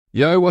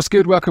Yo, what's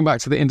good? Welcome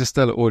back to the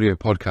Interstellar audio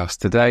podcast.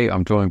 Today,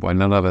 I'm joined by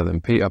none other than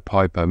Peter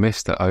Piper,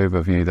 Mr.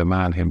 Overview, the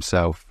man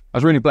himself. I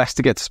was really blessed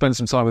to get to spend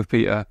some time with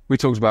Peter. We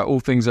talked about all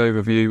things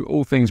overview,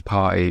 all things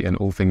party, and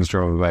all things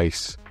drum and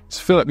bass.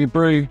 So fill up your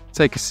brew,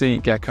 take a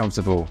seat, get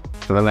comfortable.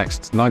 For the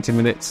next 90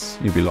 minutes,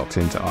 you'll be locked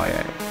into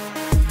IA.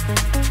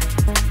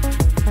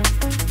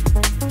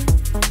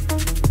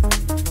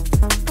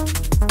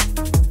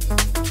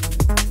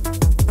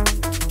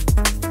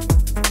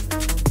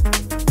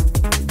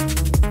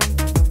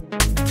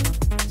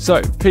 So,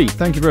 Pete,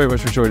 thank you very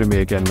much for joining me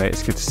again, mate.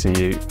 It's good to see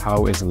you.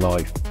 How is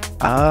life?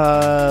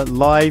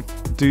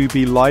 Life do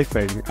be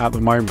lifing at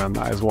the moment.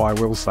 That is what I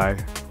will say.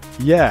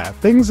 Yeah,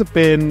 things have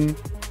been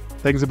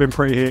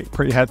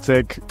pretty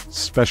hectic,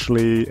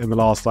 especially in the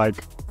last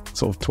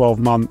sort of 12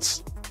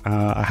 months.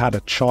 I had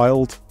a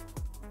child.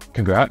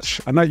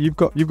 Congrats. I know you've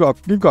got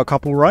a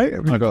couple, right?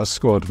 I got a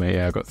squad, mate.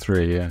 Yeah, I got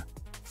 3. Yeah,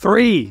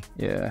 3.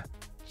 yeah.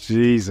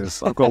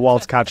 Jesus, I've got a while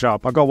to catch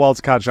up.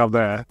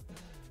 There.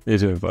 You're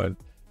doing fine.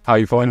 How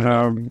you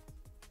finding?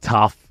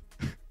 Tough.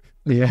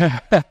 Yeah.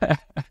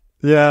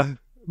 Yeah.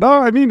 No,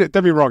 I mean,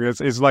 don't be wrong.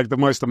 It's like the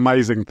most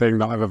amazing thing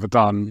that I've ever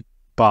done.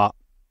 But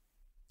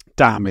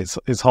damn, it's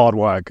hard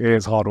work. It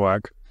is hard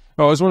work.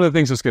 Well, it was one of the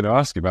things I was going to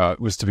ask you about,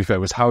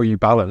 was how you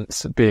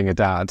balance being a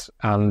dad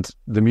and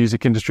the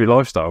music industry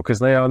lifestyle, because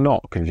they are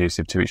not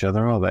conducive to each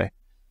other, are they?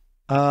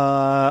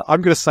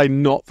 I'm going to say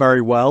not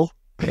very well.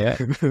 Yeah.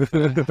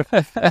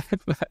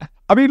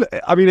 I mean,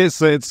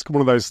 it's one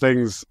of those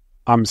things.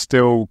 I'm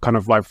still kind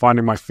of like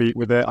finding my feet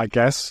with it, I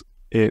guess.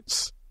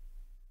 It's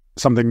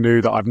something new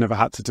that I've never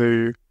had to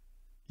do.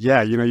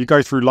 Yeah, you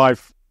go through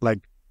life like,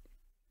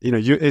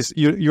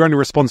 you're only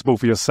responsible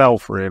for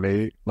yourself,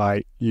 really.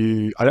 Like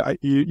I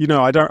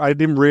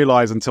didn't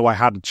realize until I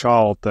had a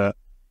child that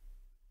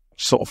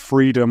sort of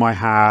freedom I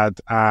had,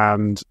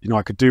 and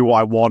I could do what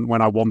I want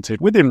when I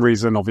wanted, within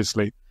reason,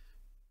 obviously.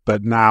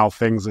 But now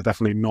things are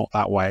definitely not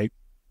that way.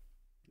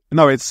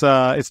 No, it's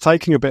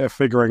taking a bit of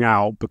figuring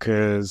out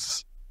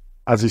because,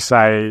 as you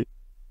say,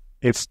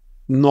 it's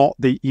not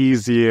the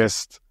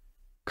easiest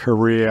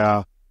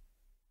career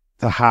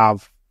to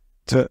have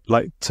to.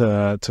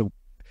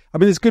 I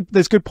mean,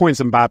 there's good points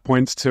and bad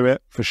points to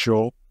it, for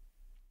sure.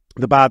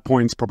 The bad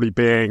points probably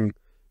being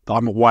that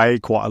I'm away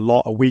quite a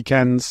lot at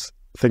weekends,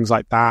 things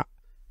like that,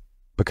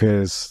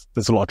 because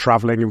there's a lot of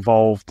traveling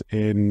involved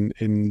in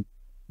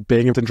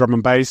being in drum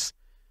and bass.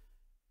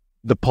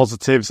 The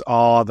positives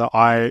are that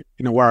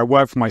where I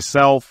work for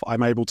myself,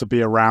 I'm able to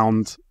be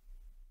around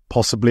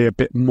possibly a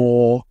bit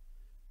more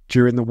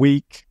during the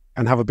week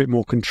and have a bit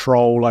more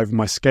control over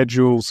my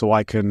schedule, so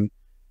I can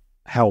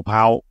help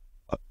out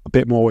a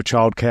bit more with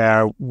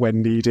childcare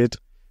when needed.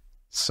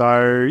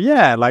 So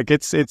yeah, like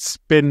it's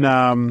been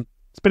an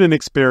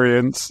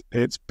experience.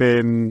 It's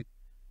been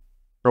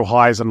real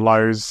highs and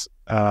lows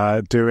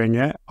doing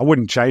it. I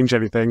wouldn't change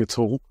anything at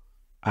all.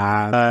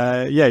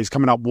 And he's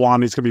coming up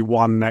one. He's going to be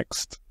 1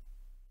 next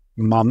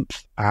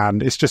month,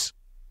 and it's just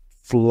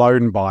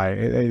flown by.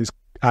 It is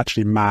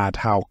actually mad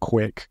how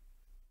quick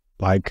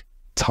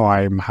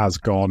time has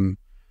gone,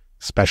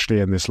 especially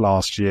in this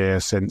last year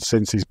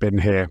since he's been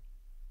here.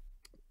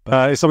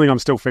 It's something I'm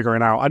still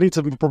figuring out. I need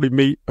to probably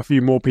meet a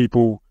few more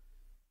people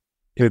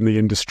in the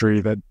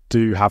industry that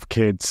do have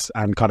kids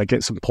and kind of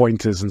get some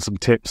pointers and some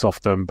tips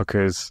off them,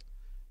 because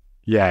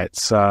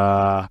it's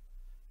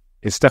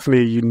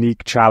definitely a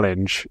unique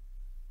challenge.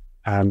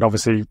 And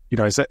obviously,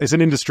 it's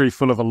an industry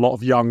full of a lot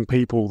of young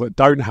people that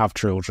don't have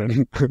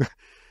children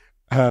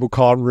who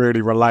can't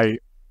really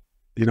relate.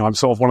 I'm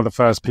sort of one of the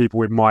first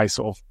people in my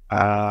sort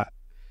of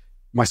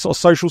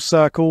social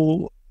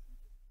circle,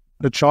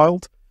 the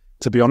child,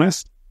 to be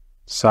honest.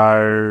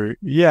 So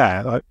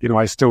yeah,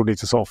 I still need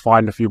to sort of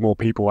find a few more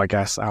people, I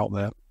guess, out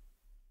there,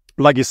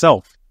 like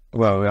yourself.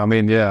 Well, I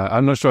mean, yeah,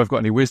 I'm not sure I've got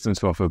any wisdom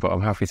to offer, but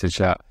I'm happy to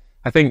chat.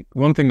 I think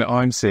one thing that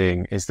I'm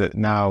seeing is that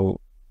now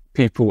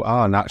people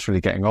are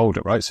naturally getting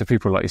older, right? So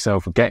people like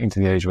yourself are getting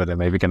to the age where they're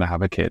maybe going to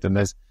have a kid, and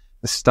there's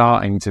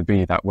starting to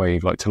be that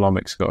wave. Like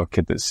Talomic's got a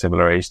kid that's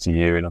similar age to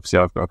you, and obviously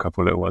I've got a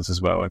couple of little ones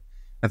as well. And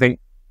I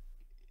think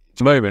at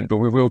the moment, but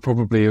we will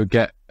probably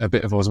get a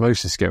bit of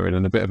osmosis going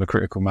and a bit of a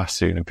critical mass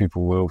soon, and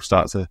people will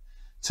start to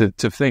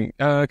think,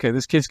 okay,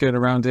 there's kids going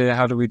around here.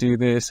 How do we do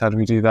this? How do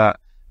we do that?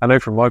 I know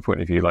from my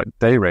point of view, like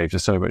day raves are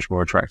so much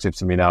more attractive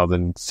to me now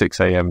than 6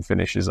 a.m.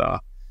 finishes are.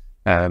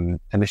 And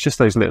it's just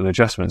those little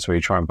adjustments where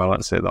you try and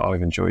balance it that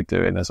I've enjoyed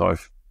doing, as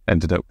I've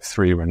ended up with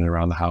 3 running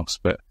around the house.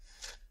 But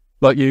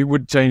like you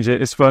would change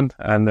it. It's fun.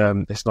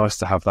 And it's nice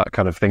to have that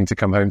kind of thing to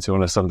come home to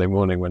on a Sunday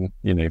morning when,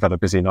 you've had a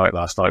busy night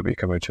last night, but you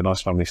come home to a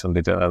nice family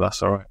Sunday dinner.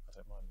 That's all right. I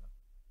don't mind that.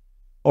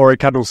 Or it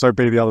can also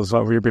be the other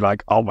side where you'd be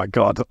like, oh my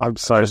God, I'm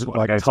so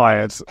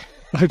tired.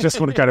 I just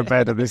want to go to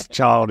bed, and this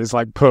child is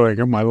like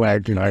pulling on my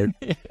leg, Yeah.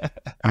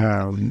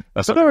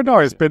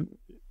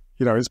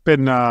 It's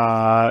been,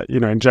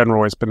 in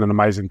general, it's been an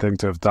amazing thing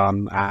to have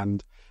done.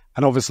 And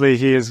obviously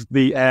he is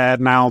the heir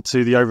now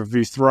to the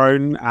Overview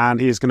throne, and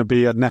he is going to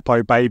be a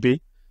Nepo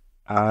baby.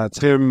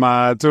 to him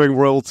doing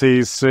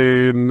royalties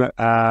soon, doing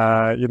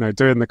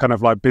the kind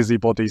of like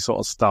busybody sort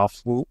of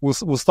stuff.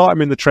 We'll start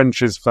him in the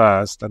trenches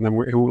first, and then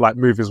he'll like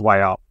move his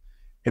way up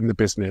in the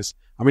business.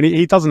 I mean,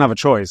 he doesn't have a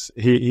choice.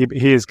 He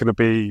is going to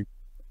be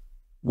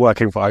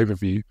working for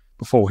Overview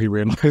before he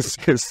realises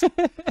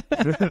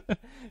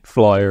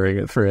flyering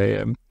at 3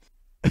 a.m.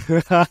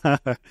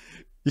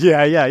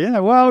 Yeah.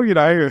 Well,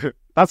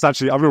 that's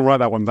actually, I'm going to write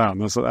that one down.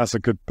 That's a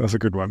good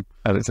one.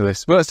 Add it to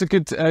this. Well, it's a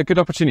good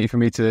opportunity for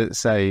me to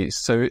say.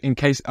 So, in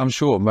case, I'm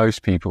sure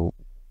most people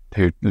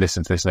who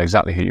listen to this know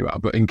exactly who you are,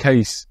 but in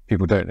case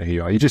people don't know who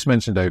you are, you just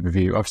mentioned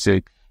Overview.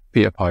 Obviously,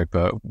 Peter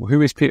Piper.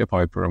 Who is Peter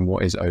Piper, and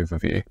what is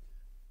Overview?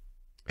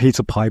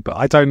 Peter Piper.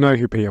 I don't know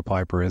who Peter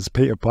Piper is.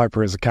 Peter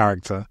Piper is a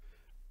character.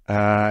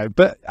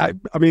 But I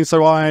mean,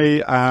 so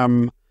I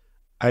am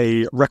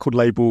a record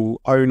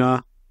label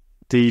owner,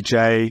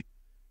 DJ,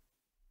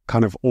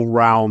 kind of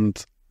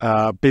all-round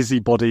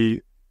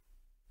busybody,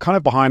 kind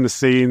of behind the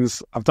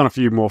scenes. I've done a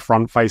few more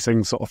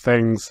front-facing sort of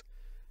things.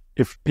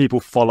 If people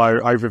follow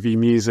Overview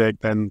Music,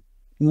 then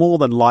more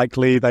than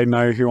likely they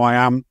know who I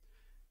am.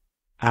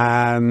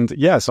 And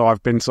yeah, so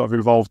I've been sort of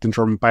involved in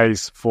drum and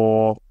bass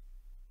for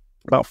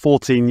about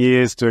 14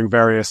 years, doing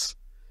various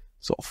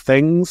sort of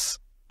things.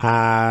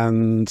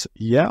 And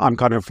yeah, I'm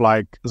kind of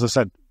like, as I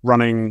said,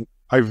 running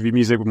Overview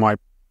Music with my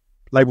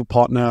label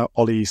partner,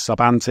 Ollie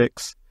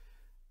Subantics.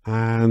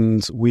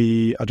 And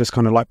we are just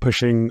kind of like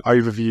pushing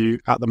Overview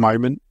at the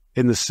moment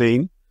in the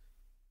scene.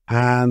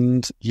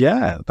 And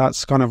yeah,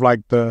 that's kind of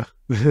like the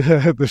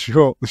the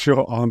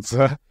short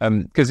answer.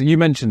 Because you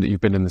mentioned that you've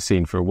been in the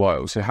scene for a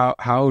while. So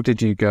how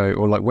did you go,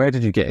 or like where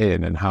did you get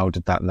in, and how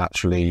did that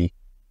naturally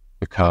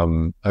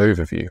become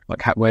Overview?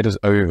 Like where does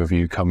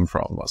Overview come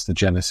from? What's the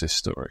genesis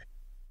story?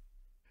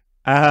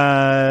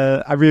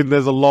 I mean,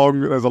 there's a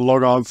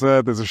long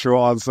answer. There's a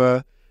short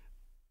answer.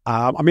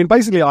 I mean,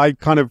 basically, I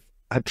kind of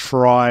had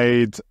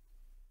tried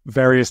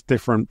various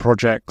different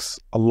projects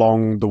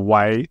along the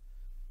way.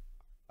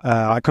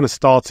 I kind of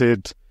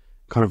started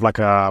kind of like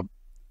a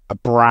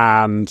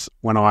brand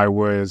when I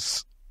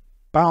was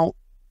about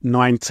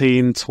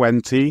 19,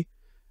 20.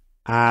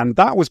 And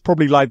that was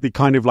probably like the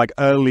kind of like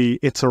early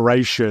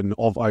iteration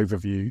of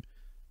Overview.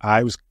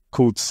 It was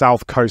called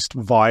South Coast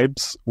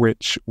Vibes,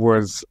 which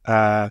was,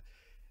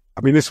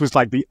 this was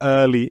like the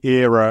early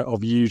era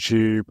of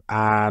YouTube,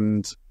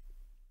 and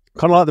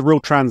kind of like the real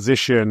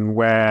transition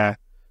where,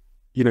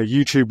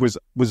 YouTube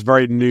was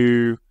very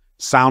new.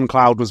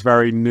 SoundCloud was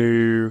very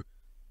new.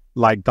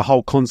 Like the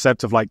whole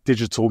concept of like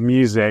digital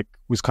music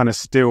was kind of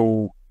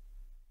still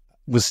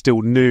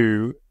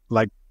new.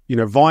 Like,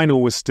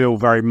 vinyl was still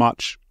very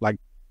much like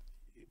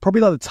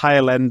probably like the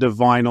tail end of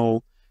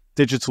vinyl,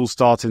 digital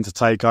starting to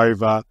take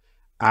over,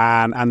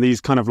 and these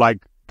kind of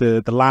like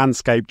the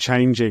landscape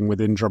changing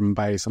within drum and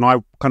bass. And I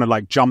kind of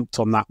like jumped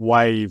on that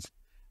wave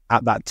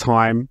at that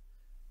time,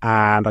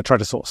 and I tried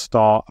to sort of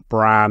start a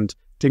brand.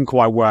 Didn't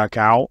quite work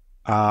out,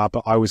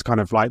 but I was kind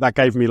of like, that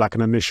gave me like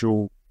an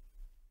initial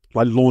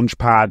like launch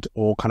pad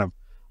or kind of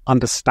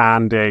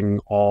understanding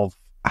of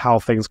how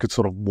things could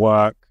sort of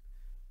work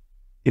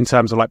in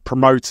terms of like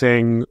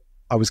promoting.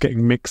 I was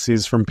getting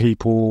mixes from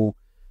people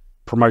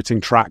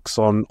promoting tracks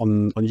on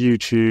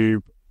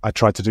YouTube. I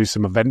tried to do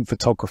some event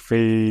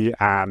photography,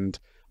 and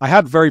I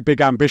had very big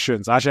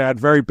ambitions. Actually, I had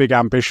very big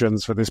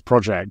ambitions for this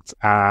project,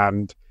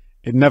 and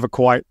it never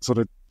quite sort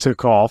of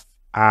took off.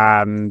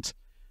 And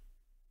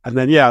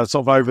then, yeah,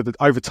 sort of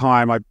over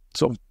time, I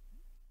sort of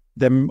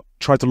then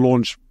tried to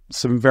launch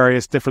some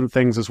various different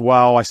things as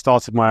well. I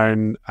started my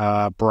own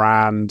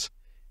brand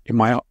in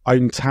my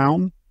own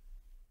town.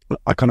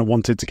 I kind of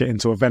wanted to get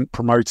into event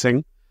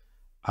promoting.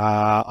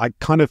 I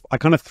kind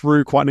of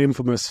threw quite an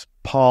infamous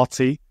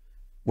party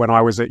when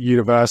I was at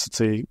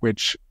university,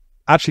 which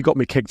actually got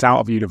me kicked out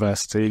of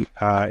university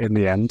in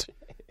the end,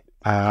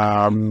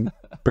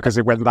 because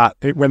it went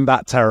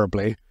that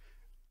terribly.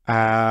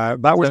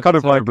 That was kind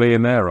of terribly like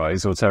in their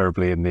eyes, or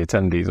terribly in the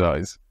attendees'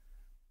 eyes.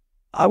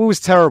 It was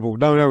terrible.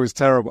 No, it was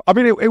terrible. I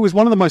mean, it was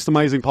one of the most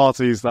amazing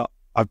parties that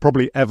I've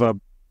probably ever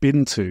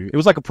been to. It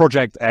was like a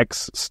Project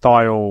X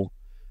style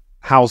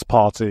house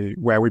party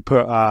where we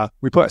put a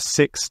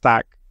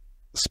 6-stack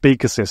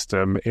speaker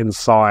system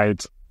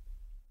inside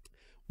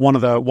one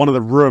of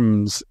the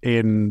rooms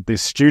in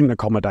this student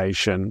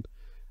accommodation,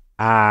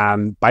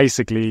 and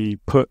basically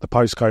put the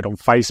postcode on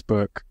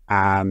Facebook,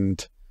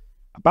 and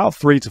about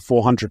 300 to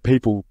 400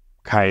 people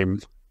came,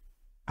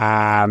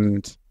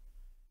 and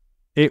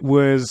it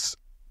was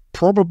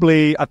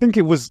I think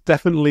it was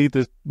definitely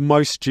the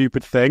most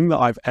stupid thing that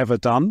I've ever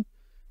done,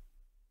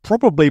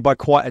 probably by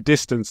quite a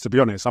distance, to be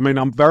honest. I mean,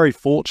 I'm very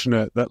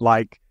fortunate that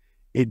like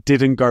it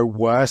didn't go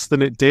worse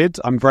than it did.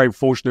 I'm very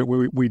fortunate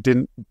we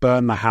didn't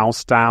burn the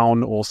house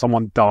down or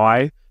someone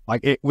die.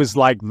 Like, it was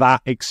like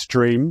that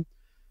extreme.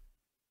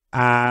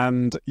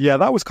 And yeah,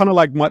 that was kind of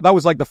like that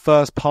was like the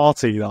first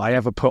party that I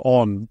ever put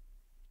on.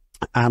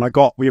 And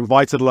we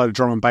invited a load of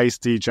drum and bass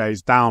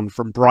DJs down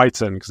from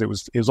Brighton, because it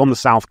was on the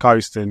south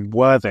coast in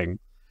Worthing.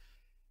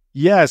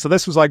 Yeah, so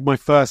this was like my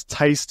first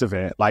taste of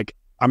it. Like,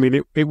 I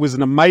mean, it was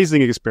an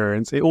amazing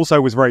experience. It also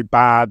was very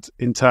bad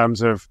in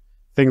terms of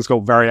things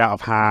got very out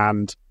of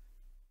hand.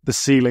 The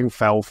ceiling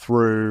fell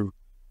through.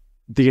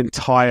 The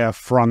entire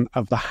front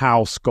of the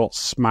house got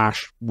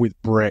smashed with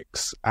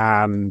bricks,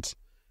 and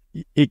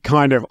it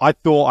kind of, I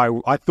thought I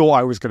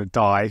was going to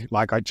die.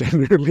 Like, I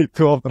genuinely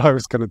thought that I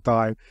was going to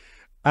die.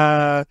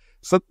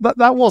 So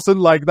that wasn't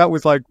like, that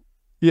was like,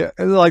 yeah,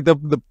 like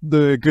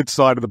the good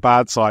side of the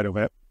bad side of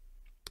it.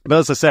 But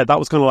as I said, that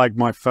was kind of like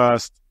my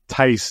first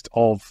taste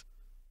of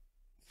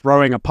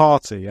throwing a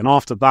party. And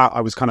after that,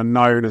 I was kind of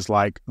known as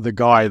like the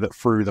guy that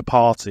threw the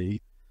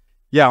party.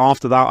 Yeah,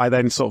 after that, I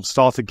then sort of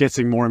started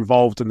getting more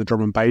involved in the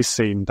drum and bass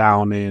scene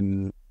down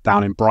in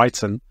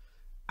Brighton,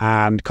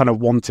 and kind of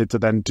wanted to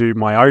then do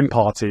my own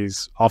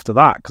parties after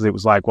that, because it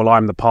was like, well,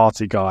 I'm the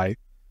party guy.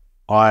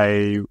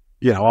 I'll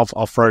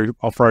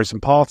throw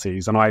some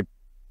parties, and I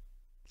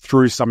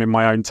threw some in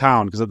my own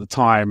town, because at the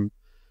time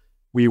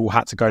we all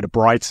had to go to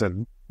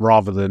Brighton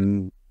rather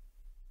than,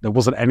 there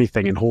wasn't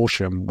anything in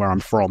Horsham where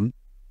I'm from.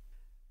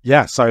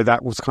 Yeah, so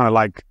that was kind of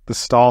like the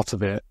start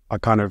of it. I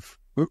kind of,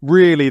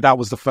 really, that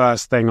was the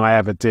first thing I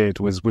ever did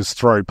was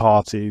throw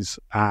parties.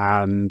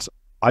 And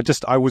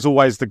I was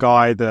always the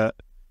guy that,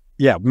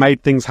 yeah,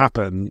 made things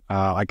happen.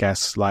 I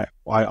guess, like,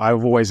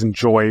 I've always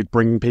enjoyed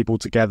bringing people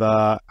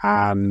together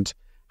and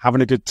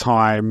having a good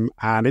time.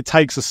 And it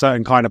takes a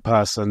certain kind of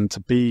person to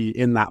be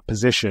in that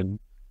position,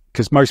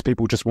 because most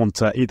people just want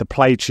to either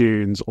play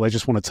tunes or they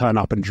just want to turn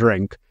up and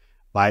drink.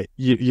 Like,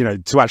 you know,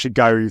 to actually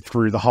go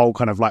through the whole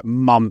kind of like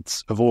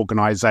months of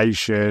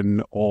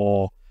organization,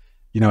 or,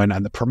 you know,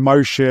 and the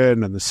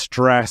promotion and the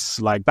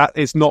stress, like that,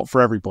 it's not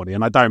for everybody.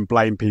 And I don't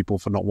blame people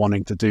for not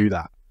wanting to do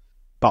that.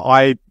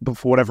 But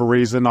for whatever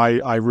reason,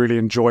 I really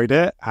enjoyed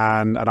it,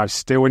 and I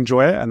still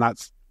enjoy it. And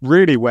that's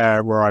really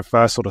where I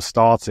first sort of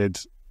started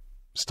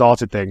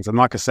things. And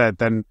like I said,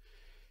 then,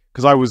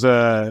 because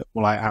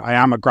I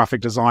am a graphic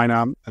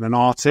designer and an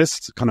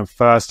artist, kind of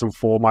first and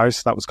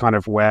foremost. That was kind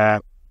of where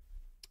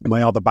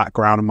my other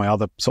background and my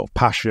other sort of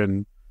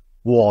passion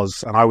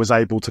was. And I was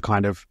able to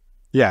kind of,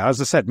 yeah,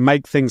 as I said,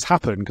 make things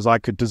happen, because I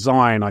could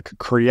design, I could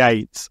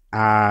create.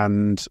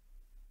 And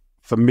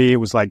for me, it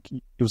was like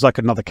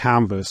another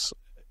canvas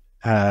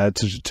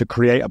to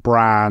create a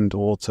brand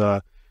or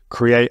to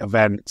create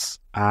events.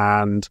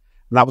 And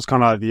that was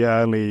kind of like the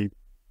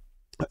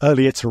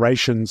early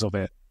iterations of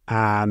it.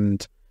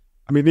 And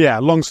I mean, yeah,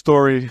 long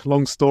story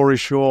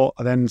short,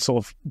 I then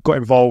sort of got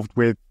involved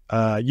with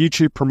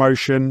YouTube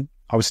promotion.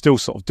 I was still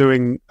sort of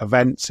doing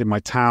events in my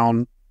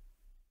town.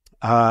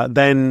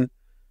 Then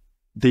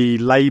the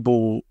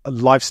label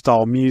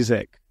Lifestyle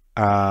Music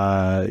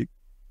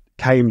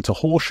came to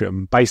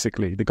Horsham.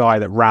 Basically, the guy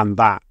that ran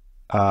that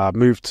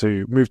moved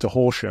to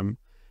Horsham,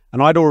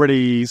 and I'd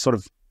already sort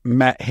of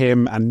met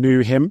him and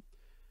knew him.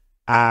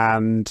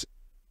 And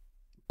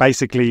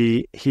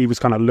basically, he was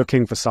kind of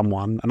looking for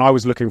someone, and I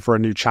was looking for a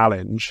new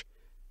challenge.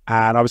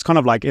 And I was kind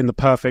of like in the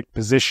perfect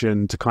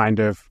position to kind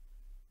of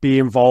be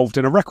involved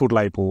in a record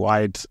label.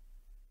 I'd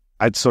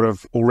sort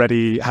of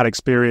already had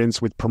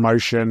experience with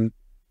promotion,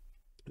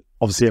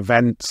 obviously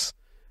events.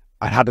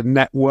 I had a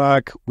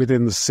network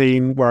within the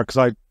scene where,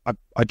 because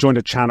I joined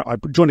a channel, I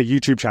joined a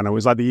YouTube channel. It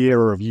was like the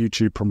era of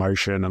YouTube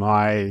promotion, and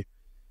I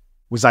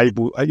was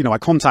able, you know, I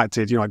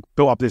contacted, you know, I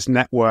built up this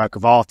network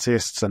of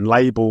artists and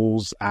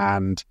labels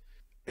and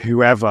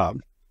whoever.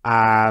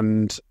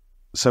 And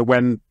so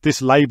when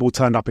this label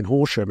turned up in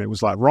Horsham, it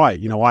was like, right,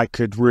 you know, I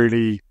could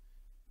really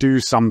do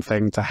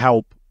something to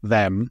help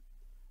them.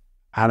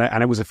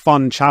 And it was a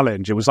fun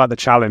challenge. It was like the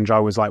challenge I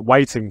was like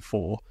waiting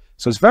for.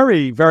 So it's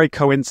very, very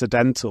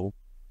coincidental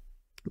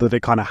that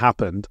it kind of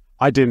happened.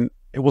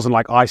 It wasn't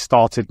like I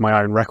started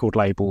my own record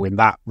label in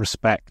that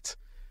respect.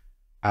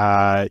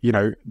 You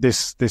know,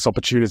 this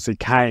opportunity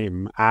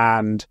came,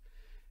 and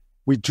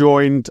we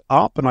joined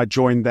up, and I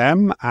joined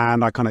them,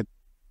 and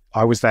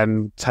I was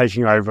then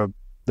taking over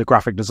the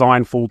graphic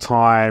design full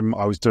time.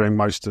 I was doing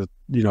most of,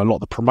 you know, a lot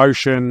of the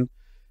promotion,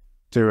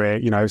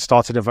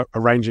 started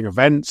arranging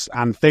events,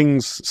 and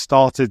things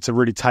started to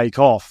really take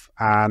off,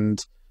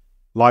 and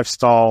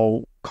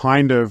Lifestyle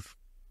kind of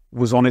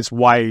was on its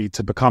way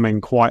to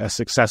becoming quite a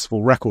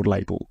successful record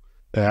label.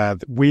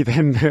 We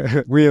then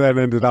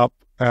ended up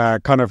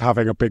kind of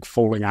having a big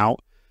falling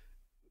out.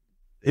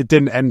 It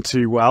didn't end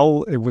too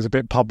well. It was a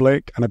bit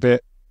public and a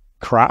bit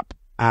crap,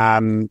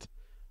 and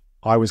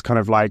I was kind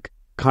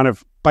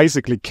of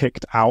basically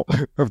kicked out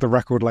of the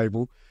record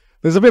label.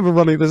 There's a bit of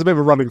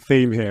a running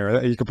theme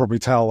here. You can probably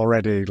tell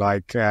already.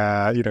 Like,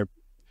 you know,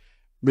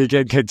 me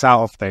getting kicked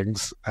out of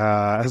things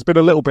has been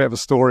a little bit of a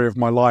story of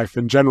my life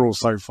in general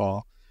so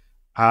far.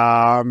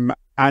 And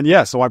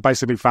yeah, so I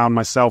basically found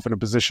myself in a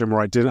position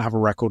where I didn't have a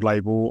record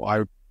label.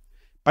 I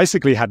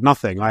basically had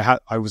nothing.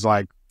 I was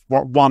like,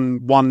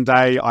 one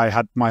day I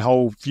had my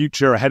whole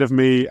future ahead of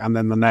me, and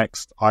then the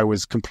next I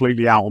was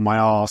completely out on my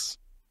arse.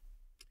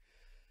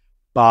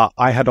 But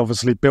I had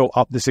obviously built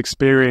up this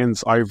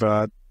experience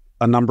over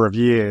a number of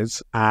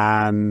years,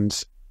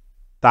 and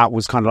that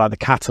was kind of like the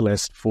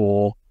catalyst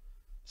for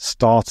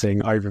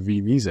starting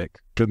Overview Music.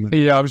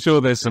 Yeah, I'm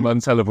sure there's some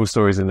untellable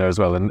stories in there as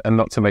well, and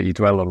not to make you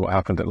dwell on what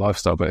happened at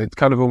Lifestyle, but it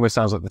kind of almost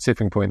sounds like the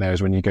tipping point there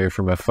is when you go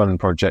from a fun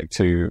project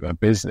to a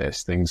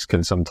business, things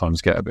can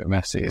sometimes get a bit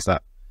messy. Is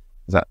that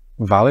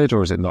valid,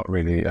 or is it not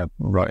really a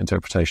right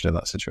interpretation of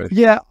that situation?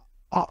 Yeah,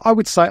 I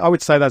would say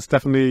that's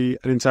definitely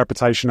an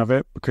interpretation of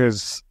it,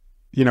 because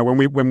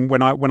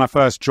when I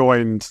first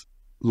joined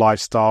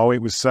Lifestyle, it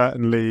was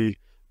certainly,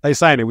 they're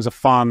saying it was a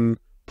fun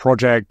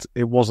project.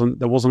 There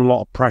wasn't a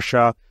lot of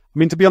pressure. I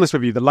mean, to be honest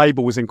with you, the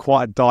label was in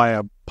quite a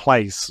dire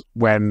place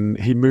when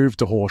he moved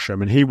to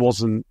Horsham, and he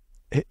wasn't,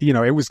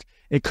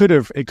 it could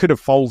have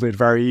folded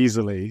very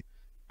easily.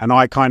 And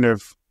I kind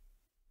of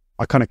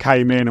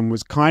came in and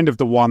was kind of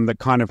the one that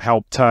kind of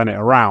helped turn it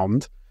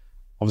around.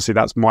 Obviously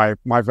that's my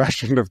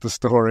version of the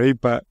story,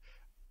 but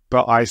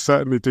I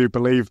certainly do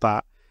believe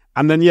that.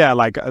 And then, yeah,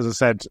 like, as I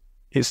said,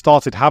 it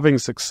started having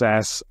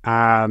success,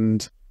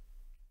 and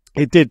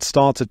it did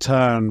start to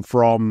turn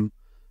from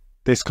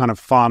this kind of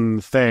fun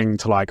thing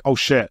to like, oh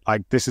shit,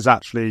 like this is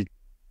actually,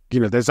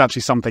 there's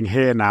actually something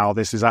here now.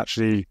 This is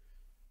actually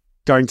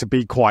going to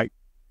be quite,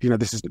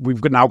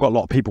 we've now got a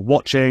lot of people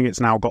watching. It's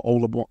now got a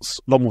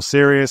lot more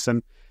serious,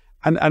 and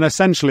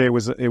essentially it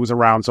was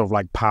around sort of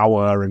like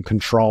power and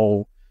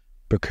control,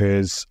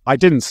 because I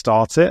didn't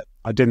start it,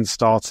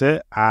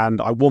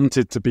 and I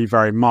wanted to be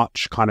very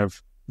much kind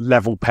of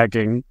level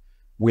pegging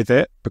with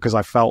it, because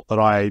I felt that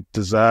I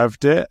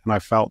deserved it, and I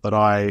felt that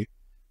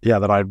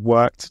I'd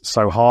worked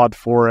so hard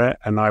for it,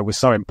 and I was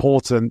so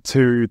important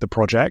to the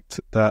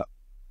project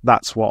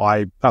that's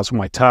what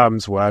my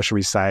terms were, shall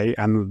we say,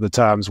 and the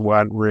terms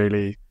weren't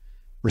really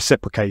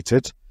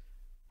reciprocated.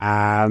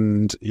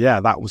 And yeah,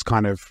 that was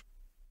kind of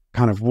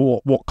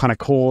what kind of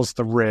caused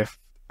the rift.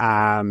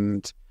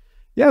 And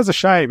yeah, it was a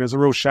shame. It was a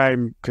real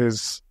shame,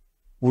 because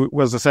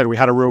as I said, we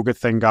had a real good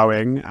thing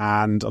going,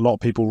 and a lot of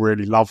people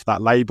really loved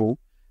that label.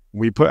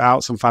 We put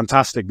out some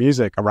fantastic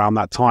music around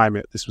that time.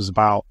 This was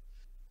about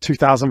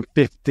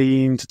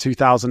 2015 to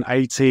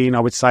 2018, I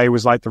would say,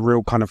 was like the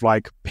real kind of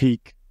like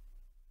peak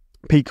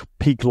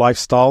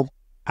Lifestyle.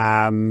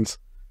 And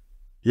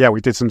yeah,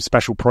 we did some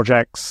special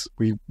projects.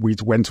 We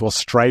went to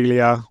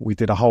Australia. We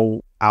did a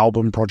whole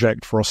album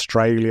project for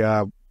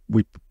Australia.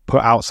 We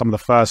put out some of the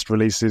first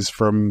releases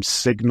from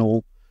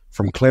Signal,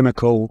 from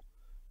Clinical,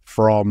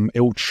 from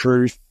Ill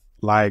Truth,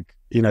 like,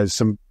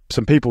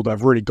 some people that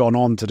have really gone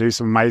on to do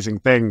some amazing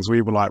things.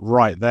 We were like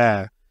right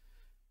there,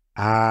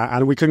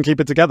 and we couldn't keep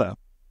it together.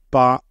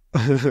 But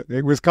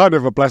it was kind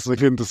of a blessing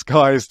in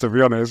disguise, to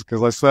be honest,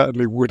 because I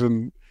certainly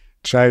wouldn't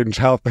change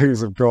how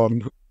things have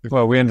gone.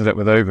 Well, we ended up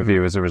with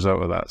Overview as a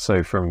result of that.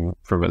 So from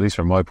at least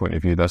from my point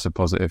of view, that's a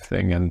positive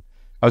thing. And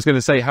I was going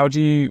to say,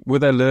 were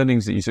there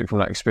learnings that you took from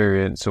that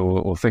experience,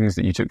 or things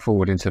that you took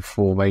forward into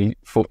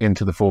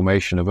the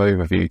formation of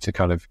Overview to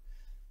kind of,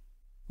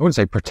 I wouldn't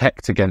say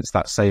protect against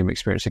that same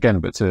experience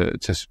again, but to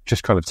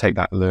just kind of take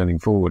that learning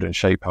forward and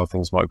shape how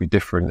things might be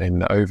different in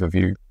the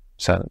Overview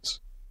sense?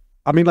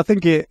 I mean, I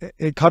think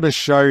it kind of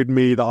showed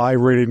me that I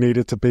really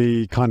needed to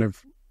be kind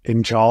of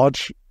in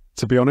charge,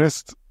 to be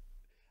honest.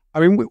 I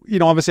mean,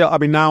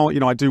 obviously, now,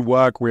 I do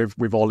work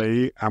with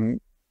Ollie,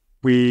 and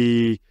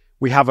we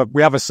have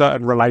a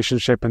certain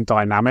relationship and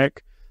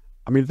dynamic.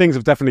 I mean, things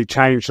have definitely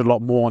changed a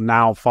lot more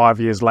now, 5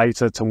 years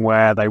later, to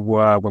where they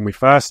were when we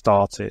first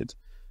started.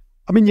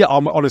 I mean, yeah,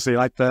 honestly,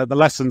 like the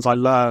lessons I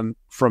learned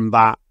from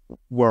that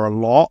were a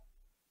lot.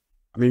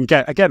 I mean,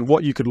 again,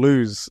 what you could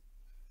lose,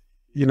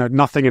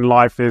 nothing in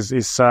life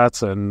is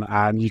certain,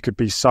 and you could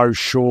be so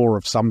sure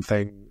of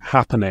something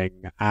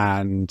happening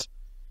and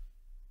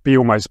be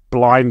almost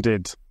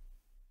blinded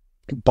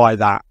by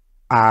that,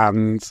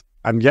 and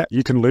yet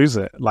you can lose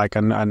it, like,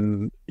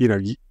 and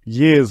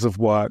years of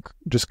work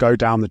just go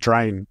down the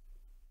drain,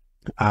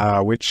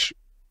 which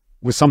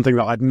was something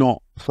that I'd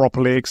not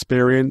properly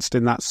experienced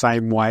in that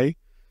same way.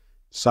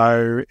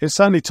 So it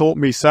certainly taught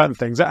me certain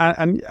things,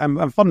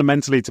 and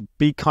fundamentally to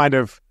be kind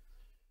of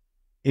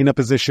in a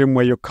position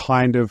where you're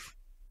kind of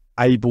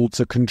able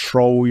to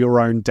control your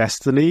own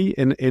destiny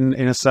in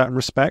a certain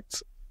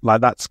respect.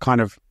 Like, that's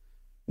kind of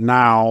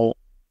now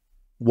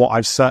what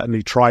I've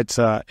certainly tried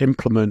to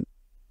implement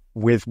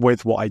with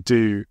what I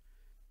do.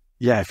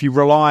 Yeah, if you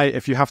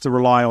have to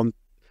rely on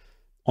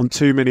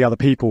too many other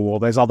people,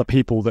 or there's other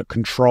people that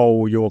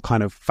control your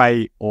kind of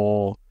fate,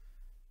 or,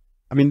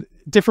 I mean,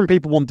 different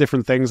people want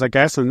different things, I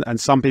guess, and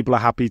some people are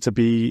happy to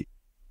be,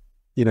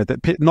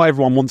 that not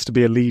everyone wants to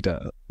be a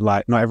leader,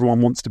 like not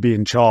everyone wants to be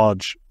in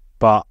charge,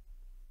 but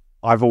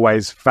I've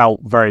always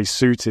felt very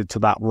suited to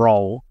that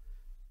role.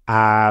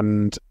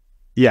 And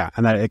yeah,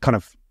 and then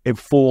it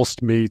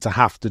forced me to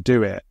have to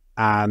do it,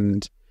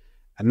 and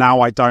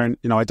now I don't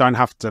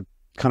have to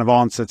kind of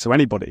answer to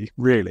anybody,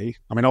 really.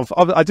 I mean,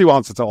 I do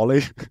answer to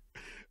Ollie.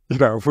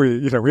 If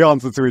we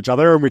answer to each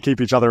other and we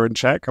keep each other in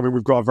check. I mean,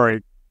 we've got a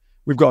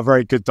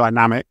very good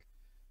dynamic.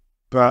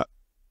 But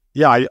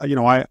yeah,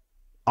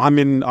 I'm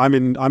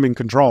in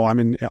control.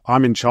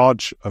 I'm in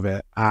charge of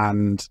it,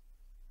 and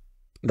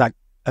that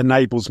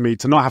enables me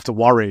to not have to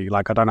worry.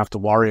 Like, I don't have to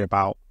worry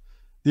about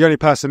the only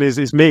person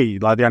is me.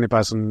 Like the only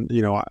person,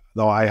 you know,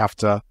 that I have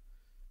to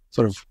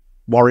sort of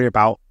worry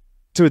about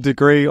to a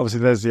degree. Obviously,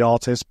 there's the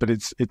artist, but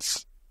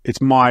it's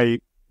my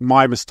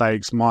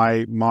mistakes,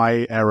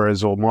 my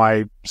errors, or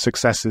my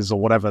successes, or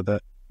whatever.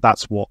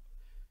 That's what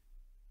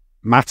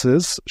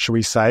matters, shall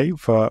we say,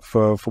 for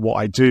what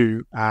I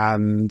do.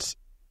 And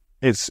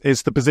it's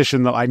the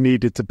position that I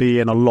needed to be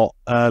in a lot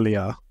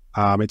earlier.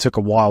 It took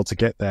a while to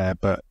get there,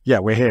 but yeah,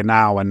 we're here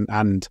now,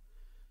 and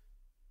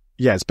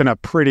yeah, it's been a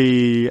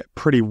pretty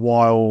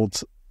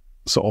wild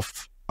sort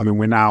of. I mean,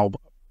 we're now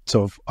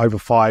sort of over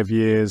 5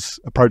 years,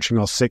 approaching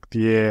our 6th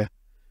year.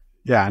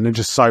 Yeah, and then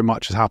just so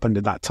much has happened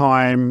in that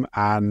time,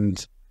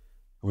 and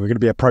we're going to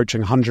be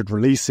approaching 100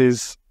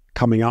 releases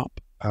coming up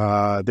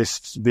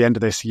the end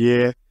of this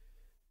year.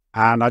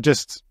 And I'm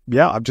just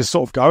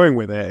sort of going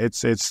with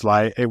it. It's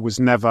like it was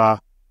never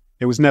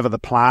the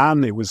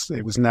plan. It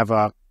was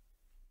never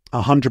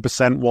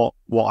 100%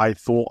 what I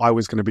thought I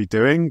was going to be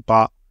doing.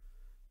 But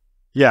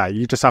yeah,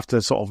 you just have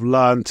to sort of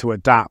learn to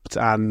adapt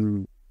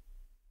and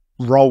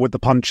roll with the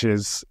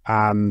punches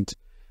and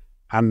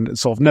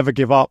sort of never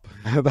give up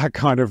that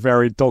kind of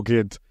very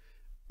dogged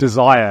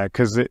desire,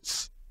 because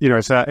it's, you know,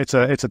 it's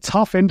a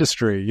tough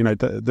industry. You know,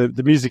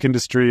 the music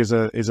industry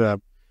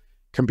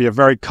can be a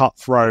very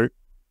cutthroat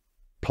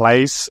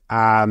place,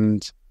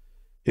 and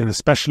you know,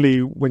 especially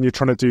when you're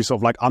trying to do sort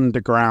of like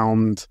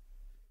underground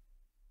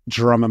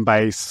drum and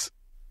bass,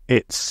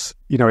 it's,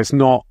 you know, it's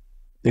not,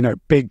 you know,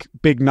 big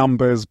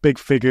numbers, big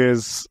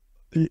figures,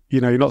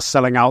 you know, you're not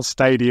selling out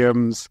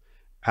stadiums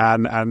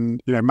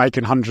and you know,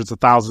 making hundreds of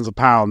thousands of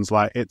pounds.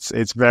 Like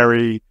it's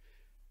very,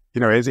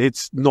 you know,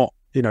 it's not,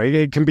 you know,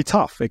 it can be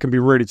tough. It can be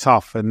really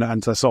tough,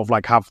 and to sort of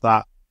like have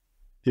that,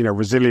 you know,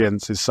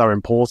 resilience is so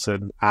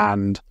important.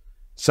 And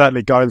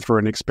certainly going through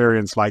an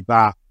experience like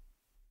that,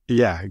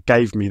 yeah, it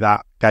gave me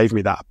that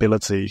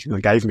ability,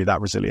 and gave me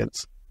that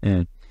resilience.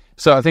 Mm.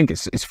 So I think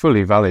it's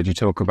fully valid. You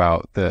talk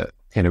about that,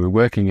 you know, we're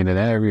working in an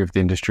area of the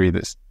industry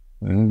that's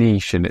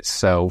niche in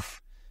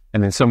itself,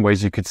 and in some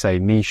ways you could say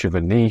niche of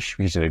a niche,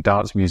 because, you know,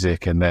 dance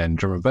music and then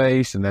drum and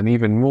bass, and then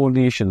even more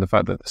niche in the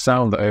fact that the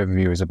sound that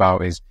Overview is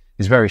about is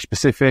very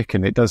specific,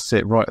 and it does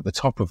sit right at the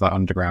top of that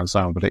underground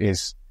sound, but it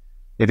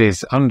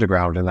is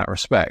underground in that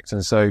respect.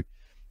 And so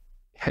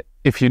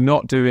if you're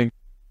not doing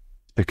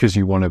because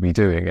you want to be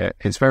doing it,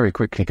 it's very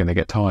quickly going to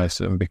get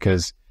tiresome,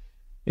 because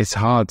it's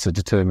hard to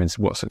determine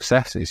what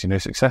success is. You know,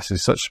 success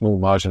is such small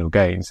marginal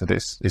gains that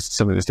it's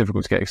something that's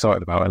difficult to get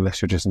excited about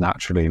unless you're just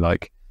naturally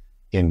like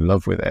in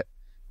love with it.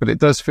 But it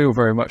does feel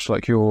very much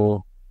like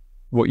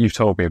what you've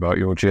told me about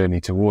your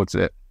journey towards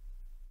it.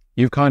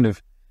 You've kind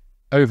of,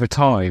 over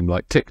time,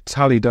 like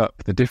tallied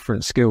up the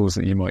different skills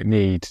that you might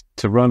need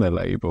to run a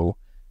label,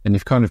 and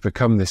you've kind of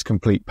become this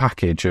complete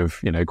package of,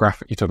 you know,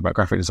 you talk about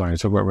graphic design, you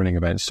talk about running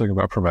events, you talk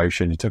about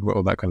promotion, you talk about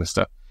all that kind of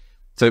stuff.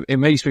 So it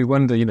makes me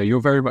wonder, you know, you're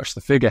very much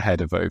the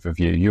figurehead of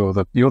Overview.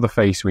 You're the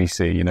face we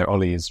see. You know,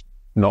 Ollie is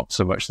not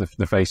so much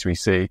the face we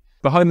see.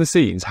 Behind the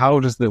scenes, how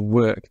does the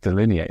work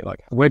delineate?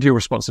 Like, where do your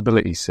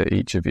responsibilities sit,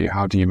 each of you?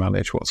 How do you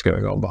manage what's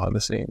going on behind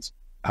the scenes?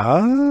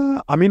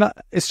 I mean,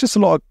 it's just a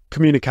lot of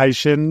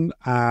communication,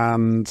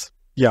 and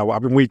yeah, I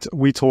mean,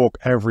 we talk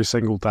every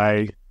single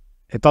day.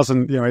 It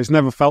doesn't, you know, it's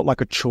never felt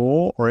like a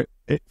chore, or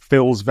it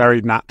feels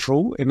very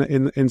natural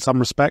in some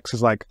respects.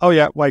 It's like, oh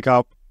yeah, wake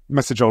up,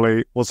 message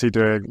Ollie, what's he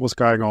doing, what's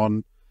going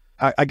on.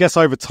 I guess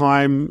over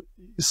time,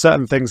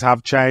 certain things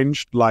have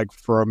changed, like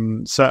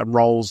from certain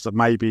roles that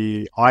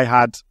maybe I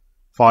had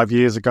 5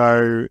 years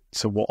ago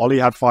to what Ollie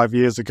had 5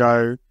 years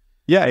ago.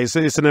 Yeah, it's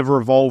an ever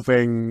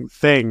evolving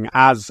thing,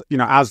 as you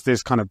know, as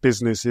this kind of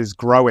business is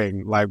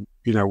growing. Like,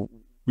 you know,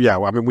 yeah,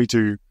 I mean, we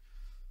do,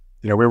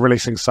 you know, we're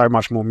releasing so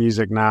much more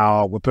music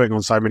now. We're putting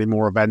on so many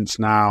more events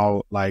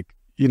now. Like,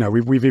 you know,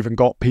 we've even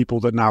got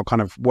people that now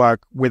kind of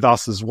work with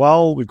us as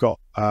well. We've got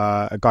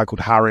a guy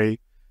called Harry,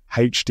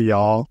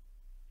 HDR,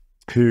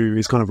 who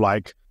is kind of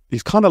like,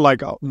 he's kind of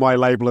like my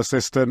label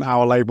assistant,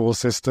 our label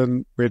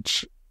assistant,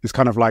 which is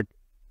kind of like,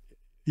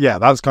 yeah,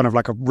 that's kind of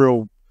like a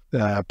real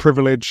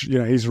privilege. You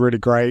know, he's really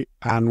great,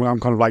 and I'm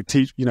kind of like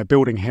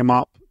building him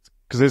up,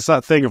 because it's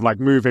that thing of like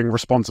moving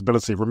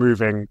responsibility,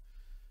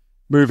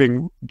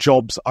 moving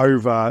jobs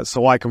over,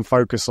 so I can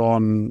focus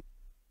on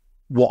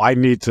what I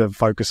need to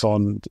focus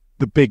on,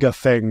 the bigger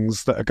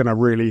things that are going to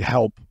really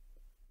help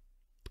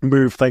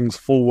move things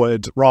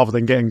forward, rather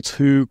than getting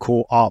too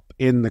caught up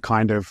in the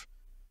kind of,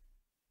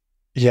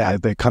 yeah,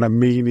 the kind of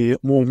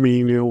more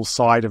menial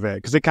side of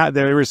it, because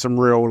there is some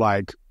real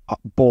like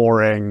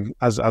boring,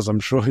 as I'm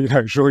sure you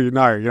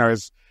know,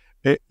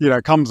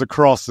 it comes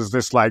across as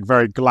this like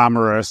very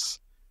glamorous,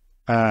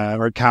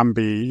 or it can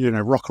be, you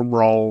know, rock and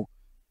roll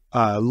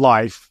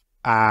life,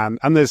 and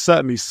there's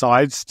certainly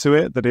sides to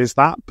it that is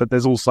that, but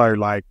there's also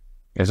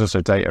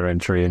data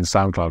entry and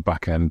SoundCloud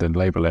backend and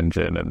label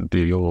engine and do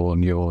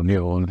yawn,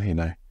 you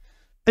know.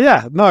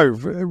 Yeah, no,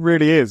 it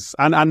really is,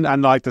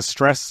 and like the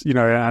stress, you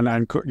know,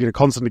 and you know,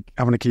 constantly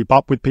having to keep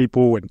up with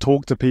people and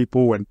talk to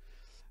people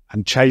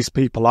and chase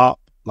people up.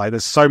 Like,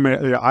 there's so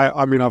many.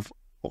 I mean, I've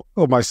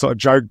almost sort of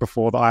joked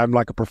before that I am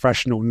like a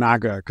professional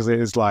nagger, because it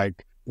is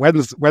like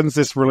when's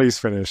this release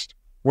finished?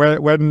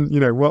 When you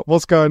know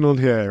what's going on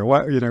here?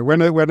 What, you know,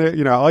 when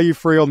you know, are you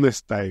free on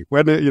this day?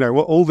 When, you know,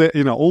 what,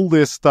 all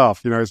this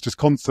stuff, you know, it's just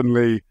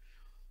constantly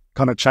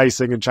kind of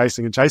chasing, and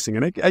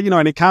it, you know,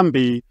 and it can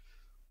be,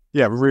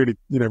 yeah, really,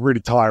 you know, really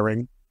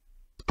tiring.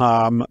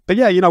 But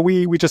yeah, you know,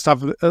 we just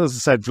have, as I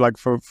said, like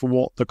for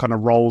what the kind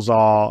of roles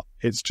are,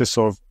 it's just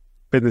sort of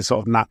been this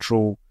sort of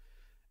natural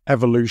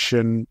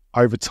evolution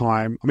over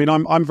time. I mean,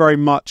 I'm very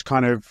much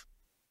kind of,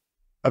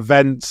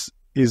 events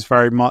is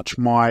very much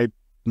my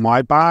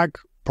bag,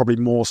 probably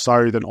more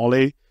so than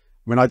Ollie.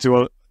 I mean, I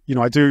do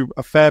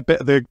a fair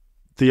bit of the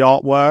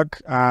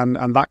artwork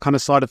and that kind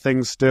of side of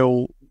things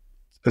still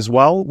as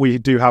well. We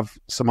do have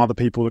some other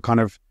people that kind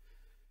of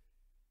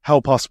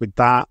help us with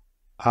that.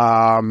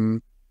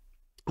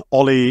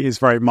 Ollie is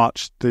very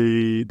much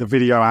the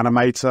video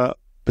animator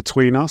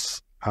between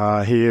us.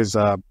 He's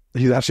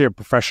actually a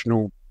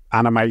professional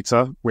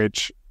animator,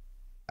 which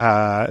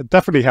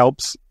definitely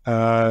helps.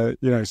 You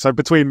know, so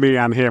between me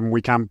and him,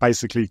 we can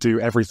basically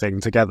do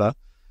everything together.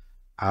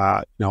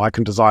 You know, I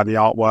can design the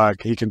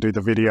artwork, he can do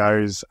the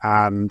videos,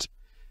 and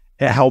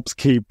it helps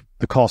keep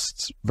the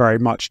costs very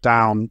much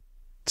down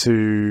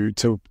to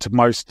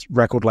most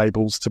record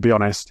labels, to be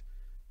honest.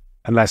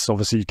 Unless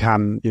obviously you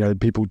can, you know,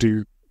 people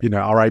do, you know,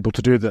 are able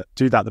to do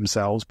that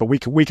themselves. But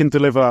we can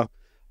deliver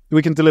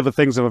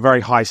things of a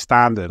very high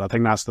standard. I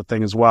think that's the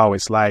thing as well.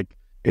 It's like,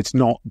 it's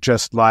not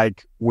just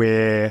like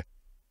we're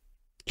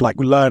like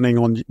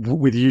learning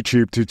with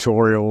YouTube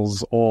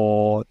tutorials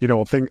or, you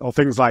know, or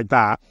things like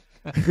that.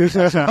 No,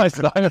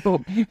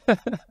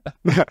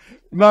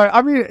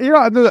 I mean, you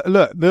know,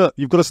 look,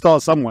 you've got to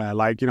start somewhere.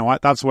 Like, you know,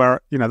 that's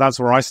where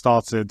I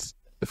started.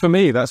 For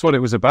me, that's what it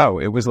was about.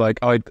 It was like,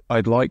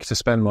 I'd like to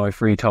spend my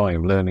free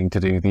time learning to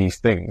do these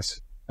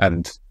things,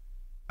 and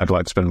I'd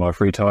like to spend my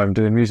free time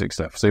doing music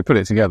stuff. So you put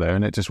it together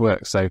and it just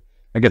works. So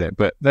I get it,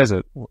 but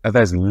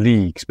there's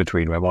leagues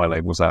between where my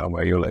label's at and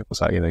where your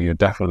label's at. You know, you're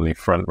definitely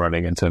front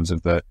running in terms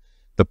of the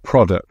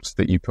product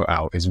that you put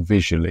out is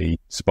visually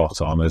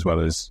spot on as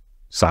well as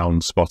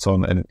sound spot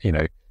on, and you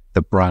know,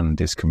 the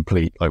brand is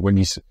complete. Like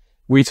when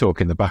we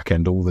talk in the back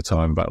end all the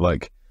time about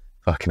like,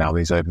 fucking hell,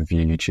 these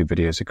overview YouTube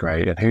videos are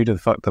great, and who the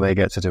fuck do they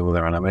get to do all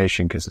their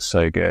animation because it's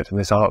so good, and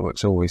this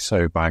artwork's always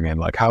so banging.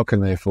 Like, how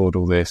can they afford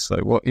all this?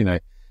 Like, what, you know?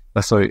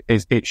 That's so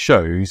it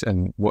shows,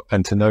 and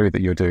to know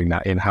that you're doing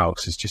that in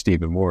house is just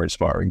even more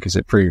inspiring, because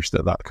it proves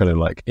that kind of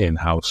like in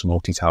house,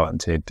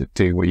 multi-talented,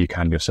 do what you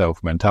can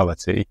yourself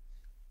mentality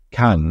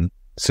can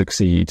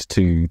succeed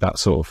to that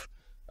sort of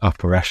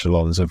upper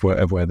echelons of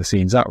where the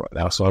scene's at right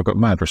now. So I've got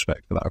mad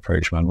respect for that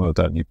approach, man. Well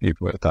done. You've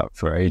worked that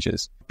for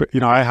ages. But, you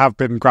know, I have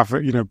been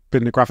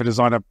been a graphic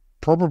designer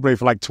probably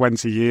for like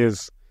 20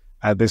 years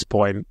at this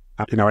point,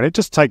 you know, and it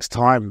just takes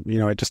time, you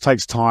know, it just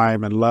takes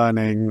time and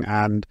learning.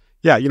 And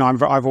yeah, you know,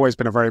 I've always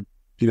been a very,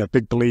 you know,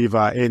 big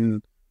believer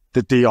in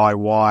the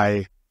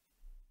DIY,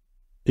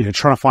 you know,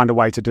 trying to find a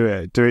way to do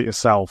it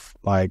yourself.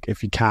 Like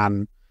if you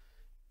can,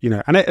 you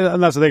know, and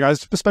that's the thing,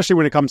 especially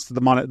when it comes to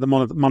the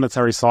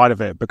monetary side of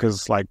it,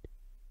 because like,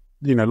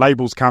 you know,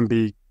 labels can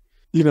be,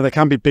 you know, they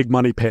can be big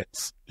money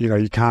pits. You know,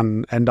 you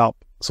can end up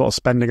sort of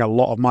spending a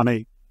lot of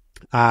money,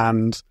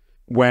 and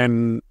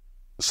when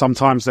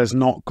sometimes there's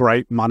not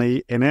great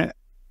money in it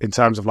in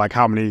terms of like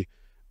how many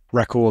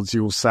records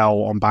you'll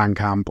sell on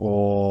Bandcamp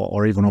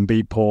or even on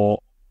Beatport,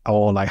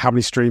 or like how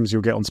many streams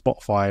you'll get on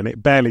Spotify, and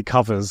it barely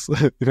covers,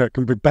 you know, it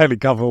can barely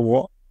cover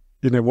what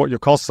your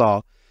costs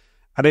are.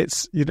 And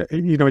it's, you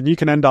know, and you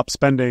can end up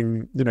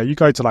spending, you know, you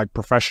go to like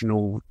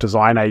professional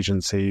design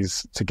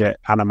agencies to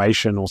get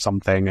animation or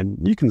something, and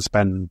you can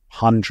spend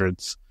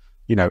hundreds,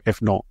 you know,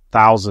 if not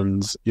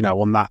thousands, you know,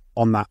 on that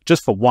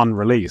just for one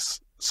release.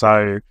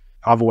 So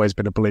I've always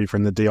been a believer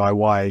in the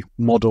DIY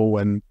model,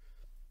 and,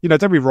 you know,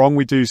 don't be wrong,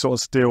 we do sort of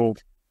still,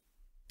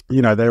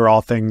 you know, there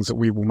are things that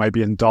we will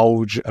maybe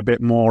indulge a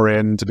bit more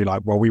in to be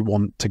like, well, we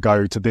want to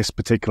go to this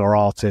particular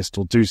artist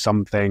or do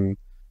something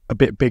a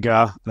bit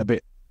bigger and a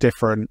bit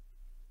different.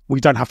 We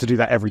don't have to do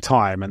that every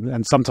time.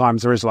 And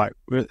sometimes there's like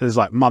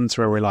months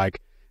where we're like,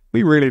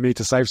 we really need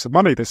to save some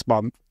money this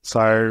month.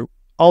 So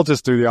I'll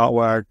just do the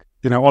artwork,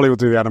 you know, Ollie will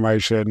do the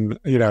animation,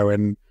 you know,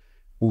 and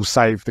we'll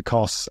save the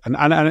costs. And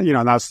you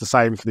know, and that's the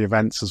same for the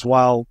events as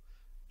well.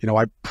 You know,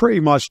 I pretty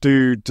much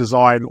do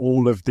design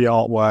all of the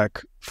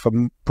artwork for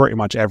pretty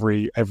much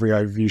every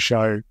overview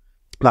show.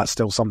 That's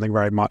still something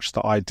very much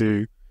that I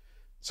do.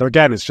 So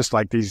again, it's just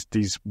like these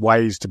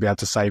ways to be able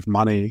to save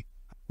money,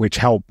 which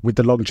help with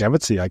the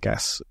longevity, I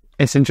guess.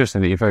 It's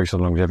interesting that you focus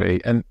on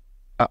longevity, and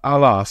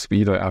I'll ask, but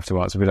you don't have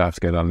to answer. We don't have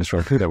to go down this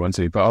road if you don't want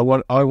to.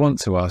 But I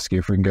want to ask you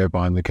if we can go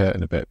behind the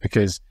curtain a bit,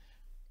 because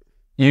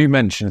you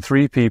mentioned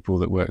 3 people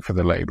that work for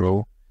the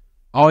label.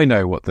 I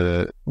know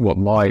what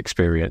my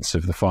experience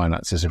of the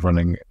finances of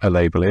running a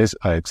label is.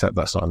 I accept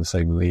that's not in the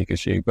same league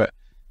as you, but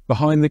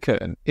behind the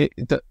curtain,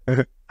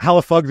 how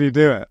the fuck do you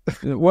do it?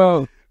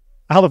 Well,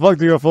 how the fuck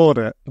do you afford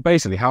it?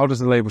 Basically, how does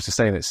the label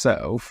sustain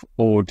itself,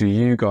 or do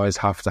you guys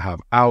have to have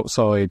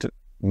outside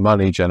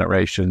money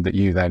generation that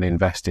you then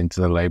invest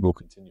into the label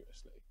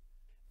continuously?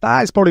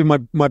 that is probably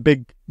my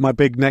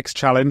big next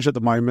challenge at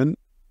the moment.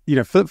 You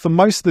know, for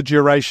most of the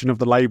duration of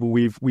the label,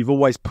 we've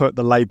always put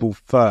the label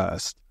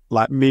first.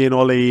 Like me and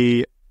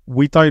Ollie,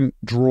 we don't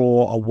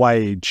draw a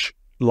wage,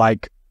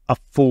 like a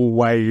full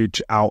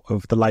wage out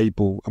of the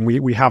label, and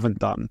we haven't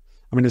done.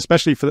 I mean,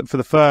 especially for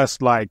the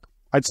first, like,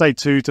 I'd say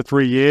 2 to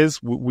 3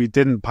 years, we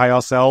didn't pay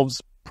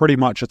ourselves pretty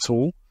much at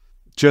all,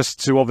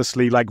 just to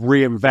obviously like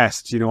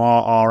reinvest. You know,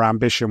 our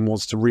ambition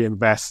was to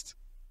reinvest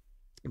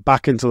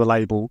back into the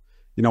label.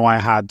 You know, I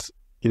had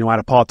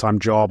a part-time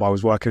job. I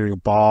was working in a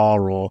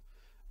bar or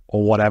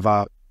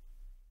whatever,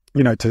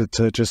 you know,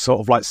 to just sort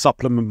of like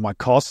supplement my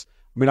costs.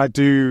 I mean, I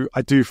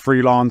do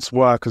freelance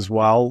work as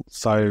well.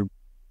 So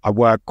I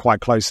work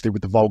quite closely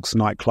with the Volks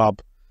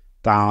nightclub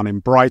down in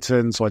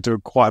Brighton. So I do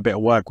quite a bit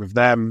of work with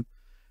them.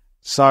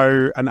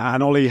 So, and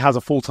Ollie has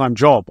a full-time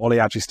job. Ollie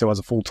actually still has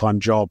a full-time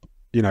job,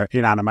 you know,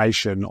 in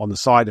animation on the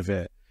side of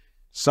it.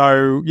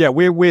 So yeah,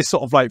 we're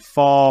sort of like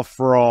far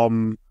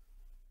from,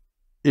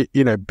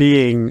 you know,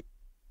 being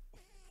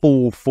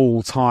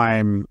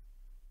full-time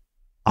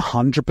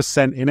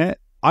 100% in it.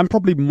 I'm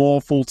probably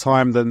more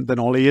full-time than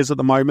Ollie is at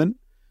the moment.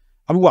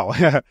 I mean, well,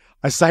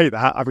 I say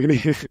that. I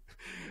mean,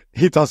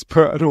 he does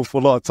put an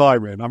awful lot of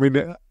time in. I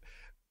mean,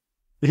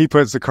 he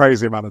puts a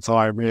crazy amount of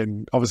time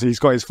in. Obviously, he's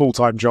got his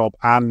full-time job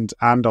and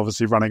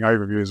obviously running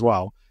Overview as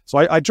well. So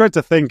I dread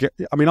to think.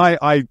 I mean,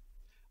 I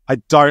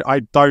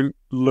don't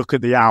look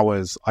at the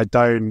hours. I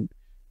don't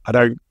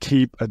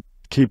keep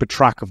a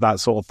track of that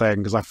sort of thing,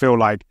 because I feel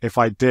like if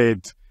I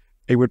did,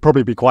 it would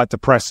probably be quite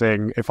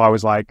depressing if I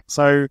was like,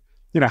 so,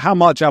 you know, how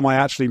much am I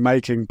actually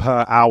making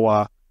per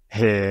hour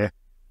here?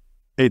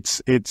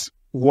 It's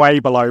way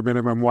below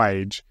minimum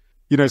wage,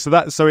 you know.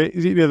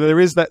 You know, there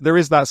is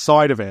that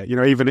side of it, you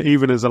know,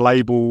 even as a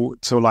label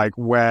to like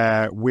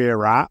where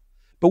we're at,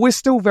 but we're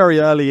still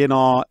very early in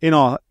our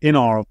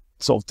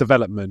sort of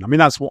development. I mean,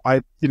 that's what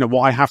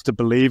I have to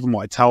believe and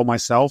what I tell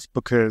myself,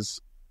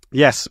 because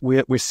yes,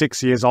 we're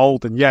 6 years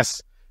old, and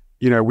yes,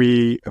 you know,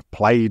 we have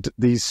played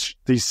these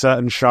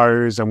certain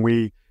shows, and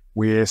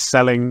we're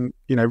selling,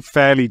 you know,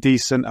 fairly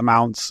decent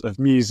amounts of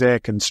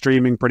music and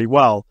streaming pretty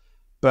well,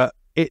 but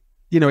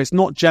you know, it's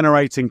not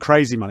generating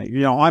crazy money.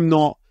 You know, I'm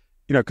not,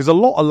 you know, because a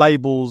lot of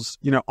labels,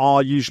 you know,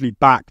 are usually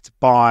backed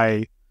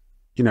by,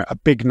 you know, a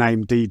big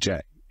name DJ,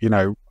 you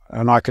know,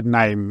 and I could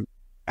name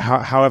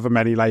however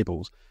many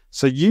labels.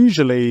 So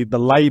usually the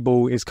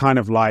label is kind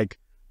of like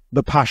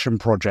the passion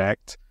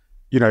project.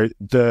 You know,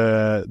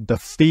 the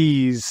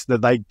fees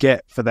that they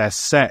get for their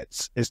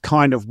sets is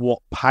kind of what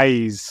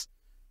pays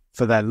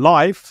for their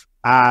life.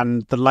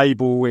 And the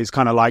label is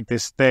kind of like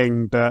this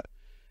thing that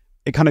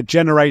it kind of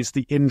generates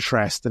the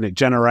interest, and it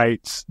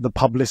generates the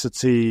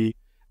publicity,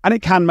 and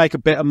it can make a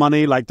bit of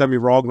money. Like, don't be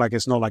wrong, like,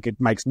 it's not like it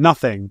makes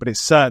nothing, but it's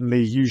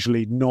certainly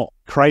usually not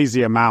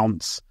crazy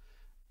amounts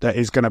that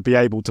is going to be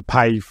able to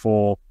pay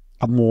for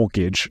a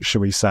mortgage, shall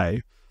we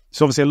say.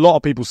 So obviously a lot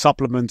of people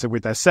supplement it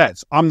with their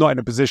sets. I'm not in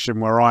a position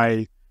where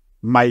I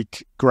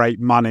make great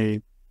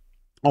money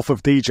off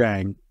of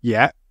DJing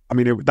yet. I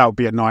mean, that would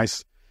be a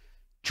nice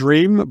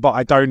dream, but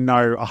I don't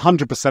know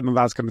 100% of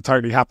that's going to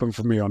totally happen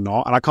for me or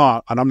not, and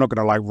I'm not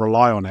going to like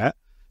rely on it.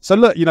 So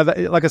look, you know,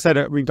 like I said,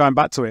 I mean, going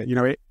back to it, you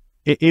know, it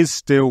is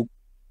still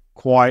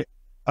quite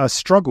a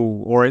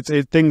struggle, or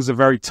things are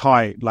very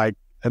tight, like,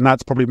 and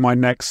that's probably my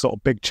next sort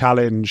of big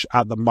challenge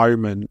at the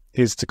moment,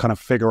 is to kind of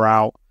figure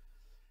out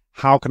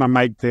how can I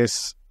make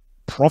this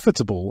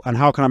profitable, and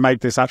how can I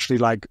make this actually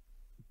like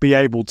be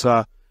able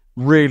to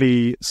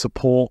really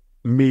support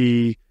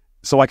me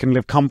so I can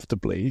live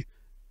comfortably.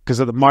 Because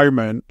at the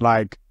moment,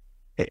 like,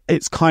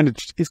 it's kind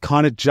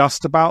of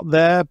just about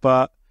there,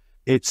 but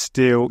it's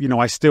still, you know,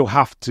 I still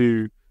have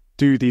to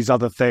do these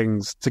other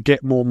things to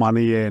get more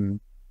money in.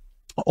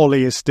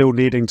 Ollie is still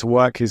needing to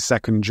work his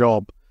second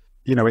job.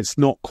 You know, it's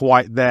not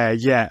quite there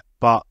yet,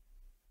 but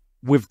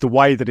with the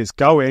way that it's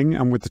going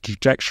and with the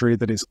trajectory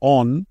that it's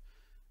on,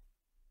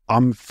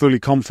 I'm fully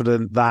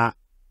confident that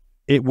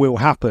it will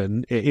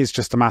happen. It is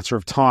just a matter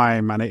of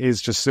time, and it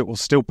is just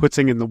still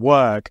putting in the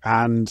work,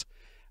 and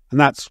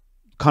that's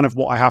kind of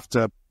what I have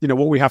to, you know,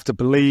 what we have to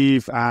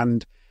believe,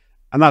 and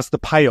that's the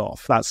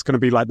payoff. That's going to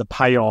be like the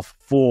payoff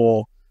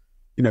for,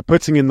 you know,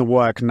 putting in the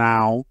work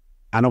now,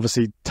 and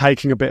obviously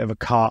taking a bit of a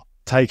cut,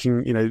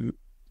 taking, you know,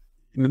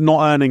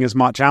 not earning as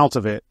much out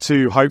of it,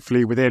 to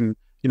hopefully within,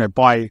 you know,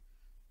 by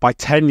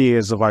 10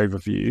 years of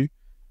Overview,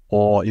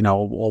 or, you know,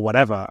 or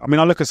whatever. I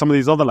mean, I look at some of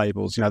these other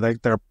labels, you know,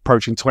 they're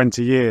approaching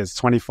 20 years,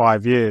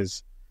 25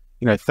 years,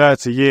 you know,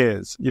 30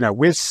 years. You know,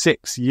 we're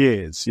 6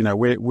 years. You know,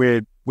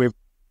 we're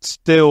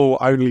still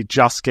only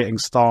just getting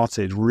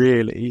started,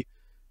 really.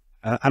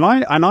 And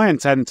I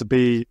intend to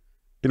be,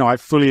 you know, I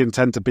fully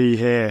intend to be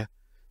here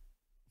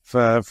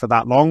for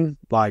that long.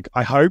 Like,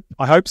 I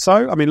hope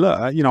so. I mean,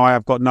 look, you know, I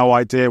have got no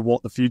idea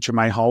what the future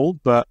may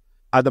hold, but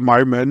at the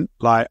moment,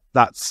 like,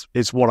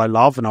 it's what I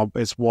love, and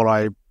it's what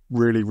I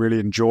really, really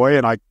enjoy.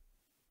 And I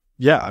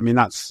mean,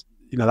 that's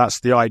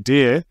the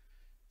idea.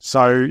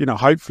 So, you know,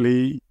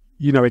 hopefully,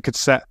 you know, it could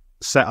set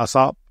us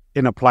up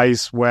in a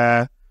place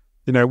where,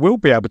 it will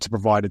be able to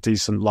provide a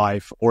decent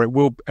life, or it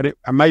will, and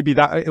maybe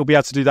that it'll be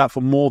able to do that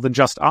for more than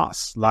just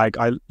us. Like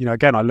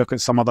again, I look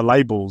at some other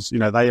labels,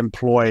 they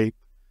employ,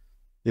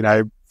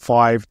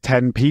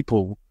 5-10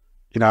 people.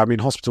 I mean,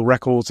 Hospital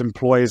Records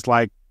employs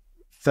like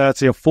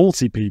 30 or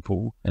 40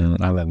 people. And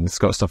then it's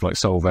got stuff like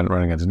Solvent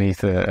running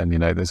underneath it. And,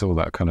 there's all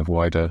that kind of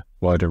wider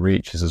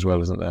reaches as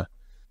well, isn't there?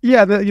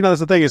 Yeah,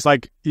 that's the thing. It's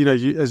like,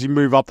 as you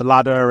move up the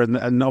ladder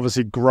and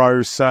obviously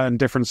grow certain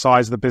different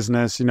sides of the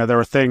business, there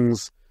are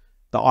things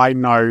that I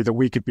know that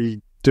we could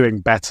be doing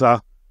better,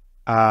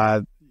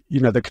 that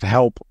could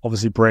help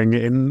obviously bring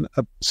in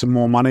some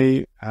more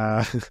money.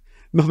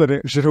 Not that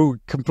it should all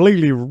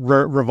completely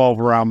revolve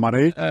around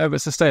money. But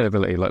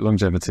sustainability, like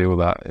longevity, all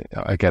that,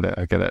 I get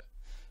it.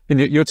 And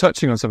you're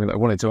touching on something that I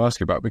wanted to ask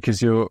you about, because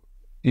you're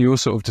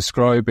sort of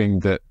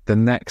describing that the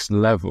next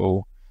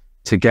level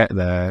to get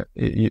there,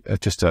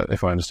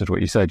 if I understood what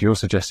you said, you're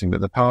suggesting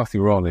that the path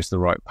you're on is the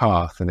right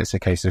path, and it's a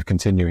case of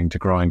continuing to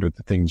grind with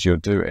the things you're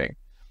doing.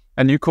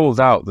 And you called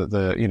out that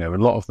a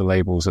lot of the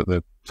labels at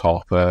the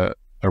top are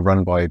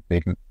run by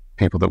big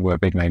people that were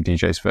big name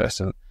DJs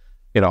first. And,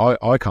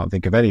 I can't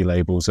think of any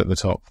labels at the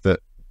top that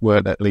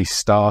weren't at least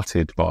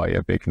started by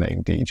a big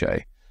name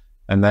DJ.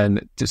 And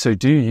then, so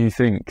do you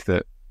think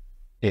that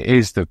it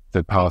is the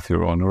path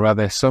you're on, or are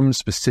there some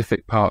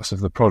specific parts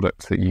of the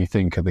product that you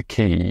think are the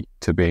key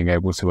to being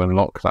able to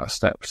unlock that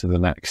step to the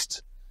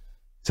next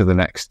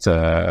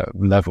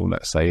level?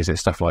 Let's say, is it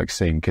stuff like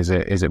sync? Is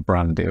it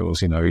brand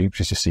deals? You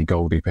just see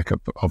Goldie pick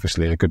up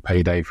obviously a good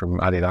payday from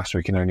Adidas,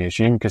 we can only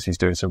assume, because he's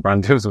doing some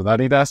brand deals with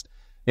Adidas.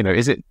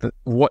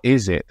 What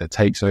is it that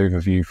takes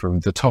overview from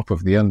the top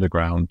of the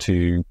underground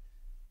to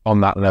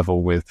on that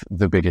level with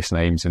the biggest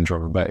names in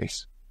drum and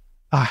bass?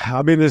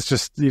 I mean, there's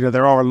just,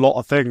 there are a lot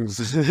of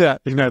things. There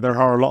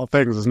are a lot of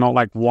things. It's not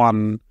like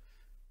one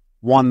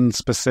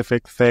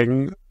specific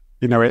thing.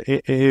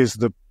 It is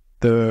the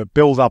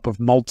build up of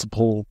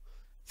multiple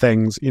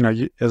things. You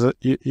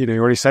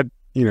already said,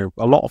 a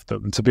lot of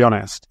them, to be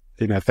honest.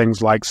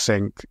 Things like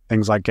sync,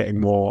 things like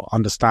getting more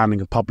understanding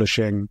of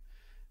publishing.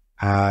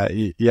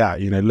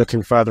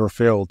 Looking further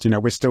afield.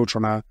 We're still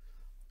trying to,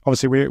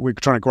 obviously we're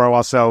trying to grow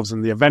ourselves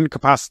in the event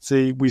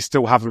capacity. We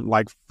still haven't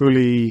like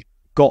fully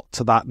got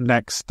to that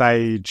next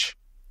stage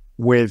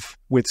with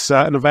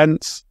certain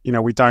events.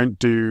 We don't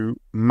do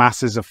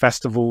masses of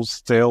festivals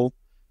still.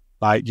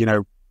 Like,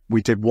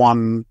 we did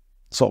one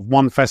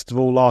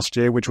festival last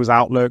year, which was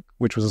Outlook,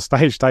 which was a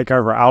stage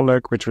takeover at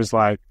Outlook, which was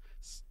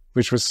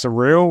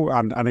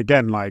surreal. And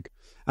again, like,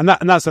 and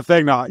that's the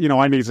thing that,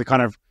 I need to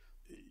kind of,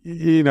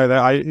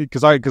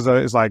 because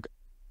it's like,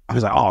 I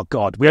was like, oh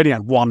God, we only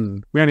had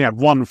one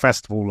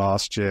festival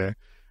last year.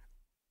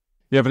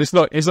 Yeah, but it's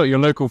not your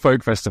local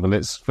folk festival.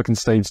 It's fucking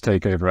stage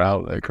takeover at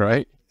Outlook,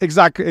 right?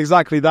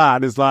 Exactly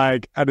that. It's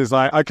like,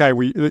 okay,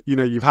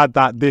 you've had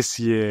that this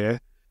year,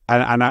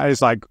 and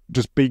it's like,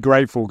 just be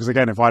grateful, because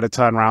again, if I'd have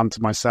turned around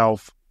to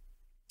myself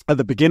at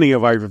the beginning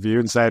of Overview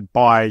and said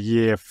by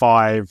year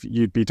 5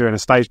 you'd be doing a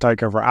stage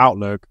takeover at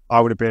Outlook, I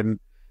would have been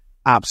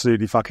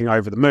absolutely fucking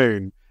over the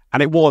moon.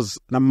 And it was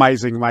an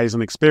amazing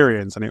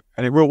experience, and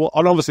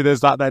obviously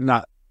there's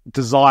that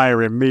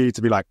desire in me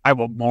to be like, I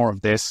want more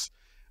of this.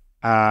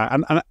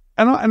 And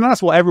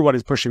that's what everyone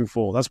is pushing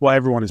for. That's what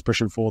everyone is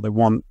pushing for. They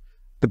want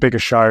the bigger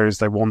shows.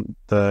 They want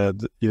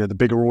the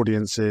bigger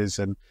audiences,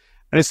 and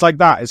it's like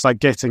that. It's like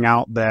getting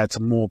out there to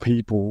more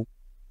people.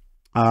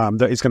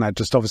 That is going to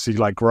just obviously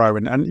like grow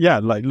and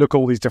like look at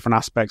all these different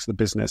aspects of the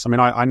business. I mean,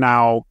 I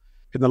now,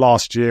 in the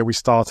last year, we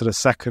started a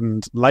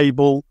second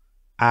label,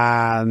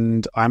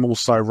 and I'm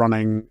also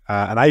running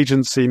an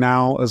agency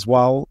now as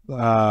well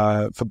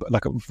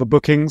for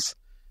bookings.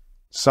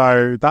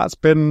 So that's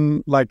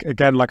been like,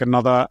 again, like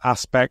another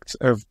aspect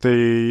of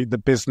the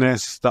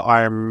business that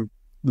I'm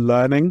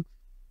learning.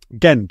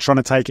 Again, trying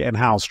to take it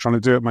in-house, trying to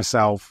do it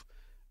myself.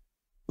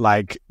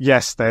 Like,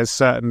 yes, there's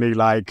certainly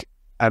like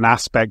an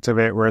aspect of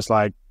it where it's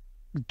like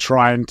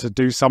trying to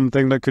do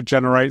something that could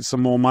generate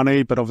some more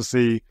money. But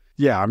obviously,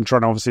 I'm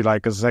trying to obviously,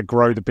 like, as I said,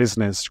 grow the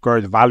business,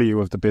 grow the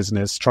value of the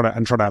business, trying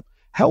to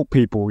help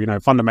people.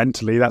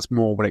 Fundamentally, that's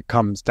more what it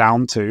comes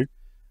down to.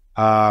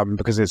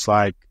 Because it's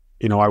like,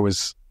 I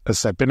was, as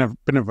I said, been a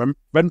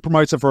event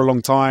promoter for a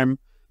long time,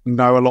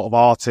 know a lot of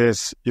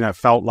artists,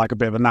 felt like a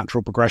bit of a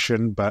natural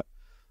progression. But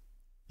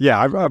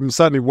I'm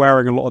certainly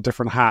wearing a lot of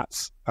different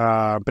hats.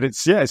 But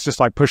it's just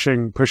like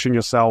pushing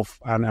yourself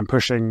and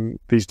pushing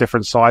these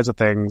different sides of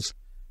things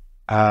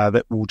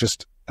that will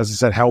just, as I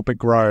said, help it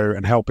grow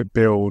and help it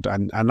build.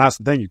 And that's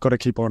the thing. You've got to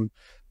keep on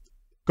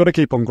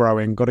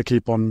growing, got to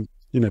keep on,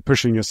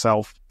 pushing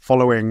yourself,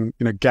 following,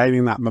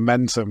 gaining that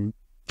momentum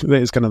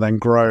that is going to then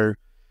grow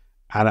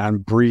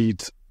and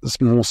breed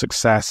more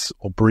success,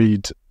 or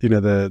breed,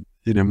 more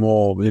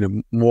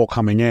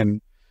coming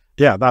in.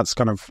 Yeah, that's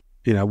kind of,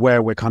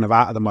 where we're kind of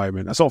at the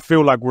moment. I sort of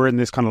feel like we're in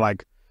this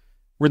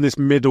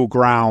middle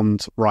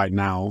ground right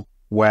now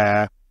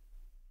where,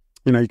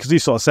 because you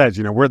sort of said,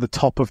 we're at the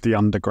top of the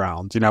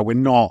underground. We're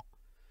not,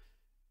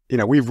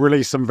 we've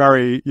released some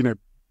very,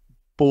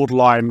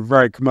 borderline,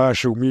 very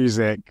commercial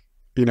music.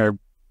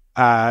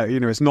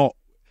 It's not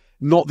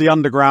not the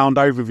underground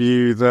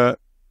overview that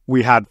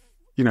we had,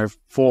 4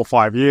 or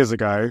 5 years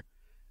ago.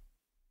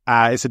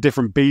 It's a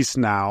different beast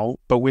now,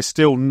 but we're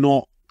still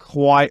not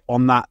quite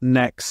on that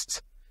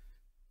next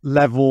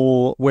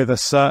level with a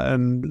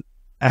certain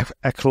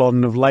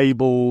echelon of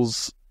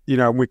labels,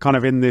 and we're kind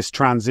of in this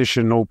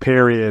transitional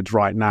period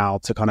right now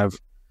to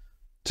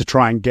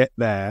try and get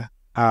there.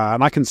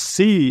 And I can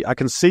see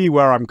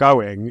where I'm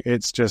going.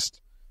 It's just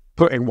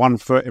putting one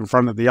foot in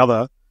front of the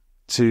other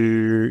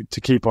to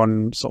keep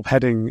on sort of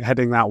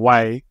heading that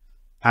way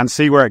and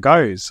see where it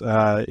goes.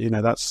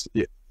 That's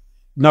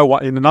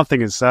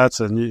nothing is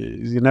certain.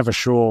 You're never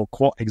sure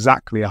quite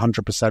exactly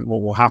 100%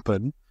 what will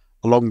happen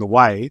along the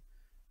way,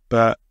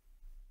 but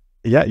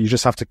yeah, you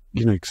just have to,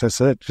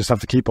 just have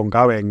to keep on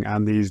going,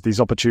 and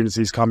these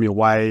opportunities come your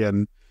way,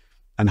 and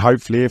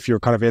hopefully, if you're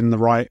kind of in the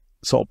right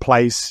sort of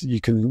place, you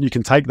can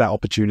take that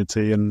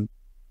opportunity. And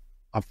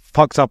I've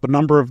fucked up a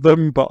number of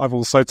them, but I've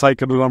also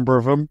taken a number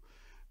of them.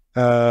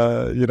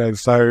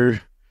 So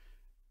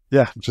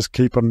yeah, just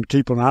keep on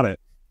at it,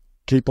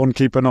 keep on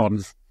keeping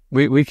on.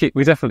 We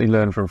definitely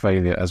learn from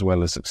failure as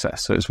well as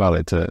success, so it's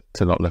valid to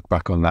not look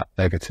back on that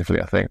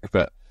negatively, I think.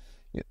 But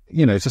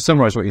to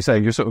summarize what you're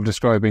saying, you're sort of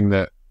describing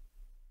that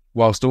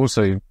whilst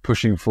also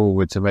pushing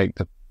forward to make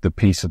the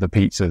piece of the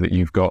pizza that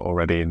you've got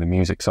already in the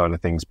music side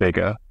of things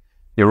bigger,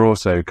 you're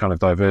also kind of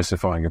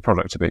diversifying your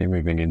product a bit. You're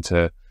moving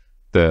into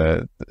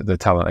the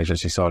talent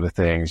agency side of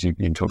things. You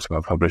talked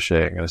about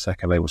publishing and a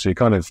second label, so you're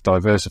kind of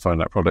diversifying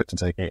that product and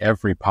taking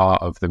every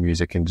part of the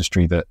music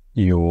industry that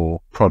your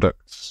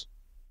products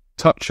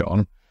touch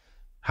on.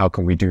 How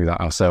can we do that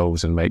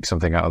ourselves and make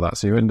something out of that?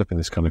 So you end up in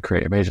this kind of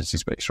creative agency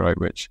space, right?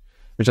 Which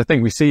I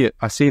think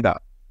I see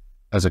that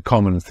as a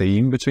common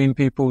theme between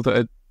people that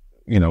are,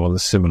 on a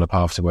similar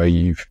path to where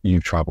you've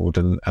traveled,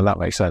 and that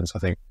makes sense. I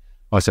think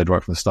I said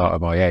right from the start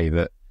of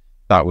IA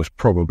that was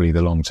probably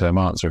the long-term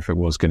answer. If it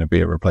was going to be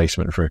a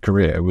replacement for a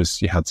career,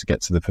 was you had to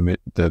get to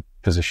the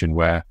position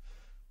where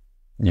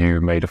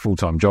you made a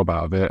full-time job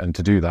out of it, and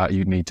to do that,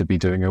 you'd need to be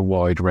doing a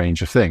wide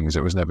range of things.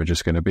 It was never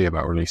just going to be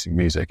about releasing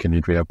music, and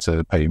you'd be able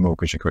to pay your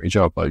mortgage and quit your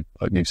job, like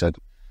you said.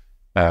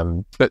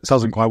 But it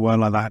doesn't quite work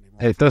like that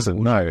anymore. It doesn't.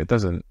 No, it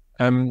doesn't.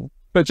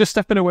 But just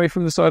stepping away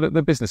from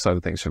the business side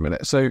of things for a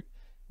minute. So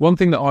one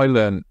thing that I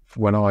learned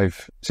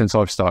since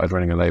I've started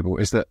running a label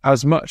is that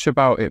as much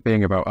about it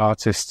being about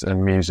artists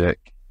and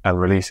music and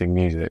releasing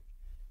music,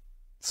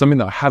 something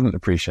that I hadn't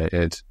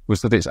appreciated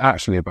was that it's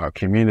actually about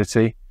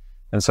community.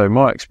 And so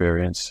my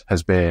experience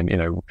has been,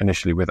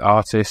 initially with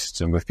artists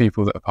and with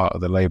people that are part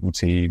of the label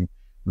team,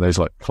 those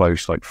like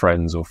close, like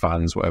friends or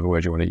fans, whatever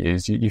word you want to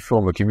use, you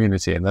form a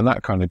community, and then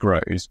that kind of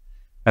grows.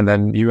 And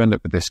then you end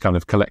up with this kind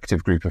of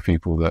collective group of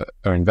people that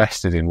are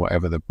invested in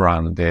whatever the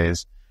brand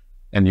is.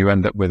 And you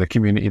end up with a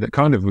community that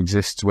kind of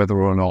exists whether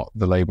or not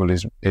the label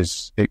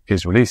is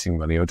releasing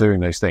money or doing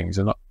those things.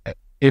 And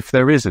if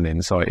there is an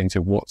insight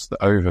into what's the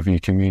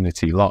overview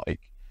community like,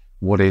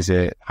 what is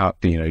it? How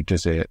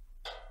does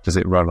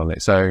it run on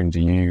its own? Do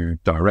you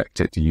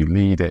direct it? Do you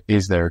lead it?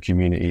 Is there a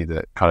community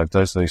that kind of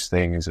does those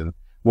things? And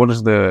what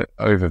does the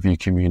overview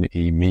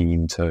community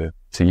mean to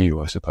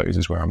you, I suppose,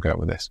 is where I'm going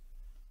with this.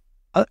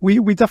 We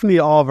definitely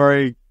are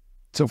very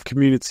sort of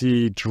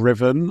community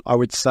driven, I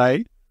would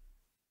say.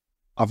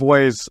 I've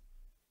always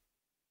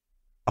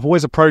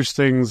approached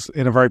things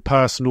in a very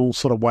personal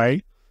sort of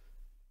way,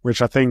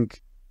 which I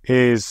think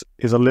is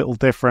a little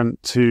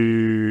different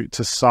to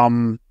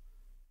some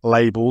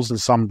labels and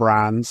some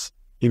brands.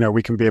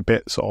 We can be a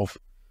bit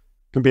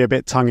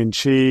tongue in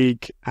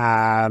cheek,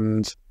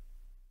 and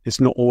it's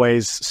not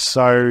always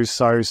so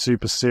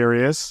super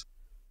serious.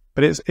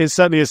 But it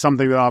certainly is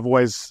something that I've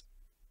always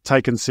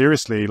taken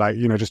seriously, like,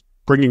 just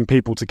bringing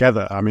people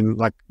together. I mean,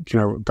 like,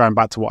 going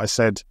back to what I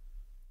said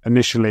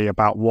initially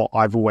about what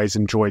I've always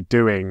enjoyed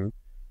doing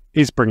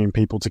is bringing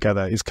people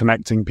together, is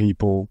connecting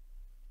people,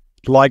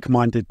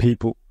 like-minded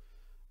people.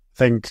 I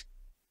think,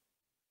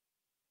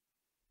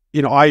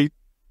 I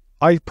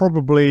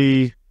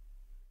probably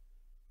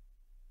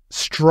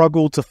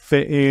struggled to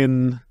fit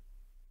in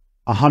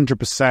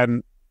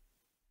 100%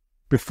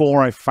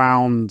 before I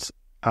found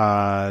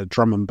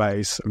drum and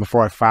bass, and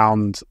before I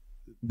found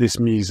this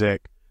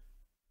music.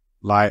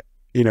 Like,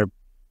 I'll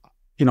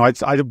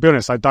be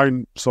honest, I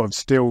don't sort of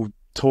still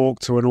talk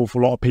to an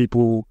awful lot of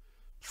people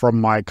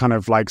from my kind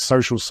of like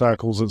social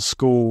circles at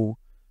school.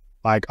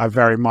 Like, I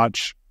very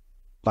much,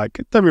 like,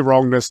 don't be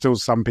wrong, there's still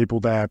some people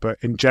there, but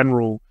in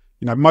general,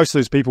 most of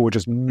those people were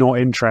just not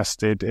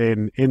interested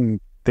in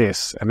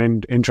this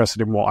and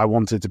interested in what I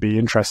wanted to be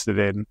interested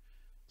in.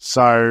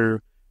 So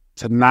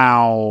to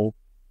now,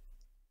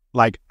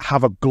 like,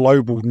 have a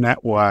global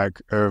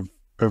network of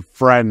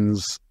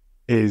friends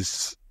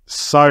is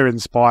so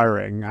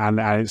inspiring, and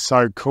it's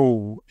so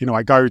cool.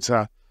 I go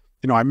to,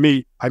 I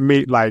meet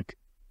like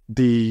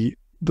the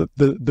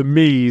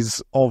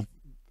me's of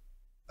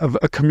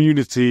a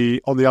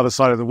community on the other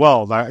side of the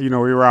world. Like, we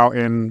were out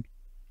in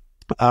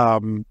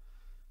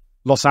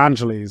Los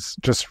Angeles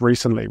just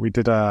recently. We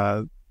did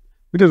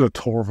We did a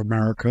tour of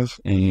Americas.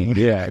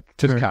 Yeah,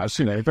 just cash,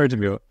 very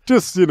demure.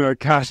 Just,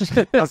 cash,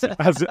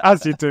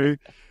 as you do.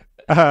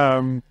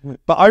 But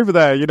over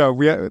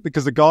there,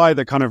 because the guy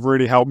that kind of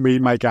really helped me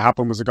make it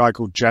happen was a guy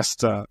called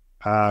Jester,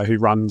 who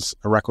runs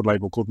a record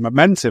label called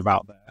Momentive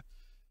out there.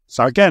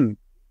 So again,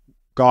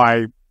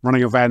 guy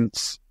running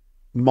events,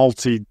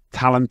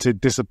 multi-talented,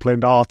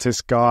 disciplined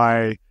artist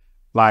guy,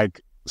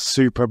 like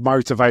super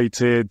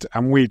motivated,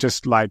 and we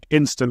just like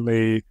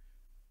instantly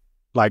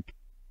like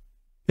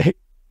hit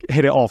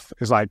it off.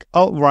 It's like,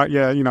 oh right,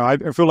 yeah, I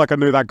feel like I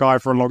knew that guy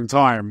for a long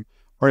time.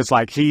 Or it's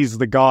like he's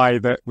the guy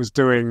that was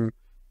doing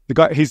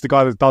he's the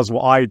guy that does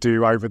what I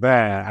do over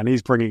there, and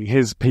he's bringing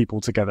his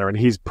people together, and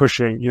he's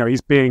pushing,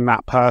 he's being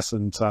that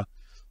person to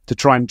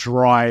try and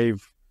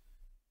drive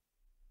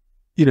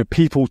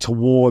people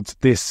towards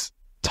this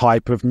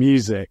type of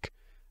music.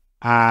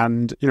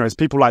 And it's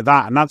people like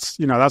that, and that's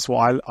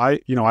what I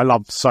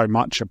love so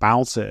much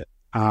about it.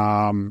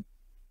 And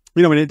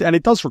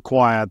it does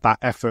require that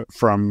effort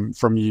from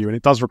you, and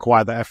it does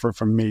require that effort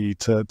from me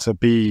to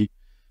be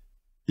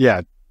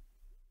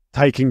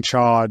taking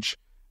charge,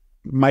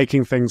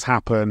 making things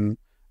happen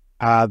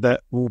that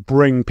will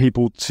bring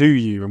people to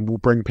you and will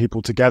bring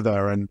people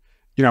together. And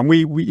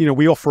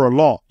we offer a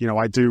lot.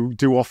 I do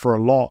offer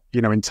a lot,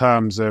 in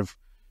terms of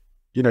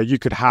you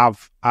could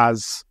have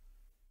as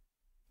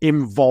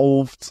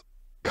involved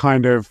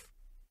kind of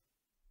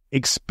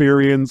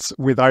experience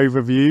with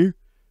Overview.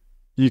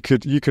 You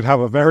could have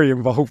a very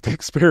involved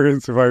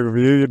experience with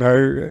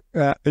Overview,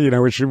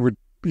 which would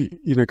be,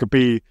 could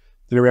be,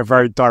 we have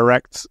very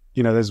direct,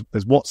 there's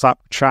WhatsApp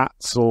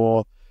chats,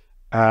 or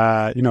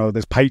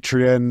there's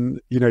Patreon.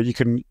 You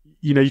can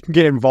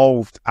get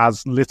involved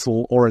as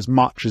little or as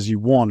much as you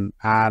want,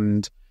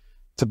 and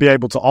to be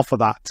able to offer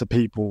that to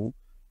people,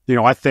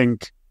 I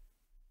think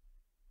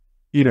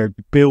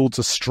builds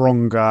a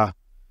stronger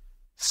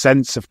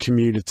sense of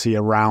community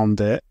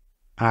around it.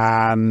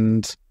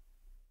 And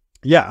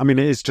it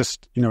is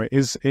just,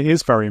 it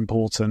is very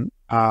important.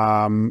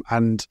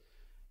 And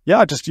yeah,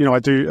 I just, I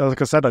do,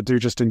 like I said, I do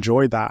just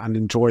enjoy that, and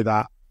enjoy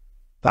that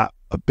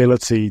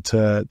ability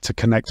to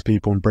connect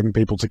people and bring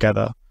people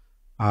together.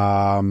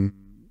 And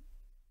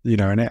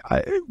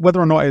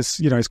whether or not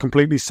it's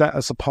completely set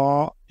us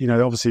apart,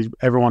 obviously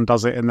everyone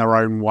does it in their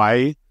own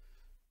way.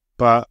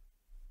 But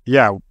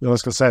yeah,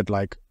 like I said,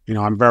 like,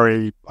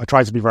 I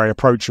try to be very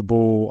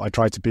approachable. I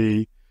try to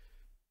be,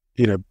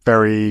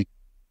 very,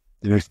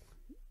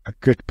 a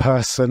good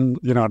person,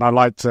 and I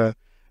like to,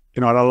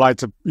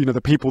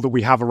 the people that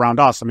we have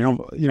around us. I mean,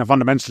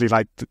 fundamentally,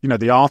 like,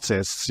 the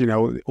artists,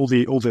 all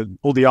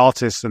the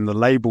artists and the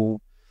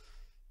label,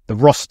 the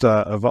roster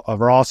of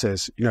our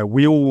artists,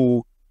 we're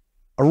all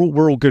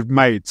good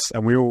mates,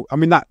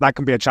 and that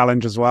can be a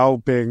challenge as well.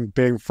 Being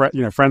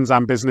friends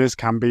and business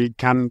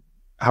can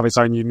have its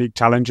own unique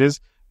challenges.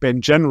 But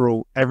in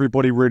general,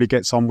 everybody really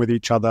gets on with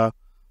each other.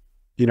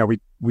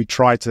 We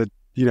try to,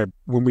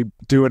 when we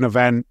do an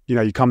event,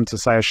 you come to,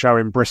 say, a show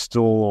in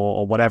Bristol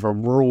or whatever,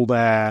 and we're all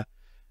there.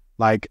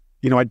 Like,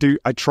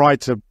 I try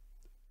to,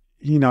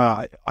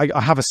 I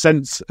have a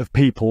sense of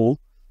people,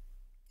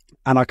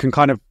 and I can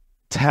kind of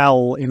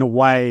tell in a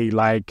way,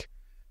 like,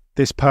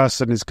 this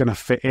person is going to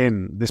fit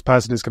in. This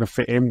person is going to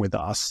fit in with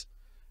us,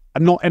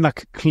 and not in a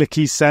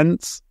cliquey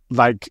sense,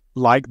 like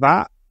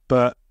that,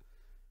 but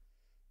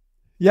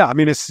yeah, I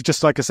mean, it's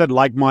just, like I said,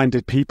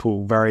 like-minded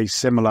people, very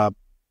similar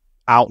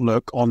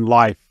outlook on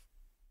life,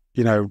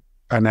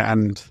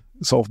 and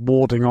sort of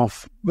warding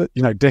off,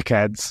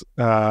 dickheads,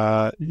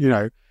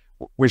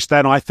 which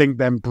then I think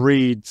then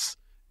breeds,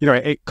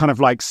 it kind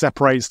of like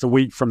separates the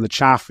wheat from the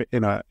chaff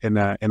in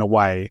a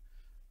way.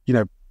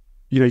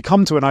 You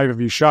come to an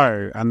Overview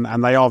show,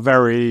 and they are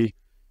very,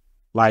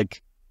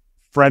 like,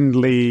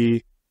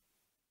 friendly,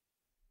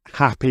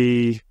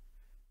 happy.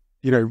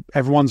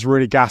 Everyone's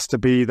really gassed to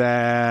be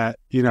there.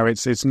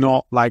 It's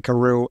not like a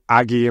real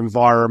aggy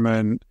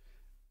environment.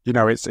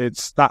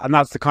 It's that, and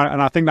that's the kind of,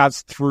 and I think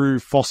that's through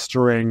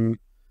fostering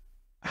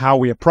how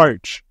we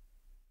approach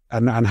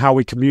and how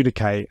we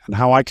communicate and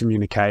how I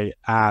communicate,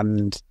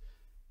 and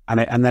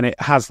then it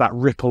has that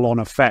ripple on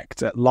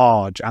effect at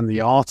large, and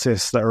the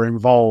artists that are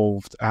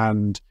involved,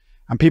 and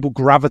people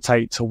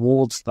gravitate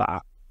towards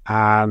that,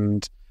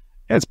 and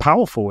it's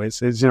powerful.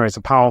 It's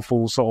a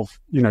powerful sort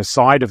of,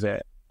 side of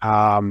it.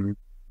 And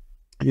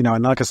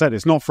like I said,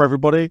 it's not for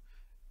everybody.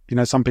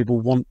 Some people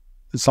want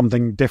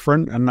something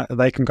different, and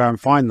they can go and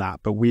find that,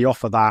 but we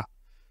offer that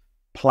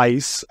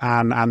place,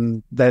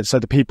 and so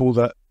the people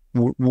that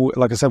will,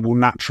 like I said, will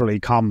naturally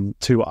come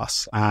to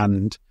us,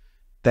 and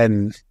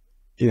then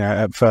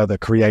it further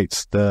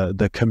creates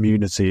the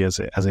community, as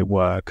it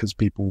were, because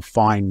people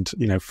find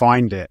it,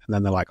 and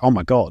then they're like, oh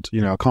my god,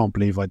 I can't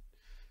believe I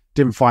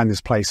didn't find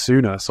this place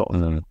sooner, sort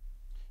of. I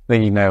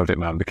think you nailed it,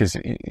 man, because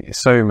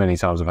so many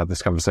times I've had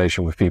this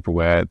conversation with people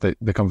where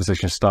the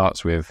conversation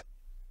starts with,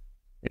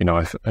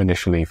 I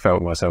initially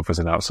felt myself as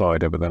an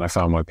outsider, but then I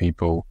found my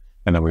people,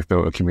 and then we've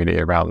built a community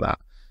around that.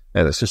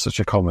 Yeah, that's just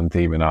such a common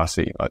theme in our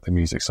scene, like the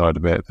music side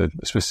of it,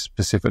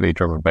 specifically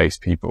drum and bass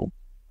people.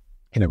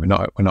 We're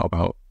not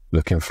about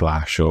look and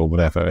flash or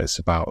whatever. It's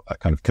about that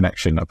kind of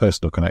connection, a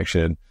personal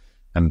connection,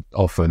 and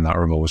often that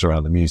revolves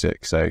around the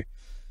music. So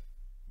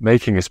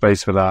making a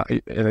space for that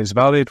is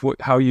valid.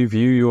 How you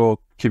view your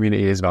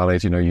community is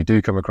valid. You know, you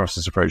do come across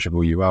as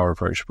approachable, you are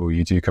approachable,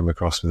 you do come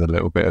across with a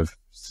little bit of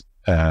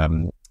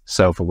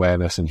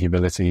self-awareness and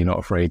humility. You're not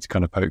afraid to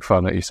kind of poke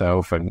fun at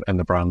yourself and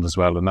the brand as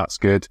well, and that's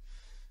good.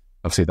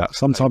 Obviously, that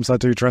sometimes I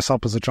do dress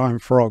up as a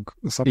giant frog.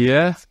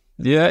 Yeah,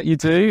 you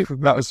do.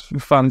 That was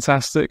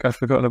fantastic. I'd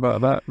forgotten about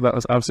that. That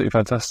was absolutely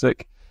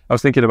fantastic. I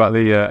was thinking about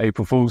the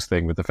April Fool's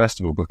thing with the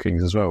festival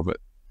bookings as well,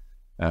 but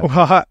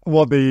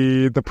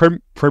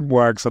the print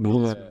works and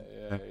all.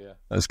 Yeah,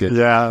 that's good.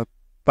 Yeah,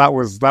 that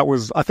was.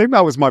 I think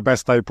that was my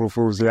best April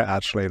Fool's yet.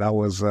 Actually, that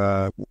was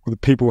the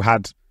people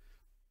had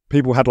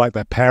like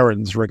their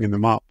parents ringing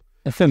them up.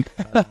 I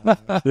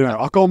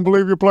can't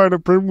believe you're playing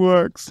at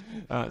Printworks.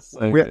 That's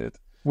so good.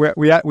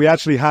 We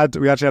actually had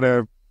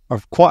a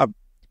quite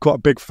a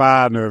big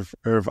fan of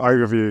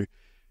Overview.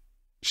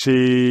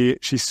 She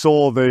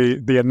saw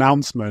the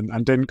announcement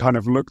and didn't kind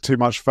of look too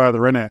much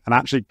further in it, and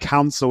actually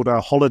cancelled her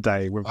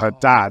holiday with her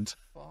dad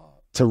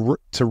to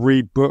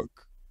rebook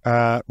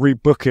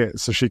it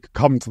so she could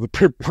come to the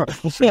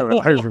Printworks show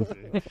at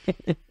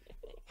Overview.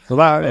 So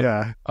that,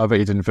 yeah, I bet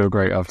you didn't feel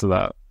great after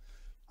that.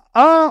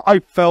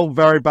 I felt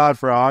very bad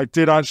for her. I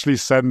did actually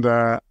send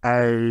her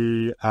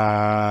a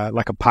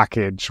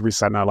package. We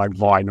sent her like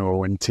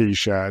vinyl and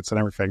T-shirts and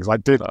everything. So I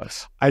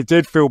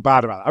did feel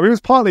bad about it. I mean, it was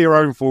partly her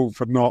own fault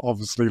for not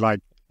obviously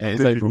like.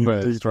 It's April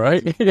 1st,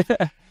 right?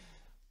 Yeah.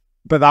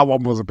 But that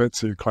one was a bit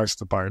too close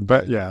to bone.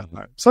 But yeah,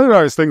 no. So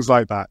it's things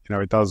like that. You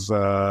know, it does.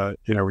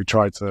 We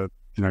try to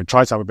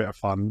have a bit of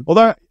fun.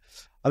 Although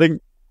I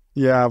think,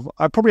 yeah,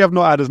 I probably have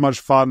not had as much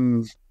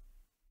fun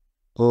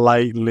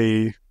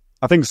lately.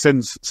 I think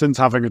since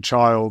having a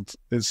child,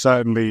 it's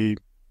certainly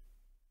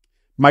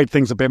made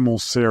things a bit more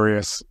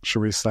serious,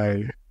 shall we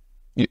say.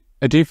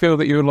 Do you feel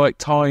that your like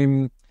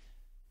time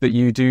that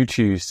you do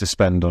choose to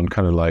spend on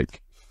kind of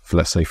like,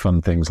 let's say,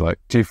 fun things, like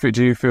do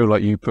you feel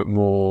like you put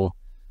more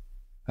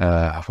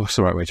what's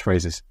the right way to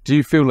phrase this? Do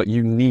you feel like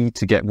you need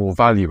to get more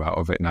value out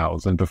of it now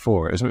than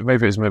before?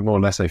 Maybe it's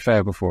more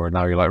laissez-faire before, and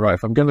now you're like, right,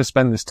 if I'm going to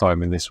spend this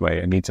time in this way,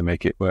 I need to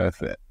make it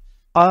worth it.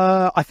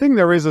 I think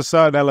there is a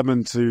certain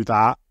element to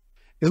that.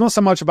 It's not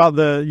so much about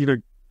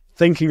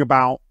thinking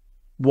about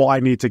what I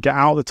need to get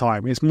out of the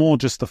time. It's more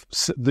just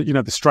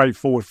the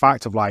straightforward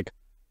fact of like,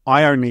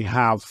 I only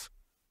have,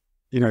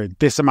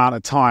 this amount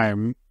of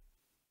time,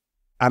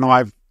 and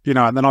and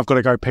then I've got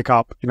to go pick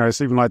up,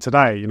 it's even like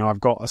today, I've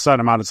got a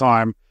certain amount of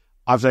time.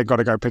 I've then got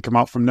to go pick him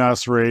up from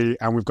nursery,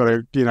 and we've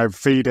got to,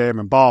 feed him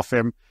and bath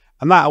him.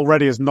 And that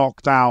already has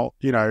knocked out,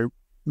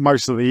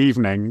 most of the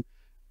evening.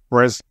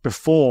 Whereas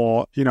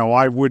before,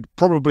 I would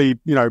probably,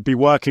 be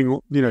working,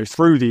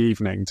 through the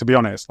evening, to be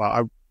honest. Like,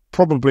 I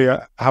probably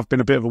have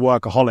been a bit of a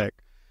workaholic.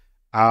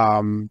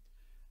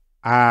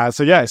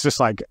 So yeah, it's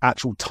just like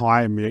actual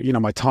time,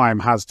 my time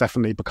has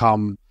definitely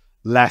become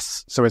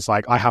less. So it's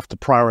like, I have to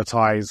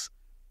prioritize,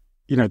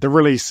 the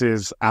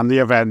releases and the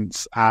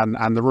events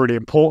and the really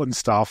important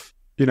stuff,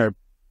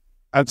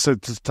 and so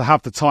to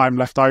have the time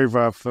left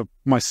over for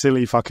my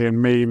silly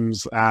fucking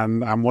memes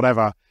and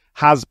whatever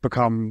has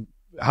become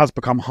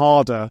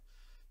harder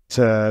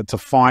to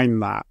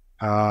find that.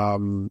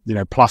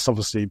 Plus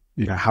obviously,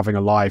 having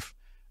a life,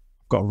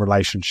 got a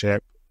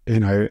relationship,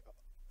 things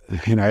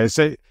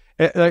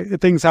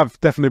have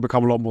definitely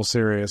become a lot more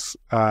serious,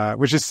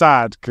 which is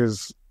sad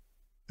because,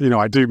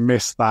 I do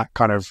miss that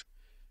kind of,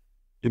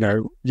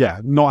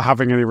 not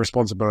having any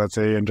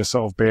responsibility and just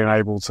sort of being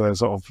able to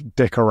sort of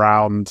dick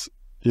around,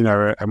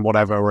 and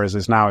whatever.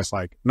 Whereas now it's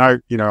like, no,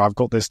 I've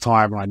got this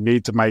time and I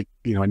need to make,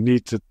 I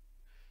need to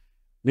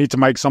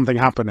make something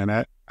happen in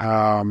it.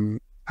 And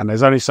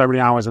there's only so many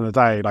hours in the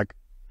day. Like,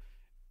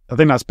 I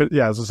think that's been,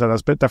 as I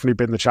said, definitely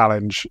been the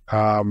challenge.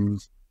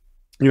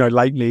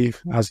 Lately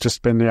has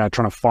just been, trying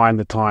to find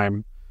the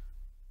time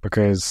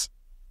because,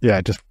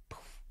 it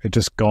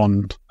just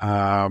gone.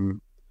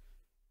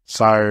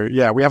 So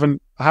yeah,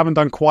 I haven't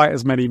done quite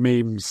as many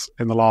memes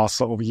in the last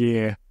sort of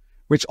year,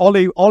 which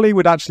Ollie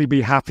would actually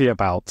be happy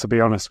about, to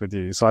be honest with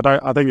you. So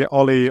I think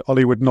Ollie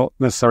would not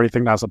necessarily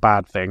think that's a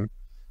bad thing.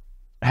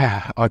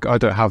 I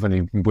don't have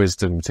any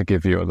wisdom to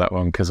give you on that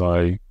one because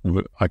I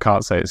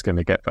can't say it's going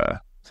to get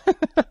better.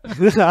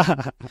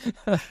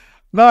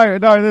 No,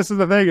 this is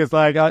the thing. It's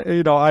like,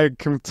 I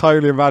can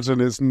totally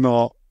imagine it's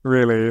not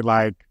really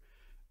like,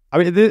 I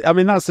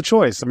mean, that's the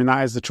choice. I mean,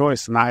 that is the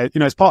choice. And that,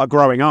 it's part of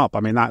growing up. I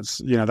mean, that's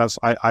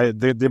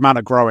the amount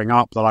of growing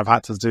up that I've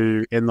had to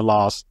do in the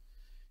last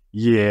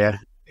year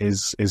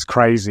is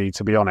crazy,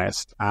 to be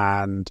honest.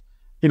 And,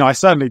 I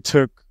certainly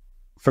took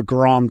for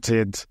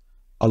granted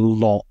a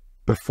lot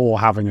before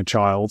having a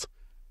child,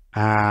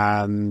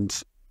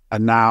 and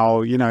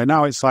now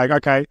now it's like,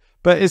 okay,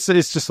 but it's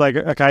just like,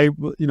 okay,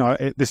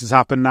 this has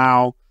happened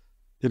now,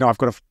 I've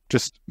got to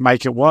just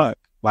make it work.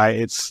 Like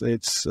it's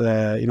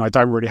I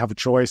don't really have a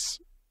choice.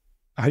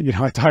 I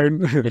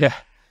don't. Yeah,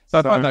 so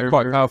I find that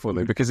quite powerful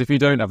though, because if you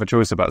don't have a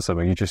choice about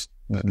something,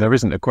 there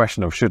isn't a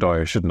question of should I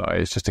or shouldn't I.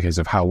 It's just a case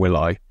of how will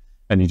I.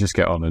 and you just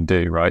get on and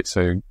do, right?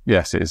 So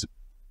yes,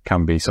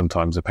 can be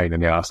sometimes a pain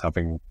in the ass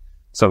having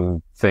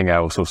something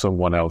else or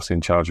someone else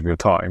in charge of your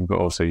time, but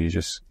also you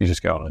just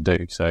get on and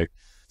do. So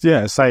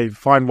yeah,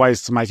 find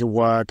ways to make it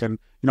work. And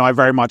I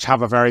very much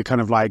have a very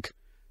kind of like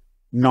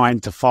 9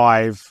 to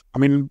 5. I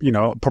mean,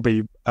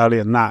 probably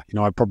earlier than that.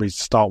 I probably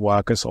start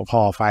work at sort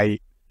of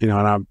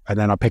 8:30, and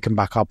then I pick them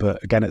back up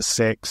again at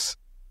 6.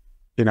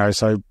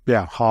 So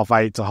yeah,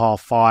 8:30 to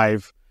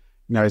 5:30.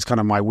 It's kind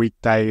of my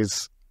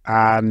weekdays,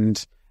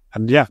 and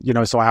yeah,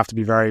 so I have to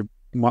be very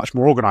much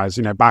more organized.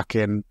 Back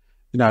in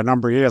a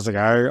number of years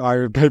ago, I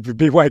would maybe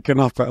be waking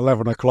up at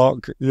 11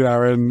 o'clock,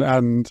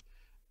 and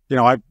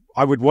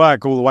I would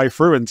work all the way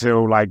through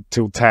until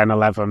till 10,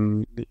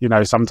 11,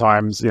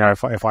 sometimes,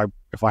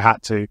 if I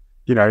had to,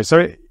 so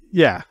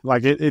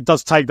it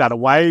does take that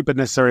away, but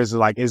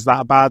necessarily is that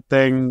a bad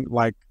thing?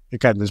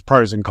 Again, there's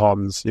pros and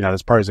cons,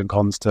 there's pros and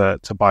cons to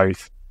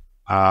both.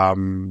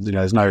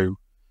 There's no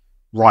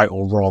right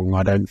or wrong.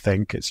 I don't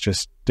think it's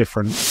just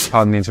different.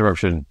 Pardon the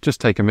interruption.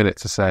 Just take a minute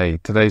to say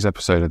today's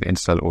episode of the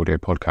Interstellar Audio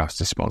Podcast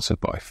is sponsored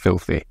by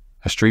Filthy,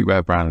 a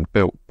streetwear brand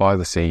built by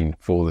the scene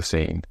for the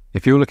scene.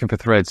 If you're looking for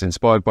threads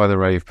inspired by the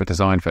rave but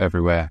designed for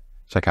everywhere,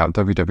 check out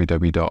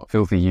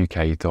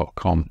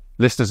www.filthyuk.com.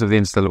 Listeners of the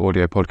Interstellar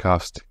Audio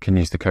Podcast can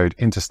use the code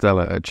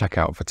Interstellar at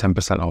checkout for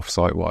 10% off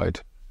site-wide.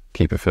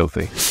 Keep it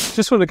filthy.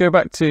 Just want to go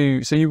back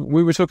to,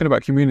 we were talking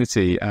about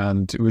community,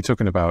 and we were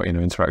talking about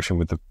interaction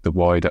with the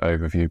wider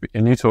overview,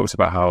 and you talked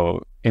about how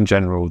in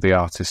general the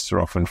artists are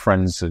often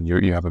friends, and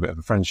you have a bit of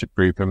a friendship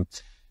group, and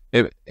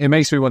it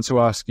makes me want to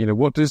ask,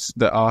 what does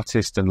the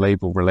artist and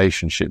label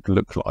relationship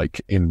look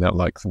like in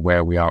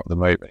where we are at the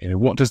moment?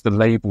 What does the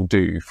label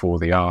do for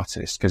the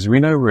artist? Because we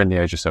know we're in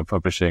the age of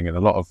self-publishing, and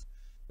a lot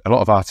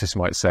of artists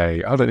might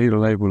say, I don't need a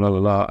label, la la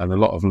la, and a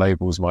lot of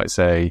labels might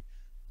say,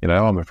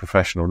 I'm a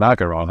professional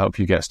nagger, I'll help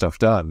you get stuff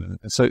done.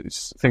 And so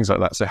it's things like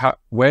that. So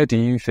where do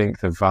you think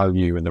the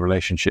value and the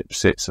relationship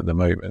sits at the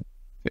moment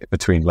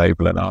between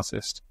label and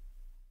artist?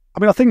 I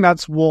mean, I think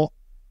that's what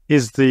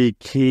is the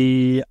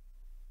key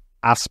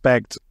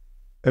aspect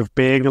of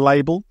being a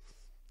label,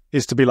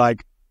 is to be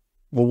like,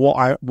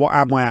 well, what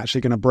am I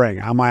actually going to bring?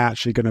 Am I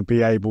actually going to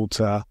be able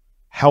to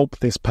help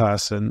this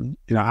person?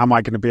 Am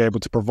I going to be able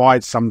to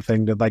provide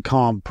something that they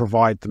can't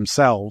provide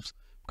themselves?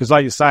 Because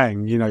like you're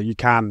saying, you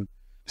can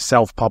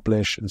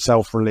self-publish and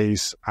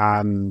self-release,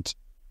 and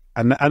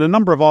a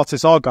number of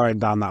artists are going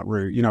down that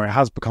route. It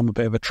has become a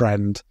bit of a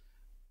trend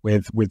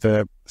with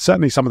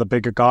certainly some of the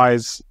bigger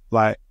guys,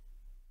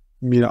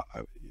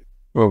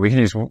 well, we can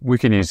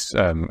use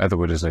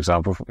Etherwood as an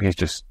example. He's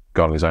just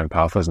gone his own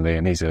path, hasn't he?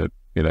 And he's a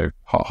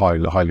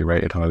highly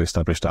rated, highly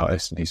established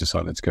artist, and he's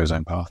decided to go his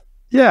own path.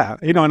 Yeah,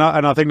 and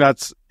I think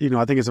that's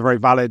I think it's a very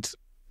valid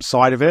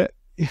side of it.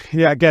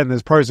 Yeah, again,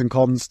 there's pros and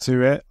cons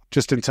to it,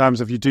 just in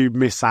terms of you do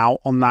miss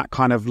out on that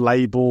kind of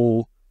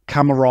label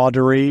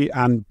camaraderie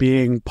and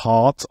being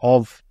part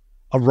of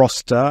a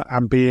roster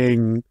and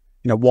being,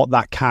 what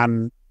that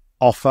can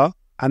offer.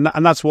 And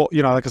that's what,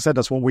 like I said,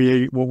 that's what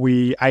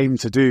we aim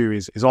to do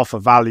is offer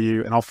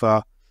value and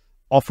offer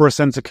a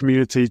sense of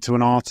community to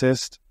an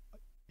artist,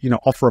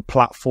 offer a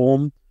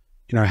platform,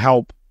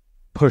 help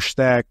push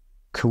their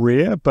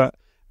career. But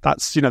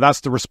that's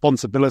the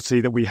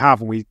responsibility that we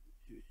have, and we,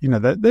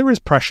 there is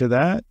pressure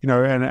there,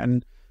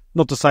 and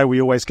not to say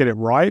we always get it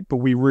right, but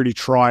we really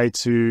try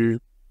to,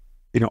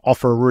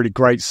 offer a really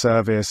great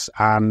service.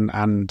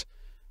 And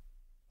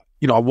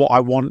what I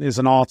want is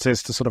an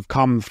artist to sort of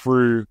come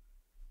through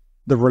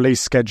the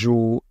release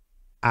schedule,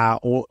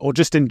 or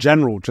just in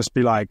general, just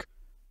be like,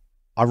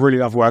 I really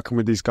love working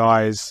with these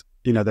guys.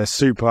 They're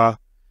super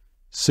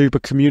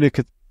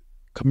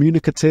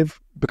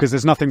communicative, because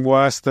there's nothing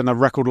worse than a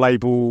record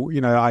label.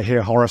 I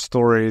hear horror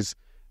stories,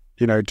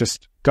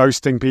 just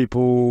ghosting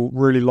people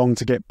really long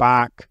to get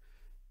back.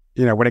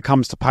 When it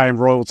comes to paying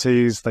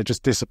royalties, they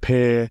just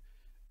disappear.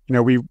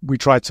 We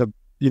try to,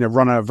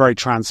 run a very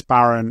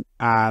transparent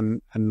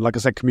and like I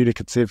said,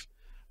 communicative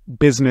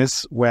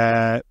business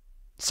where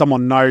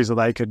someone knows that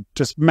they could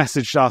just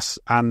message us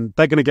and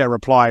they're going to get a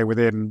reply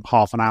within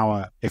half an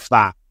hour, if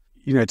that,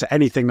 to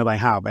anything that they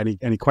have,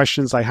 any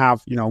questions they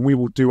have, and we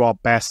will do our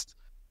best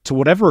to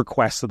whatever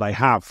requests that they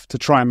have to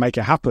try and make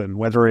it happen,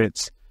 whether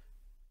it's,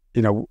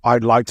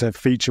 I'd like to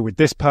feature with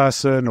this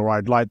person, or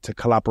I'd like to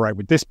collaborate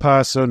with this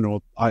person,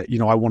 or I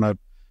want to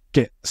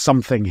get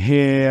something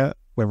here,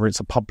 whether it's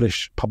a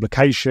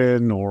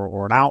publication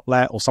or an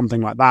outlet or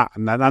something like that.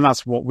 And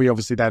that's what we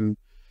obviously then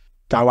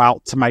go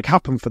out to make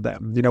happen for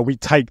them. We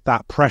take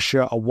that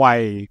pressure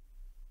away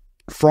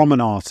from an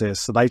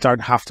artist so they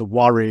don't have to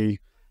worry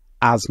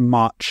as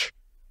much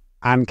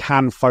and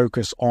can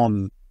focus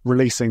on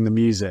releasing the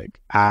music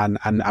and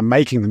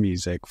making the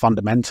music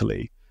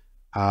fundamentally.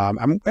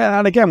 And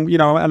again,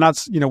 and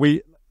that's,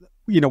 we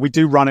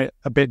do run it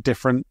a bit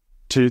different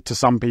to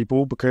some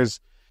people, because,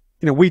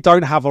 we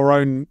don't have our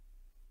own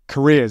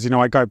careers.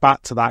 I go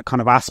back to that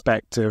kind of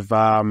aspect of,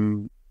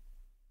 when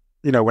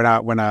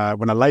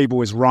a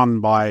label is run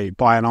by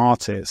an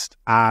artist,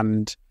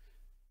 and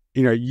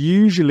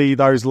usually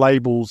those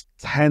labels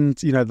tend,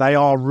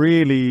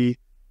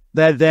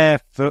 they're there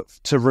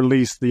to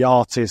release the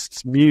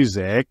artist's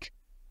music,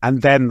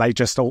 and then they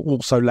just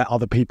also let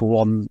other people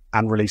on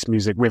and release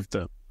music with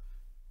them.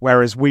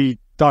 Whereas we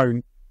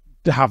don't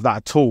have that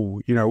at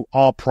all.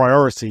 Our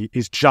priority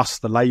is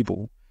just the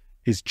label,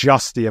 is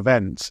just the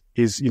event,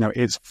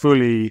 it's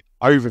fully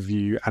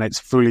overview, and it's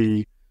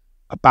fully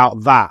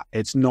about that.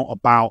 It's not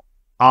about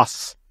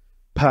us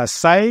per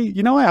se.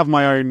 I have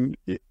my own,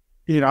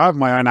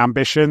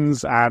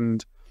 ambitions,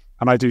 and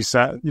I do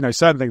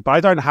certain things, but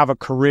I don't have a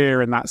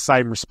career in that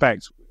same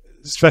respect.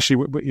 Especially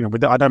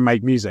I don't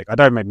make music.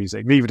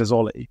 Neither does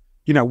Ollie.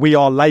 We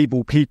are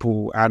label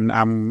people,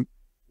 and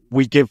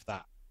we give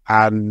that,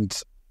 and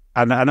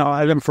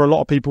for a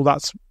lot of people,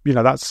 that's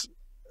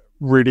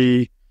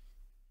really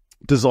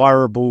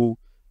desirable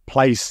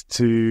place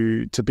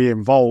to be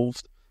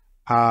involved.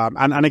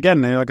 And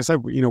again, like I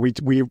said,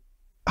 we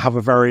have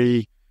a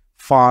very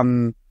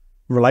fun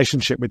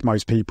relationship with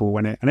most people,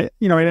 and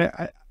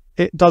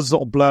it does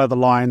sort of blur the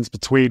lines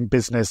between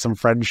business and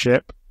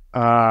friendship.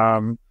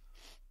 And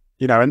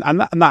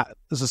that,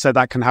 as I said,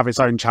 that can have its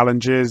own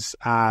challenges,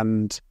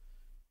 and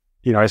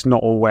it's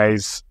not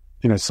always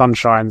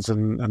sunshines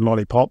and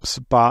lollipops,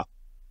 but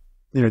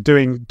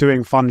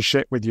doing fun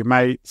shit with your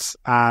mates,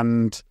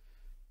 and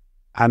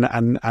I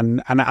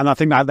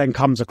think that then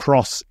comes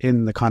across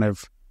in the kind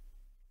of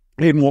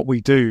in what we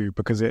do,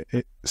 because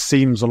it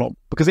seems a lot,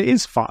 because it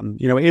is fun.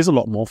 It is a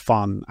lot more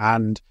fun,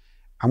 and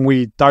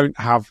we don't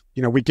have,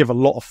 we give a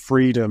lot of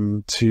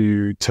freedom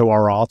to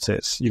our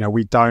artists.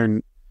 We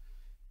don't,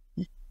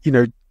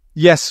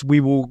 yes,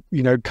 we will,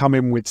 come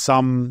in with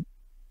some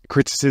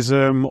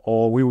criticism,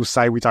 or we will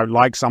say we don't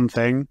like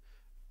something,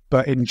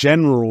 but in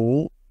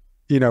general,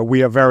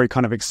 we are very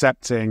kind of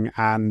accepting.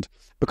 And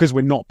because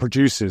we're not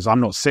producers,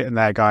 I'm not sitting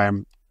there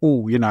going,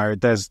 oh,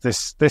 there's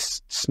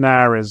this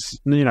snare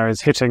is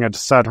hitting at a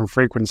certain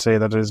frequency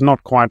that is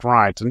not quite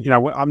right. And,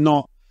 I'm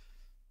not,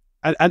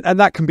 and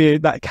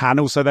that can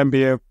also then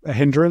be a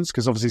hindrance,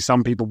 because obviously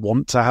some people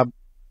want to have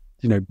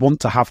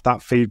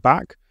that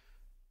feedback,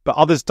 but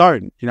others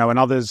don't, and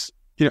others,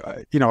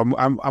 and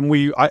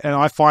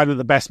I find that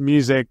the best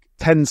music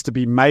tends to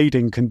be made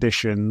in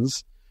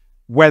conditions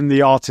when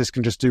the artist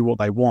can just do what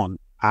they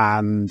want,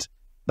 and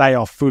they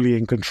are fully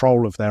in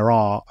control of their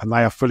art, and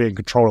they are fully in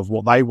control of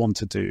what they want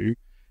to do.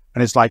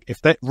 And it's like,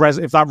 if that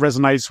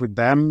resonates with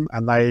them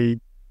and they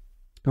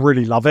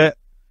really love it,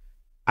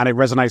 and it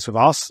resonates with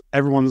us,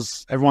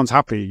 everyone's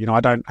happy.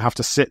 I don't have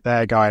to sit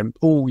there going,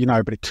 oh,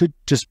 but it could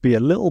just be a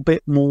little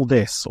bit more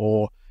this,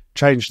 or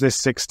change this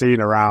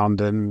 16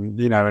 around, and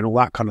and all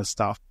that kind of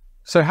stuff.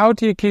 So how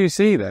do you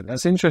QC then?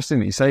 That's interesting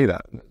that you say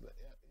that.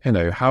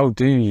 How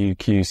do you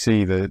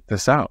QC the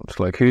sound?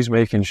 Like, who's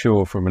making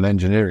sure from an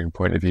engineering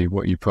point of view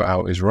what you put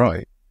out is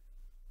right?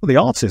 Well, the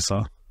artists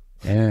are.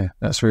 Yeah,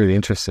 that's really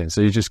interesting. So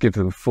you just give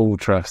them full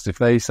trust. If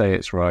they say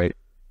it's right,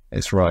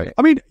 it's right.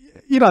 I mean,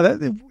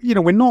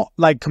 we're not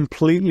like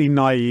completely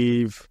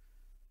naive,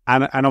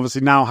 and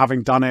obviously now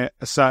having done it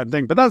a certain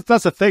thing. But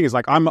that's the thing, is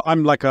like I'm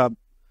like a,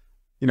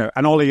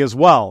 an Ollie as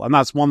well, and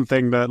that's one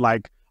thing that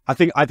like I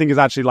think is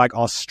actually like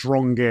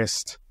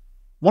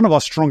one of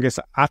our strongest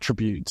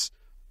attributes.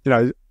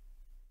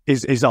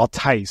 Is our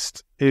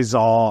taste, is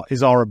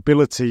our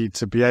ability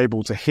to be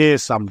able to hear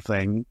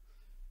something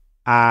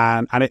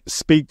and it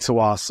speak to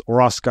us,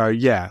 or us go,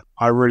 yeah,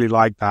 I really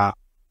like that,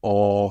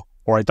 or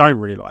I don't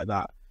really like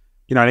that.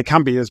 And it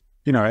can be as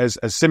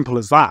simple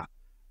as that.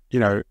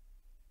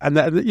 And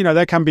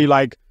there can be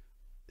like,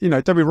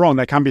 don't be wrong,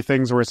 there can be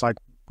things where it's like,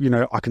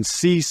 I can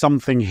see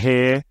something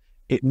here,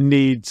 it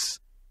needs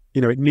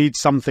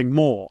something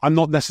more. I'm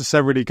not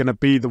necessarily going to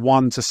be the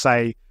one to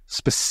say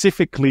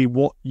specifically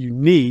what you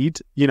need,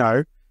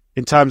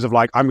 in terms of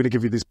like, I'm going to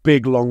give you this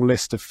big long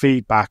list of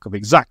feedback of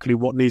exactly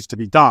what needs to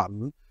be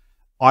done.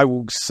 I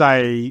will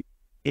say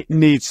it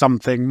needs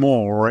something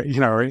more, or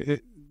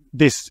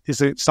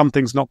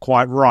something's not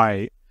quite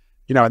right,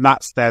 and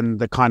that's then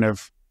the kind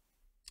of,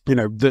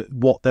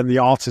 what then the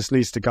artist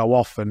needs to go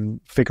off and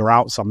figure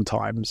out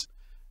sometimes.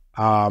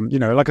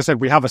 Like I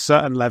said, we have a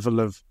certain level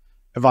of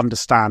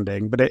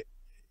understanding, but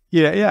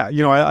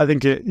I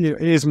think it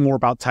is more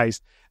about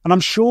taste. And I'm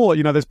sure,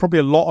 there's probably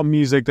a lot of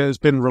music that has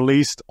been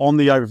released on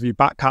the Overview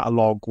back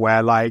catalogue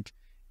where, like,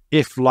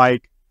 if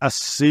like a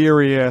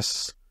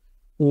serious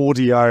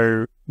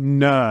audio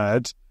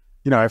nerd,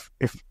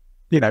 if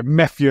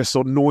Mephius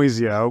or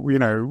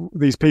Noisia,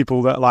 these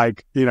people that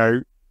like,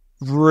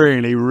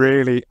 really,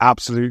 really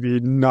absolutely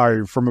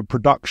know from a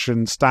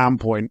production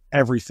standpoint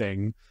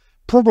everything,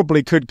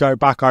 probably could go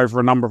back over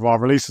a number of our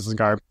releases and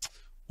go,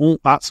 oh,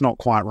 that's not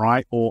quite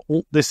right, or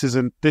oh, this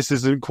isn't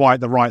quite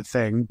the right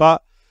thing.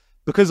 But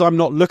because I'm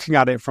not looking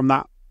at it from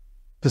that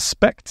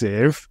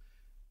perspective,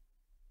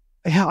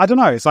 yeah, I don't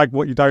know. It's like,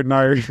 what you don't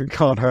know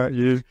can't hurt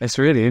you. It's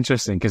really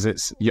interesting,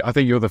 because I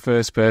think you're the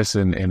first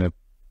person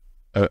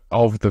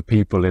of the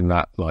people in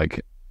that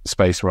like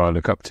space where I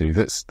look up to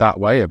that's that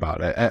way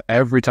about it.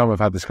 Every time I've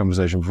had this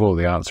conversation before,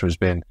 the answer has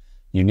been,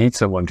 you need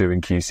someone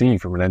doing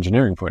QC from an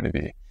engineering point of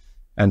view.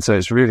 And so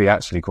it's really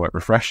actually quite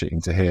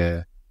refreshing to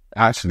hear,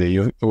 actually,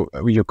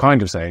 you're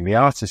kind of saying the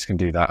artists can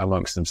do that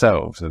amongst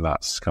themselves, and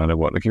that's kind of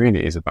what the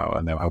community is about,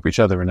 and they'll help each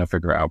other and they'll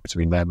figure it out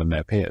between them and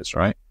their peers,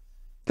 right?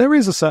 There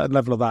is a certain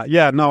level of that.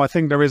 Yeah, no, I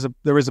think there is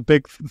a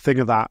big thing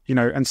of that, you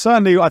know, and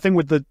certainly I think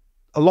with a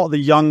lot of the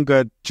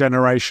younger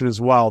generation as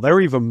well,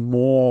 they're even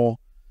more,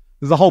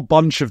 there's a whole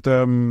bunch of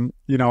them,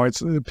 you know,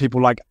 it's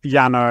people like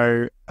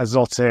Yano,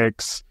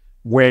 Exotics,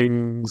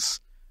 Wings,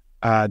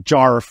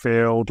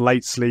 Gyrofield,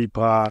 Late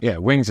Sleeper. Yeah,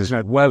 Wings is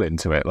well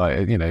into it.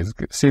 Like, you know,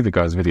 see the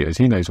guy's videos.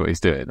 He knows what he's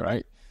doing,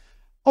 right?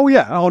 Oh,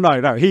 yeah. Oh,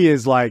 no. He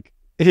is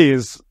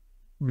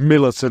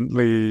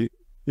militantly,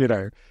 you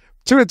know,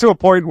 to a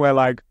point where,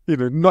 like, you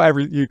know,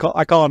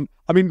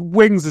 I mean,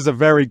 Wings is a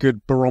very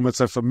good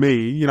barometer for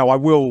me. You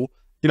know,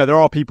 there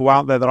are people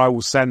out there that I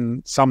will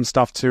send some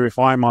stuff to if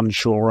I'm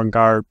unsure and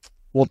go,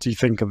 what do you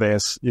think of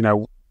this? You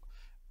know,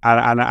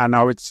 and I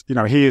know it's, you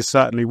know, he is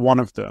certainly one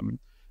of them.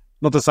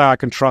 Not to say I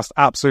can trust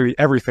absolutely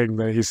everything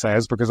that he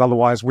says, because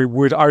otherwise we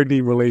would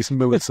only release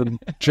militant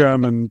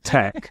German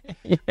tech.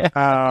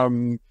 Yeah.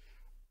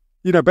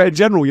 You know, but in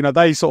general, you know,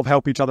 they sort of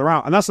help each other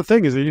out. And that's the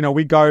thing is, you know,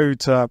 we go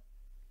to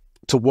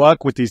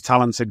work with these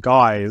talented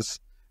guys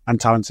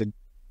and talented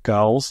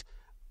girls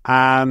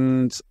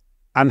and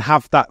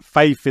have that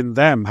faith in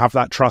them, have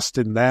that trust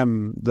in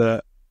them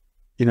that,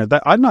 you know,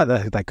 that I know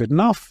that they're good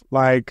enough.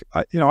 Like,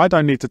 you know, I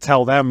don't need to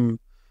tell them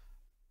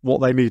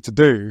what they need to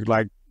do.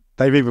 Like,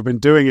 they've either been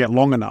doing it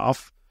long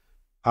enough,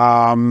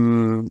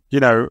 you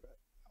know,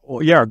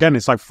 or, yeah, again,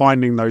 it's like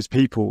finding those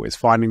people. It's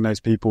finding those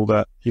people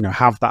that, you know,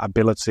 have that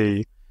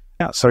ability.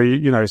 Yeah. So,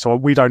 you know, so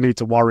we don't need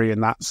to worry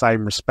in that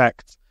same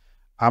respect.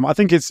 I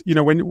think it's, you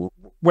know,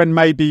 when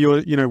maybe you're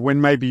in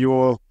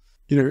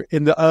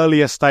the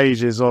earlier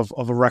stages of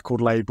a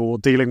record label,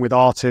 dealing with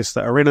artists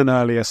that are in an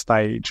earlier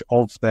stage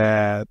of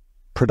their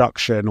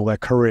production or their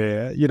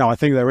career, you know, I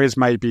think there is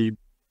maybe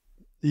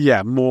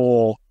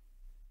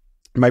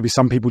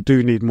some people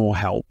do need more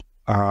help,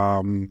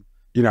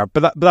 you know,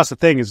 but that's the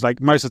thing is,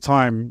 like, most of the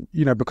time,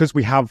 you know, because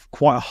we have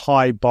quite a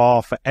high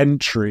bar for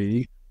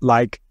entry,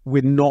 like,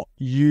 we're not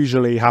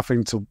usually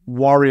having to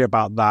worry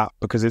about that,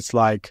 because it's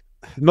like,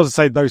 not to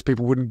say those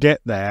people wouldn't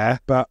get there,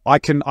 but I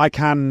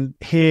can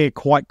hear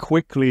quite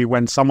quickly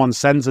when someone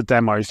sends a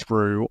demo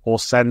through or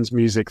sends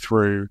music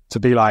through to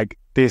be like,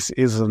 this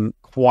isn't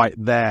quite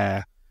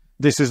there.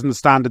 This isn't the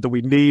standard that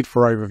we need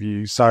for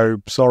Overview. So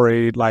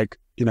sorry, like,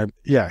 you know,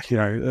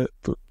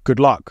 good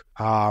luck.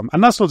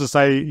 And that's not to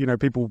say, you know,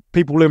 people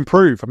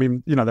improve. I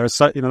mean, you know, there's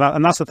so, you know,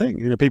 and that's the thing,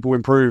 you know, people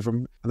improve,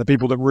 and the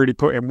people that really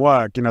put in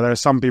work, you know, there are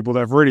some people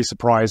that have really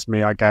surprised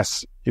me, I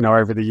guess, you know,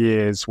 over the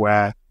years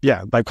where,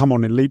 yeah, they come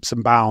on in leaps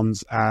and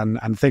bounds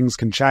and things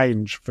can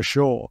change for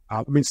sure.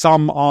 I mean,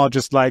 some are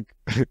just like,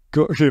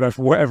 you know,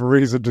 for whatever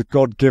reason, just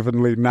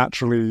God-givenly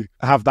naturally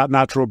have that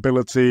natural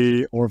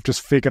ability or have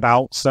just figured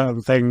out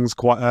certain things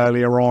quite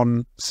earlier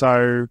on.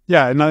 So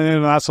yeah, and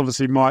that's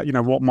obviously my, you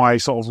know, what my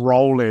sort of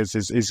role is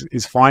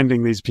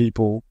finding these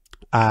people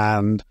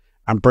and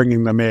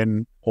bringing them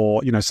in,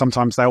 or, you know,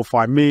 sometimes they'll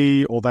find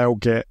me, or they'll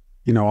get,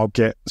 you know, I'll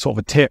get sort of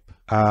a tip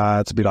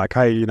to be like,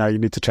 hey, you know, you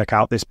need to check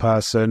out this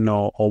person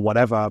or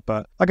whatever.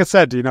 But like I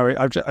said, you know,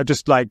 I've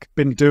just like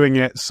been doing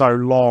it so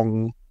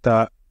long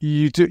that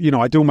you do, you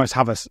know, I do almost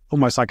have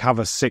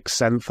a sixth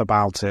sense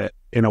about it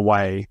in a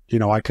way. You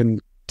know, I can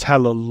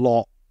tell a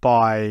lot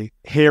by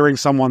hearing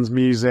someone's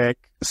music,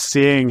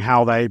 seeing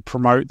how they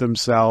promote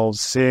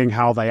themselves, seeing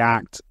how they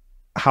act,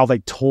 how they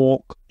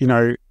talk, you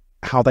know,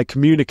 how they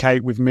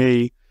communicate with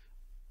me.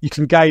 I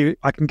can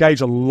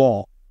gauge a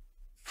lot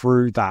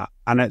through that.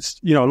 And it's,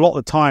 you know, a lot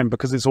of the time,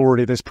 because it's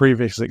already this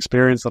previous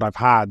experience that I've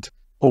had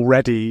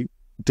already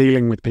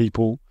dealing with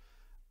people,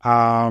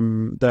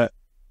 that,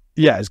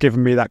 yeah, has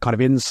given me that kind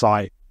of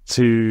insight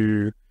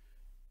to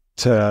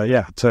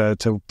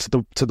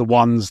the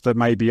ones that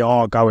maybe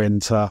are going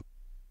to,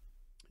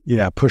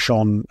 yeah, push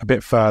on a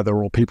bit further,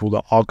 or people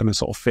that are going to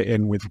sort of fit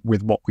in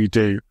with what we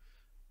do.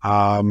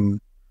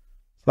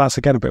 That's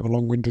again a bit of a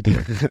long-winded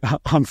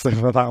answer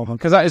for that one,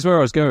 because that is where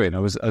I was going. I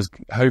was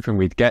hoping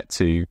we'd get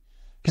to,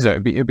 because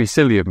it'd be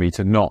silly of me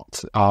to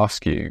not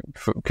ask you,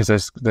 because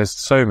there's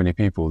so many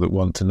people that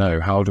want to know,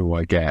 how do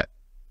I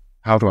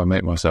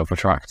make myself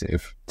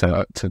attractive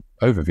to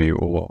Overview,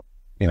 or,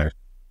 you know,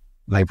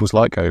 labels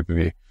like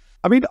Overview?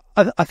 I mean,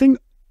 I think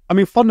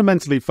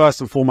fundamentally, first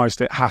and foremost,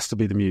 it has to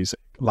be the music.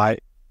 Like,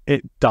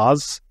 it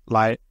does.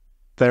 Like,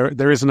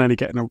 there isn't any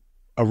getting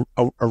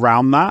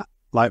around that.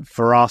 Like,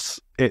 for us,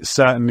 it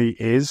certainly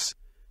is.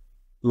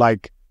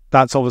 Like,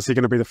 that's obviously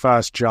going to be the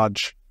first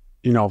judge,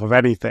 you know, of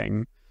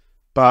anything.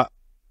 But,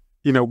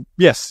 you know,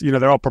 yes, you know,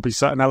 there are probably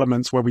certain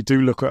elements where we do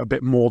look at a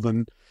bit more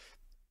than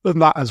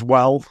that as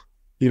well.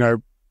 You know,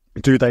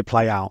 do they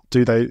play out?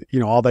 Do they, you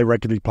know, are they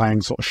regularly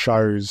playing sort of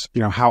shows?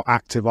 You know, how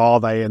active are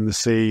they in the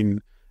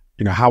scene?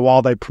 You know, how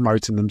are they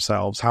promoting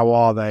themselves?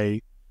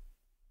 What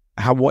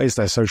is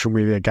their social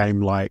media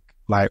game like?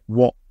 Like,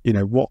 what's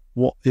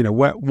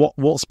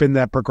been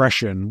their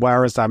progression?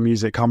 Where has that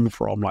music come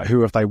from? Like,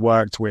 who have they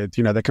worked with?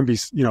 You know, there can be,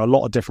 you know, a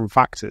lot of different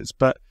factors,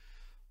 but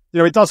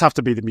it does have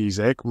to be the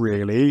music,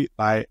 really.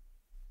 Like,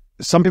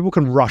 some people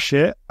can rush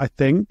it, I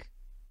think,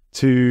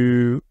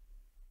 they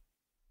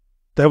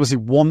obviously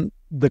want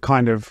the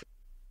kind of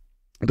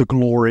the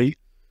glory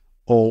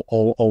or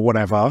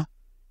whatever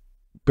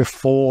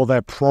before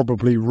they're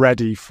probably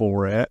ready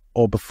for it,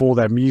 or before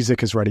their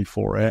music is ready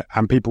for it.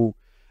 And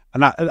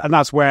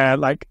that's where,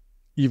 like,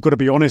 you've got to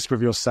be honest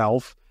with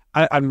yourself.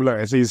 And look,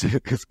 it's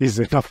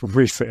easy enough for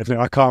me sitting there.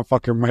 I can't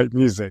fucking make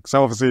music.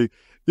 So obviously,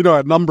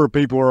 a number of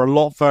people are a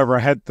lot further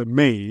ahead than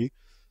me,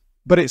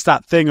 but it's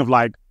that thing of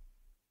like,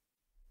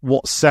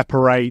 what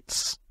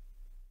separates,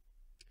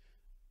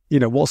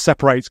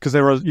 because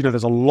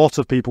there's a lot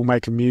of people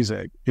making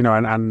music,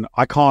 and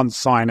I can't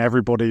sign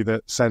everybody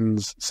that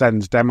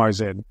sends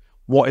demos in.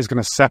 What is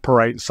going to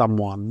separate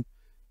someone?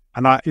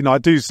 And I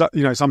do,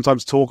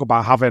 sometimes talk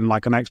about having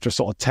like an extra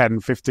sort of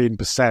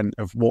 10-15%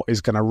 of what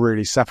is going to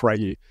really separate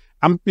you.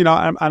 And,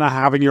 and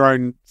having your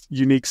own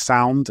unique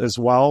sound as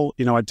well.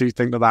 I do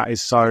think that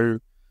is so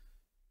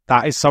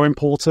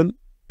important,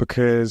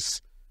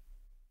 because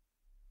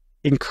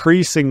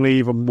increasingly,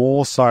 even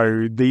more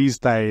so these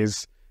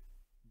days,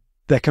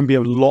 there can be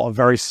a lot of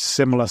very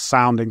similar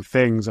sounding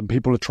things, and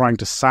people are trying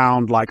to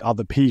sound like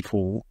other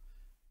people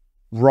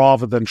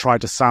rather than try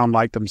to sound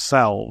like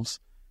themselves.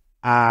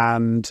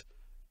 And,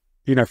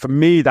 for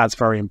me, that's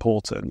very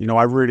important.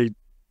 I really,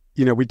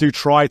 we do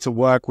try to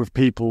work with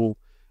people,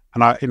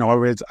 and I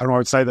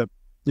would say that,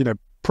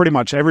 pretty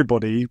much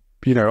everybody,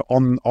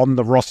 on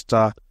the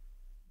roster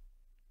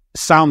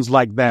sounds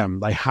like them.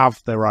 They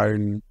have their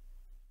own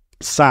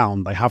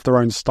sound, they have their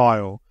own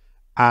style,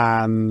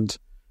 and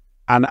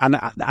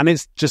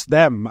it's just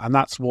them, and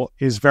that's what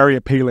is very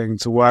appealing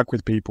to work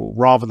with people,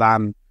 rather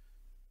than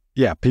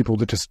people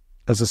that just,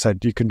 as I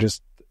said,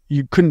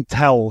 you couldn't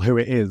tell who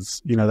it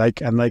is.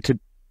 It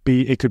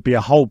could be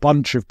a whole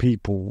bunch of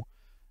people,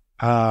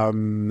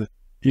 and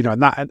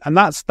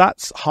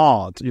that's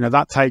hard.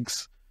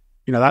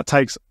 That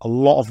takes a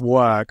lot of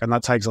work, and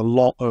that takes a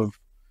lot of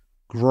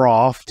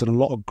graft and a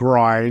lot of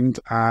grind,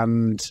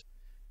 and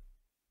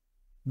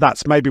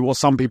that's maybe what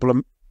some people are.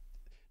 I'm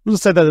not to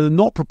say that they're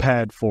not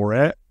prepared for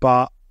it,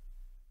 but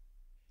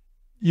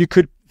you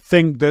could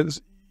think that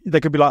they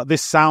could be like,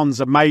 this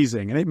sounds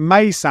amazing, and it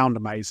may sound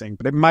amazing,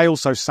 but it may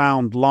also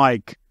sound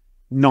like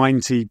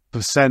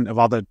 90%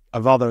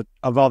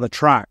 of other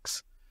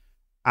tracks,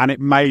 and it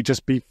may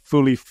just be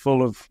fully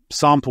full of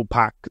sample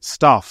pack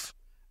stuff,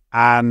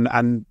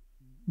 and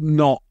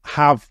not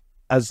have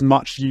as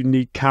much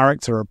unique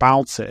character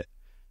about it.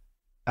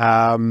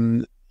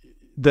 That's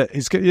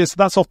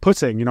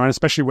off-putting, and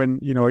especially when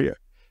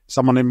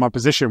someone in my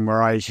position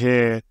where I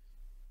hear,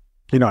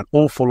 an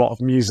awful lot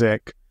of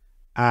music,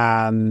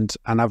 and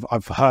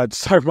I've heard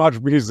so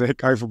much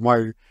music over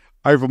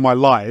my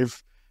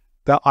life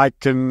that I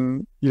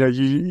can,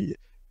 you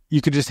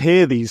can just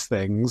hear these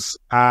things,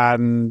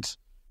 and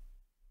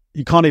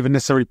you can't even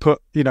necessarily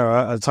put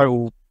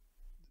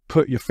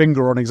your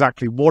finger on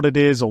exactly what it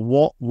is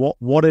or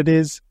what it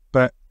is,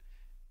 but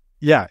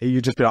you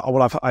just be like, oh,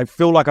 well, I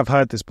feel like I've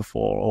heard this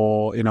before,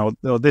 or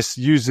this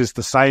uses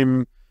the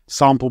same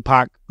sample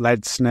pack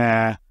lead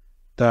snare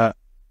that,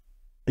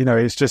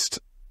 it's just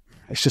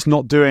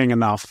not doing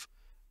enough.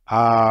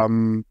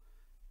 So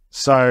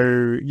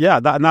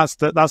that's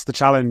the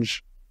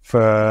challenge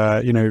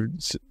for,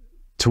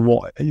 to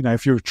what,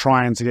 if you're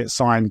trying to get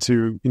signed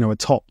to, a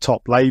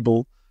top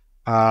label,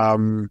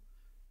 and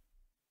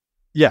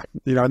the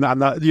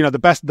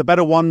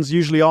better ones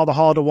usually are the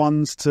harder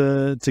ones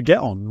to get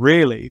on,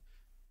 really.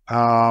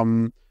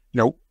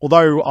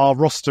 Although our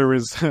roster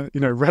is,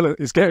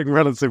 is getting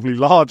relatively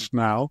large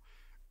now,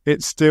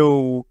 it's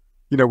still,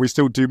 we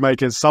still do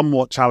make it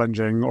somewhat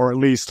challenging, or at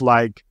least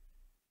like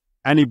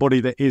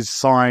anybody that is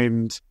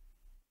signed,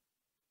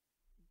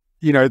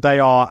 they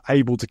are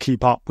able to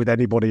keep up with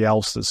anybody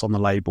else that's on the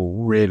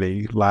label,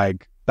 really.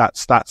 Like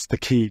that's the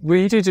key. Well,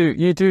 you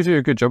do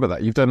a good job of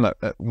that. You've done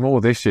that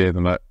more this year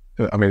than that.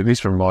 I mean, at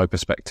least from my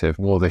perspective,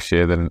 more this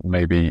year than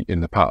maybe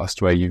in the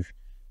past, where you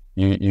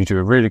do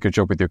a really good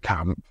job with your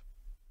camp,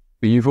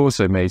 but you've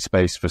also made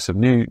space for some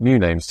new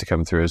names to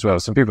come through as well.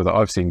 Some people that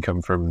I've seen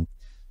come from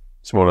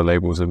smaller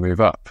labels and move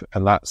up,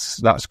 and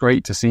that's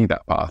great to see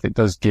that path. It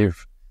does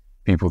give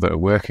people that are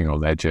working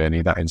on their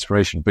journey that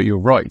inspiration. But you're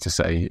right to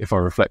say, if I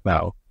reflect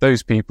now,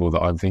 those people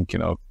that I'm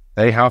thinking of,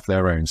 they have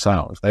their own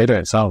sound. They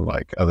don't sound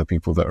like other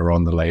people that are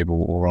on the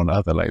label or on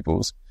other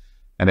labels,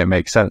 and it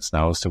makes sense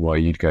now as to why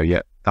you'd go,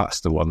 yeah,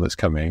 that's the one that's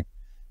coming.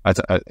 I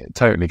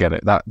totally get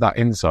it. That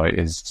insight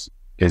is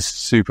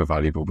super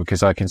valuable,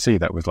 because I can see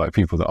that with like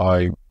people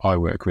that I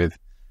work with.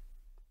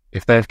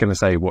 If they're going to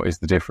say, what is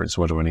the difference?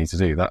 What do I need to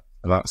do?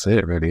 That's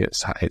it, really.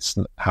 It's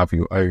have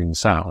your own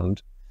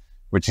sound,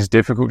 which is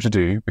difficult to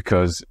do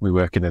because we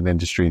work in an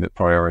industry that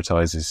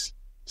prioritizes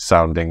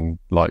sounding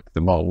like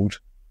the mold.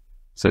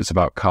 So it's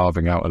about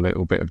carving out a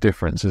little bit of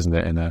difference, isn't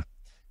it?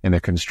 In a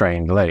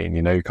constrained lane,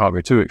 you can't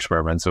be too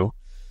experimental.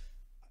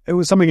 It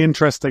was something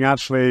interesting,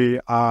 actually.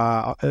 It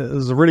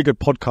was a really good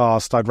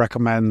podcast I'd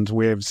recommend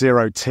with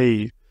Zero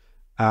T.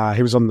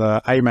 He was on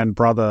the Amen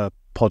Brother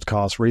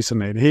podcast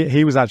recently, and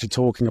he was actually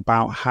talking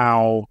about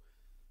how,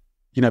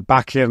 you know,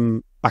 back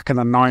in the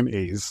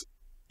 90s,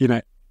 you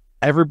know,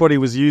 everybody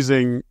was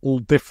using all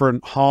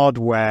different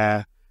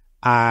hardware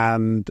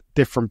and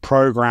different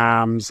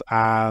programs,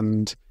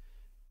 and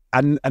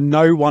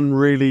no one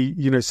really,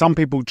 you know, some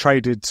people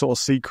traded sort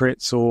of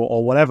secrets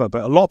or whatever,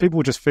 but a lot of people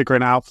were just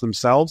figuring it out for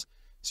themselves.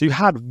 So you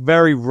had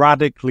very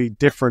radically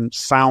different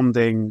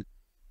sounding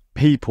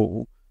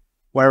people,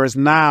 whereas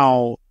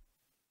now,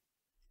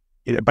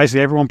 you know,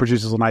 basically everyone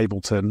produces on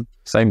Ableton.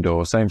 Same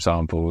DAW, same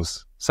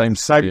samples, same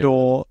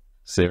DAW.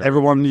 Series.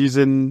 Everyone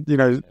using, you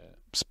know,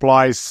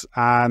 Splice,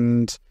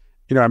 and,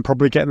 you know, and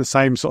probably getting the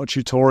same sort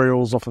of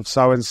tutorials off of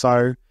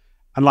so-and-so.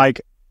 And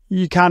like,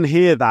 you can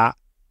hear that,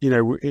 you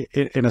know,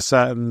 in a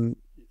certain,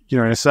 you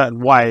know, in a certain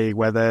way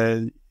where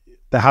there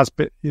has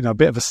been, you know, a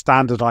bit of a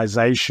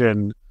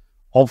standardization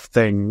of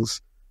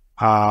things,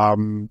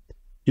 you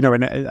know,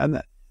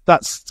 and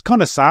that's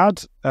kind of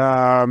sad.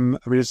 I mean,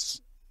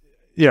 it's,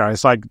 you know,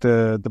 it's like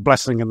the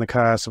blessing and the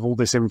curse of all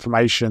this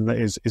information that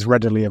is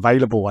readily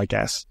available, I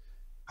guess.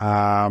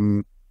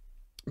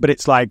 But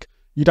it's like,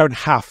 you don't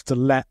have to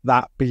let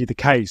that be the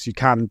case. You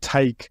can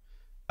take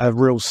a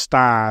real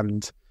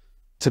stand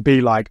to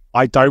be like,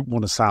 I don't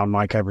want to sound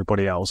like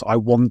everybody else. I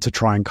want to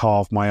try and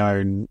carve my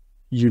own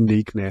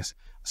uniqueness.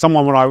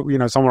 Someone I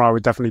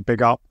would definitely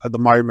big up at the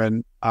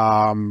moment.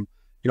 You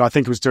know, I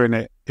think was doing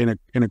it in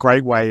a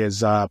great way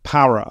is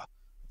Para.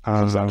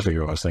 That's exactly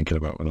what I was thinking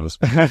about when I was.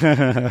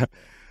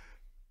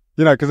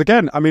 You know, because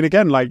again,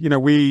 like, you know,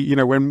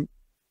 when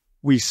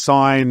we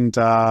signed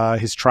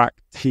his track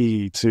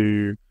T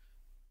to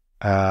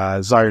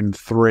Zone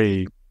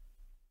 3,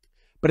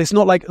 but it's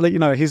not like, you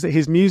know,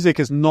 his music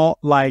is not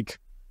like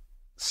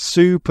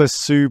super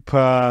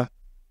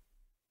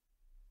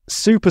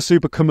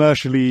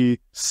commercially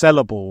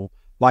sellable.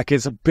 Like,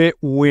 it's a bit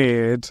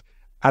weird,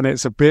 and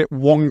it's a bit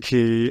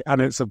wonky,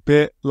 and it's a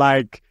bit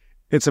like,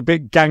 it's a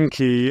bit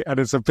ganky, and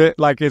it's a bit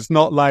like, it's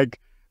not like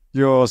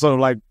your sort of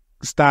like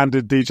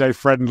standard DJ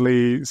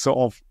friendly sort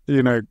of,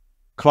 you know,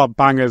 club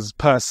bangers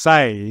per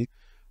se.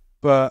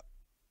 But,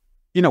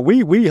 you know,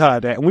 we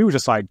heard it and we were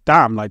just like,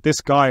 damn, like,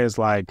 this guy is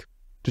like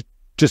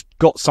just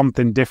got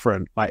something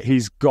different. Like,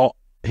 he's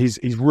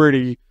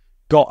really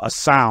got a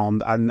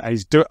sound, and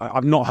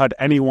I've not heard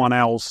anyone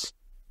else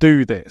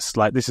do this.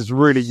 Like, this is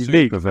really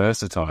unique. Super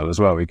versatile as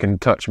well. He can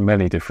touch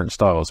many different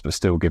styles but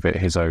still give it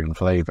his own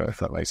flavor, if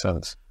that makes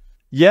sense.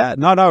 Yeah,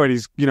 no, and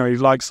he's, you know, he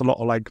likes a lot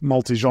of like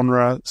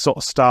multi-genre sort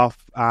of stuff,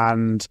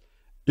 and,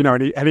 you know,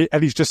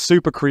 and he's just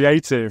super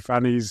creative,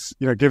 and he's,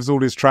 you know, gives all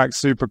his tracks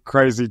super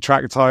crazy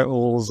track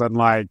titles, and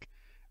like,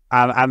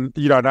 and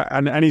you know,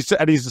 and he's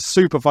a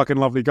super fucking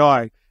lovely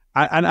guy,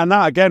 and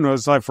that again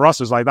was like, for us,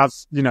 was like,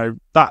 that's, you know,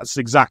 that's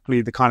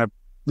exactly the kind of,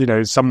 you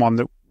know, someone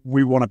that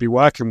we want to be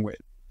working with,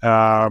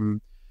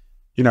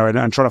 you know,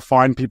 and trying to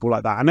find people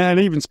like that, and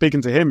even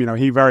speaking to him, you know,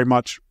 he very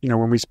much, you know,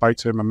 when we spoke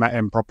to him and met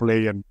him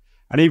properly, and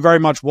he very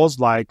much was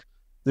like,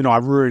 you know, I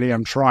really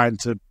am trying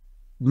to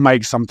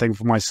make something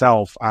for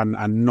myself and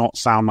not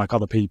sound like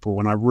other people,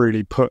 and I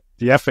really put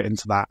the effort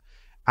into that,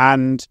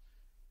 and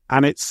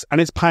it's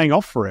paying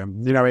off for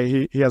him. You know,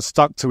 he has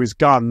stuck to his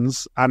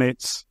guns, and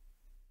it's,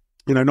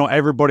 you know, not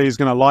everybody is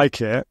going to like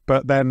it,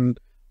 but then,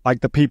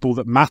 like, the people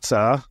that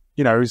matter,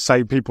 you know,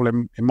 say people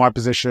in my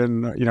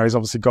position, you know, he's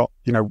obviously got,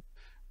 you know,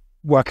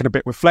 working a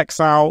bit with Flex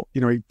Out,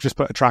 you know, he just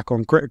put a track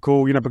on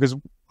Critical, you know, because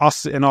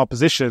us in our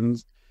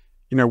positions,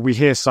 you know, we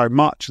hear so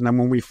much, and then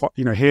when we,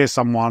 you know, hear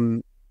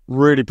someone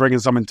really bringing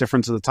something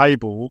different to the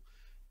table,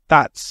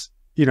 that's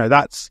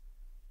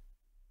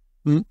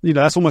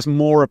almost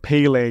more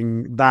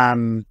appealing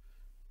than,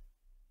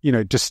 you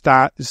know, just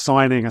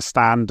signing a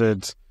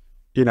standard,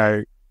 you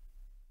know,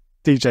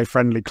 DJ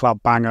friendly club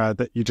banger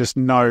that you just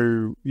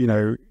know, you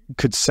know,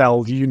 could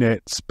sell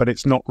units, but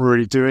it's not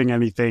really doing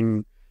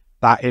anything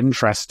that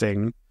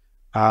interesting.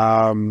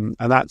 And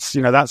that's,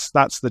 you know, that's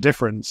the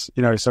difference,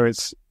 you know, so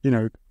it's, you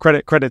know,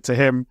 credit to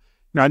him,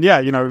 you know, and yeah,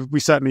 you know, we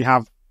certainly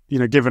have, you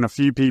know, given a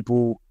few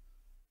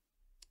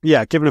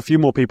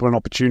more people an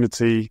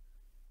opportunity,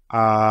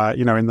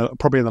 you know,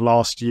 probably in the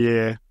last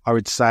year, I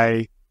would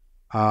say,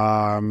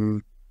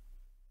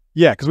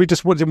 yeah, because we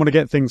just didn't want to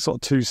get things sort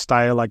of too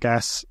stale, I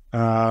guess.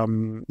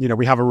 You know,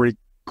 we have a really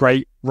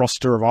great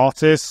roster of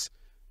artists,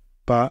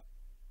 but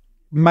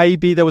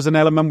maybe there was an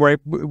element where it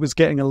was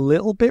getting a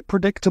little bit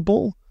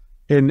predictable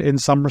in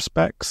some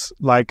respects,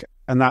 like,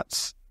 and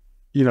that's,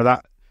 you know,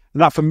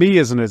 that for me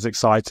isn't as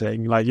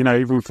exciting. Like, you know,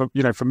 even for,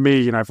 you know, for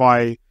me, you know,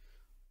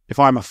 if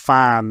I'm a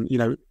fan, you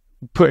know,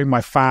 putting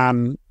my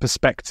fan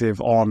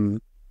perspective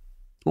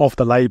off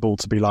the label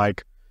to be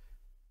like,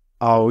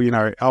 oh, you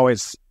know, oh,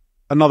 it's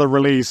another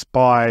release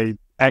by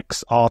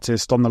X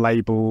artist on the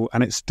label,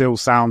 and it still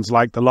sounds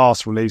like the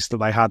last release that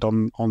they had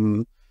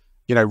on,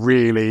 you know,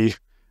 really,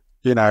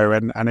 you know,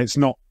 and it's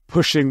not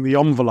pushing the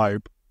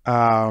envelope,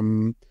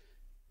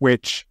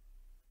 which,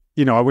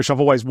 you know, I wish I've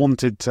always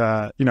wanted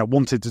to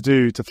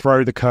do, to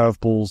throw the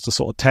curveballs, to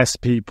sort of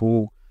test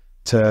people,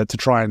 to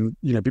try and,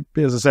 you know,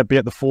 as I said, be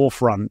at the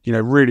forefront, you know,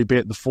 really be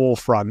at the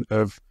forefront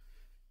of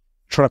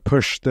try to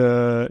push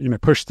the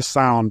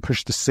sound,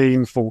 push the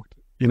scene forward,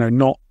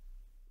 not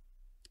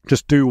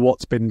just do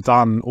what's been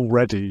done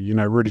already,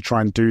 really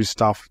try and do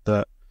stuff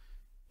that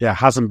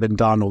hasn't been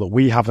done or that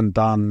we haven't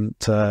done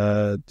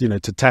to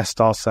test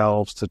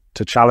ourselves,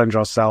 to challenge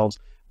ourselves.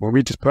 When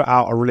we just put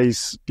out a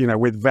release,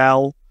 with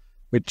Vel,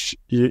 which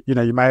you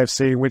may have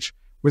seen, which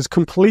was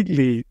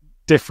completely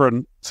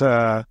different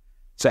to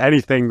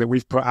anything that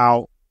we've put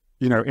out,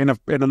 in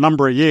a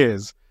number of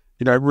years.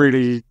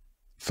 Really,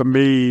 for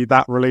me,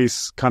 that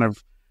release kind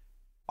of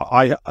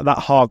that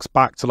harks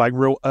back to like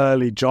real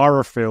early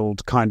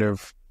Gyrofield kind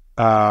of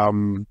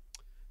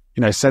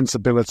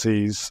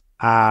sensibilities,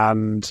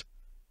 and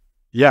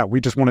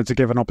we just wanted to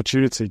give an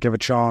opportunity, give a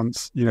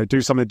chance,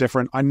 do something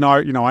different. I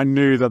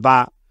knew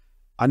that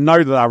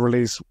our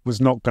release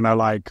was not going to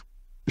like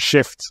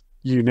shift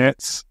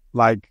units,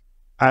 like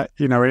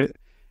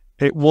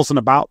it wasn't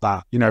about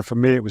that. For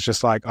me, it was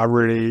just like I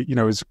really,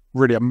 it was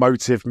really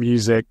emotive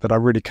music that I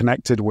really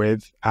connected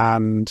with,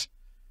 and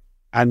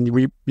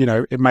we,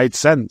 it made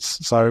sense.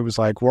 So it was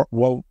like,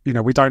 well,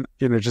 we don't,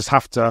 just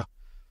have to.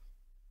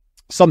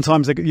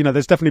 Sometimes,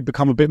 there's definitely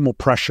become a bit more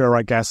pressure,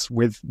 I guess,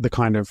 with the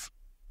kind of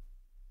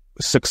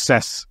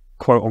success,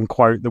 quote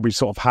unquote, that we've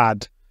sort of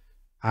had,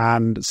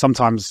 and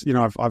sometimes,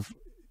 I've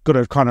got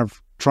to kind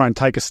of try and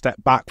take a step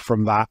back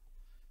from that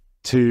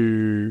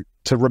to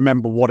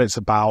remember what it's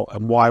about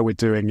and why we're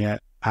doing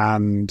it,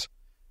 and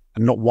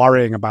not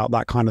worrying about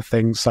that kind of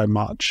thing so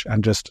much,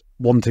 and just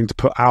wanting to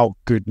put out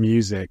good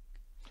music.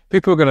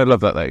 People are going to love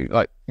that though.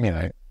 Like,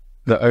 the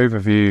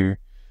overview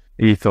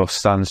ethos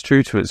stands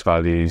true to its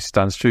values,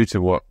 stands true to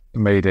what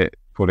made it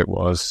what it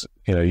was.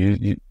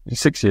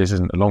 6 years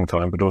isn't a long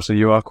time, but also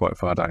you are quite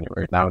far down your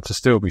road now. To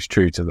still be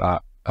true to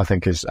that, I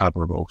think is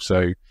admirable.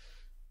 So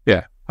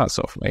yeah, that's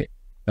off, mate.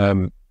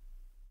 And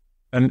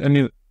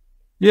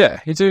you're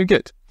doing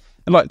good.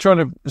 And like trying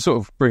to sort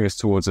of bring us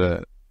towards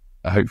a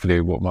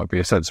hopefully what might be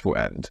a sensible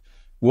end.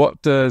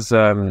 What does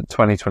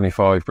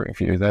 2025 bring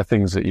for you? Are there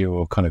things that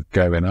you're kind of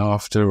going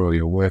after or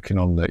you're working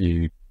on that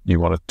you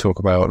want to talk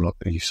about? Not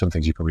some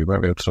things you probably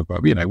won't be able to talk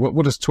about. But,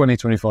 what does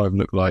 2025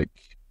 look like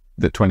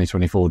that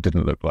 2024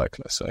 didn't look like,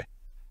 let's say?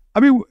 I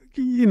mean,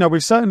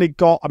 we've certainly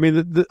got, I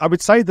mean, I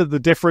would say that the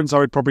difference I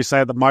would probably say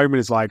at the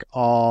moment is like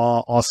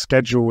our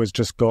schedule has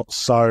just got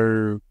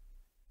so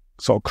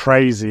sort of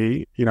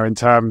crazy, in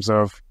terms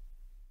of,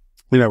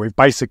 we've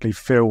basically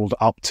filled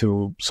up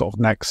to sort of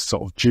next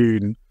sort of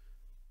June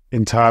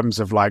in terms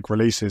of like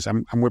releases.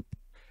 And we're,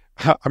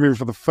 I mean,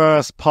 for the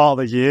first part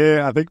of the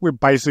year, I think we're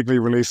basically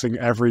releasing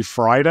every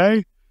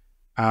Friday.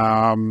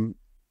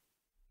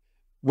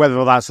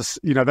 Whether that's,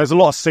 there's a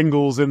lot of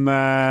singles in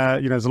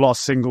there, there's a lot of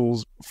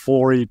singles,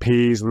 4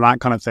 EPs and that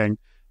kind of thing.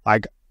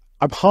 Like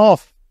I'm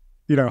half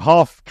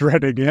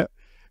dreading it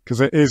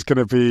because it is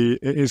going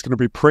to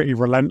be pretty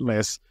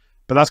relentless,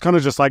 but that's kind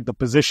of just like the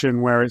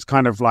position where it's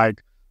kind of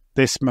like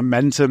this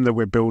momentum that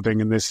we're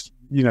building and this,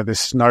 this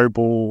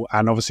snowball,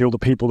 and obviously all the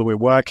people that we're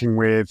working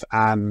with,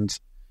 and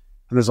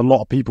there's a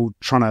lot of people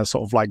trying to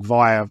sort of like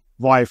vie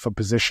for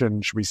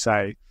position, should we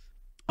say.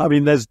 I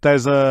mean, there's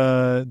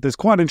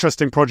quite an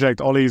interesting project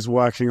Ollie's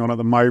working on at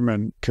the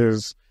moment,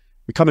 because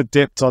we kind of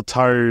dipped our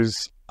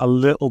toes a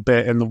little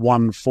bit in the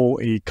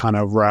 140 kind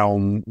of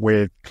realm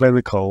with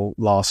Clinical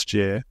last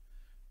year,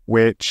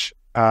 which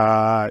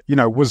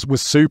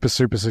was super,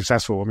 super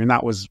successful. I mean,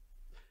 that was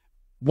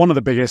one of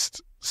the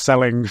biggest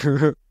selling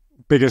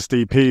biggest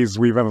EPs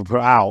we've ever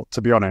put out,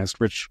 to be honest,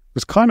 which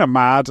was kind of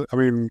mad. I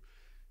mean,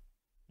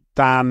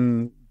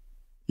 Dan's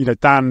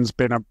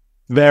been a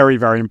very,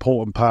 very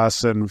important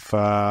person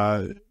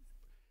for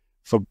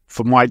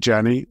my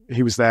journey.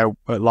 He was there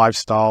at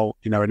Lifestyle,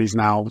 and he's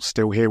now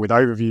still here with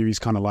Overview. He's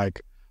kind of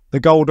like the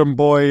golden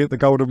boy of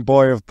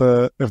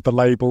the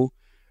label.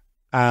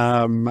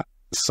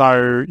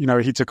 So,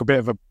 he took a bit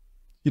of a,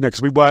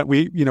 because we're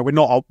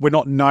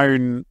not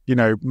known,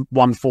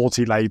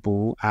 140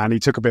 label, and he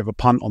took a bit of a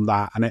punt on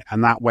that,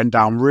 and that went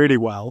down really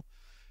well.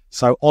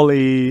 So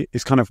Ollie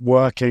is kind of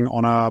working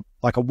on a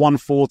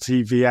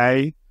 140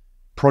 VA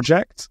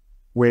project,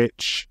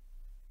 which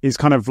is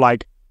kind of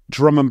like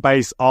drum and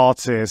bass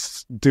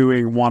artists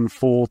doing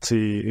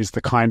 140 is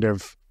the kind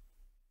of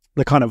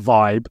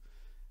vibe.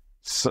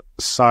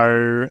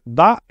 So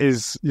that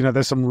is,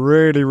 there's some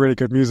really, really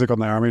good music on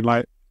there. I mean,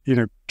 like,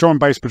 drum and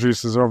bass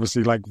producers are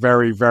obviously like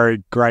very,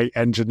 very great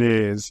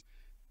engineers.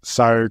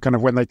 So kind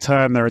of when they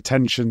turn their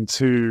attention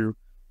to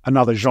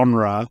another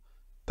genre,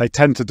 they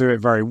tend to do it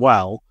very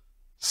well.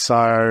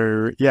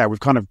 So yeah, we've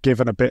kind of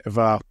given a bit of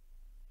a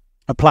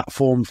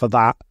platform for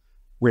that,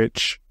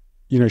 which,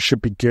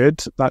 should be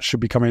good. That should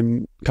be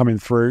coming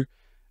through.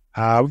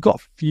 We've got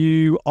a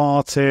few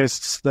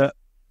artists that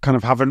kind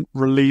of haven't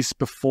released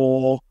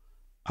before.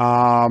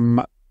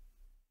 A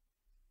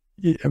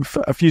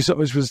few sort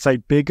of, say,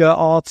 bigger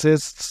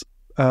artists,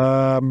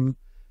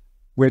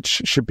 which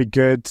should be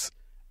good.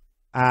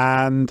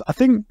 And I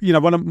think,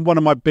 one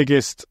of my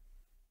biggest,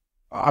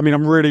 I mean,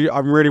 I'm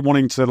really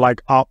wanting to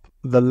like up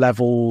the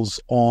levels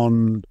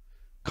on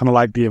kind of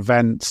like the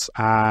events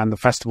and the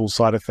festival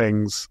side of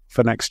things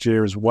for next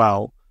year as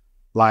well.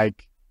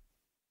 like,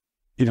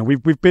 you know,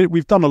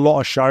 we've done a lot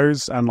of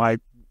shows, and like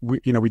we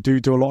do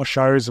a lot of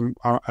shows,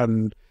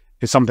 and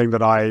it's something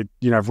that I,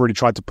 you know, I've really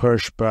tried to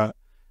push. But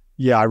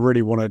yeah, I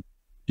really want to,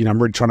 you know,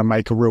 I'm really trying to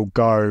make a real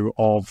go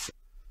of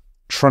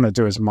trying to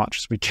do as much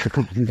as we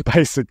can,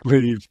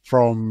 basically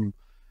from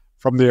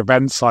the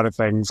event side of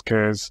things,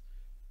 because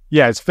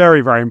yeah, it's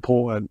very, very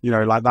important. You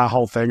know, like that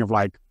whole thing of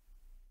like,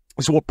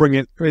 it's what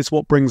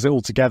brings it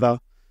all together,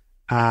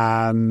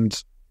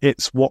 and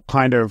it's what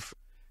kind of,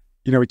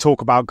 you know, we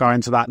talk about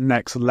going to that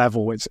next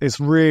level. It's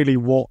really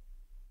what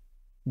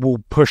will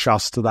push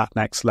us to that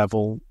next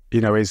level,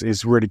 you know,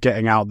 is really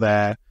getting out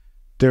there,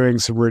 doing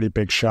some really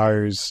big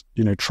shows,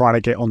 you know, trying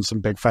to get on some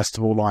big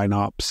festival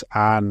lineups,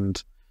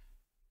 and,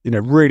 you know,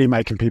 really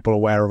making people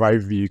aware of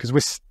Overview, because we're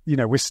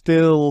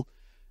still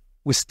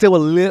a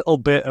little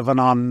bit of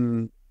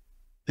an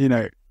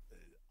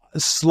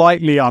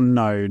slightly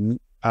unknown,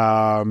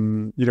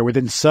 you know,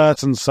 within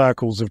certain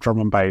circles of drum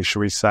and bass,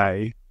 shall we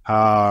say.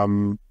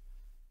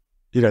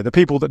 You know, the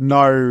people that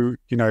know,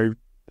 you know,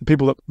 the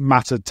people that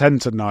matter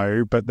tend to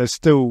know, but there's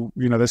still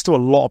a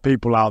lot of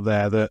people out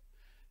there that,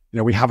 you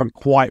know, we haven't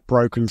quite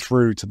broken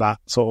through to that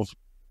sort of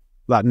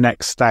that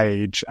next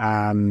stage.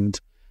 And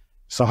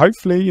so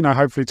hopefully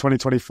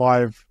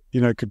 2025,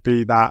 you know, could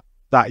be that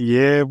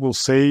year. We'll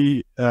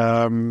see.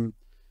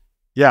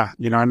 Yeah,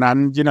 you know,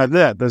 and you know,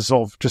 there's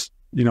sort of just,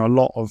 you know, a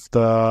lot of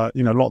the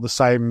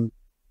same,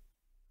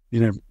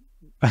 you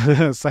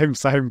know,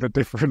 same but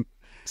different.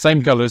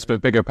 Same colours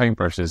but bigger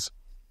paintbrushes.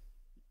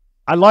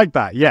 I like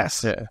that.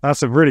 Yes, yeah,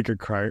 that's a really good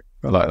quote.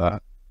 I like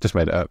that. Just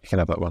made it up. You can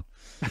have that one.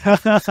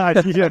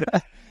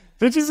 Yeah.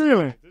 Did you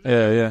really?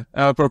 Yeah.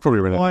 I probably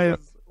read it.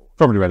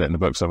 Probably read it in the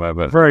book somewhere.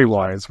 But very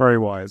wise.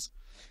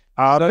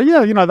 But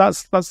yeah, you know,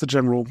 that's the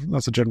general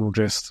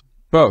gist.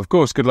 But of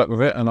course, good luck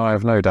with it, and I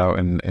have no doubt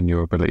in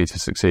your ability to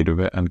succeed with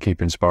it and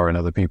keep inspiring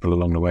other people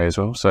along the way as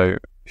well. So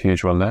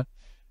huge one there.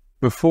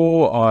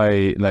 Before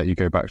I let you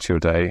go back to your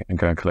day and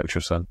go and collect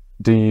your son,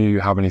 do you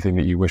have anything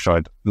that you wish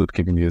I'd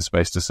given you the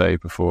space to say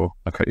before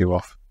I cut you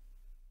off?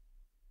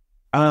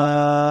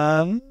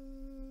 And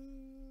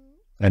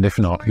if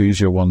not, who's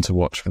your one to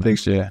watch for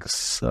next year?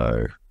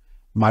 So,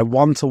 my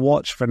one to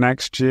watch for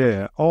next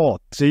year. Oh,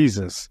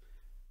 Jesus.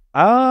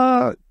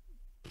 Off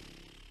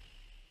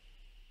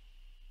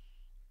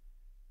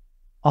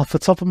the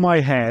top of my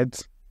head,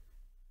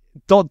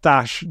 Dot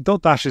Dash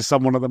is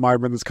someone at the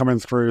moment that's coming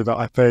through that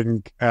I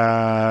think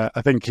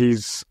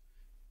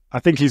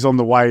he's on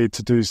the way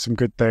to do some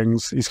good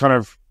things. He's kind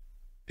of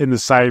in the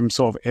same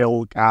sort of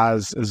ilk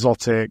as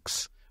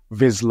Exotics,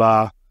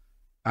 Vizsla,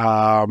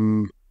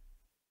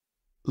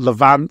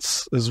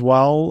 Levance as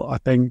well. I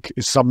think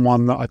is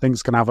someone that I think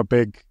is going to have a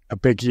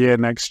big year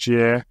next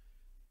year.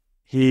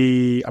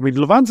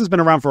 Levance has been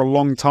around for a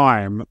long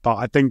time, but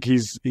I think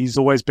he's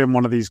always been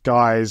one of these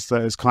guys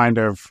that has kind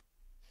of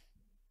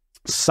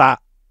sat.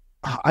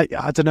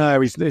 I don't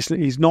know.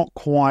 He's not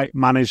quite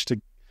managed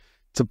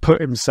to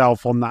put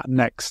himself on that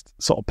next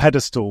sort of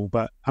pedestal,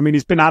 but I mean,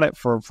 he's been at it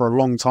for a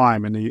long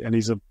time, and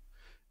he's a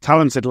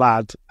talented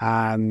lad.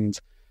 And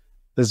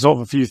there's sort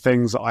of a few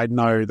things that I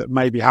know that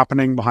may be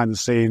happening behind the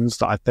scenes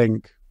that I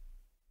think,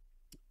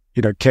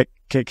 you know, kick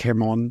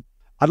him on.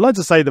 I'd like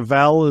to say the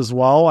Vel as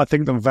well. I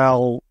think the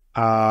Vel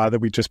that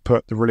we just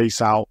put the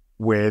release out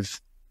with,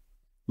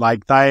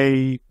 like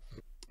I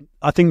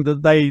think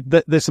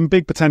that there's some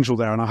big potential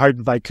there, and I hope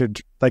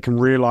that they can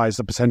realize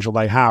the potential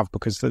they have,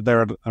 because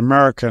they're an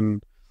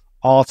American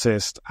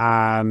artist,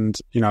 and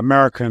you know,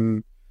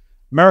 American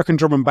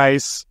drum and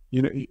bass,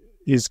 you know,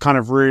 is kind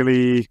of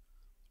really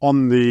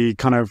on the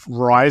kind of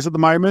rise at the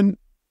moment.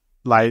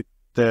 Like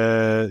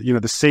the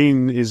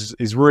scene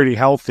is really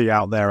healthy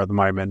out there at the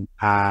moment,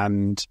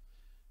 and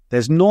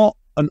there's not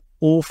an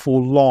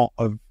awful lot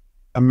of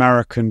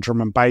American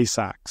drum and bass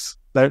acts.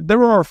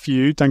 There are a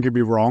few, don't get me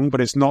wrong, but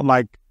it's not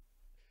like,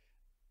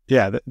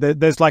 yeah,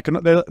 there's like,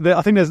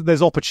 I think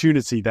there's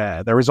opportunity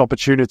there. There is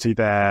opportunity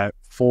there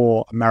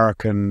for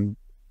American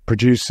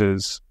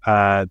producers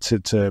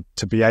to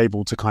be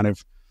able to kind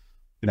of,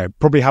 you know,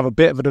 probably have a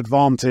bit of an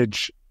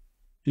advantage,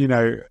 you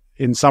know,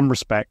 in some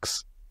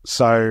respects.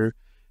 So,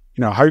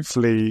 you know,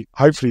 hopefully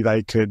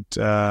they could,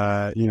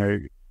 you know,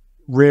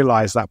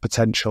 realize that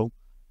potential.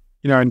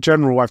 You know, in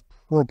general, I've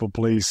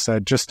probably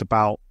said just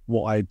about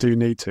what I do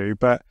need to,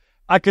 but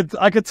I could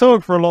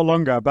talk for a lot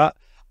longer. But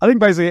I think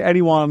basically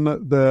anyone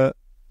that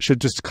should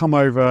just come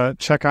over,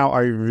 check out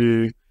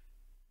Overview,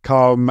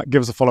 come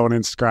give us a follow on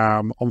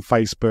Instagram, on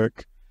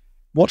Facebook,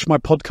 watch my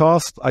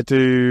podcast. I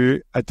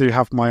do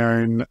have my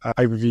own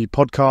Overview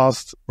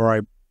podcast where I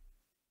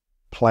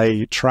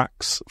play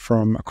tracks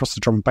from across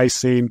the drum and bass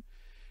scene.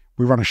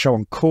 We run a show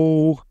on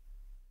Call.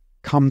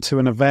 Come to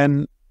an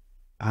event.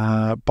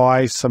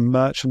 Buy some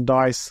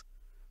merchandise.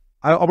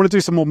 I want to do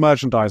some more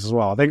merchandise as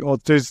well. I think, or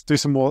do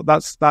some more.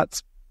 That's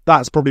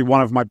probably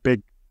one of my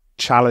big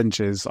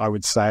challenges. I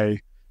would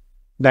say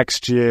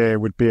next year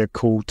would be a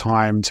cool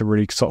time to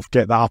really sort of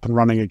get that up and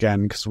running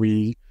again, because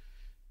we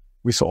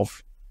sort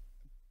of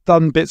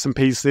done bits and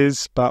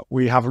pieces, but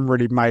we haven't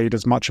really made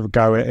as much of a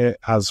go at it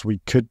as we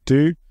could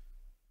do.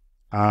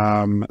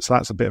 So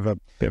that's a bit of a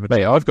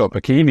Mate, I've got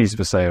bikinis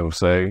for sale,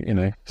 so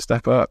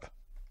step up.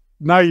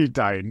 No, you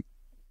don't.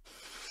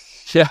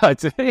 Yeah, I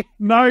do.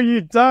 No,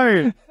 you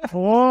don't.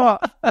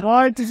 What?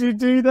 Why did you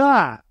do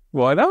that?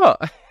 Why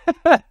not?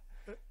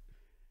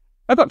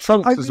 I've got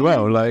trunks as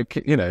well. Like,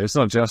 it's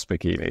not just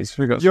bikinis.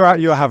 We got.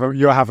 You're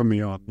having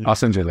me on. I'll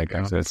send you a link.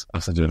 I'll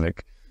send you a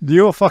link.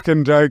 You're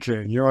fucking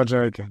joking. You're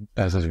joking.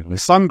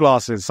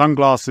 Sunglasses.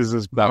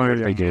 Is that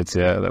would be good.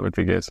 Yeah, that would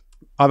be good.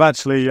 I've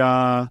actually,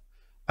 I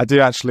do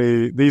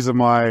actually. These are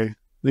my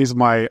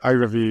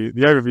overview.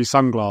 The overview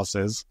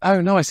sunglasses. Oh,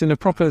 nice! In a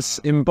proper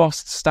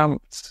embossed,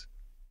 stamped.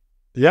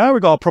 Yeah, we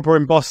got a proper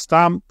embossed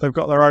stamp. They've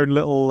got their own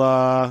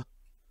little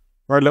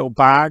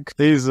bag.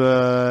 These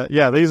are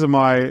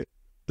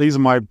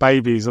my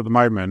babies at the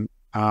moment.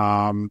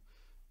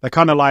 They're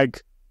kind of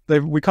like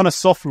we kind of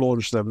soft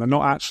launched them. They're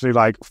not actually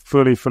like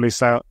fully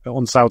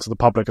on sale to the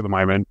public at the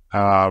moment.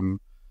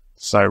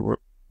 So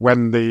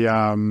when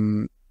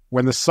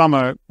the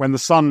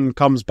sun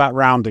comes back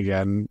round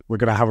again, we're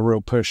going to have a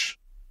real push.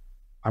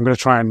 I'm going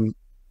to try and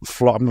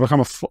I'm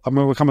going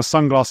to become a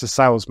sunglasses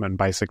salesman.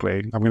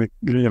 Basically, I'm going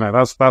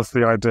to that's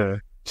the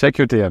idea. Check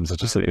your DMs. I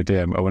just sent you a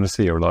DM. I want to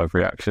see your live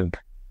reaction.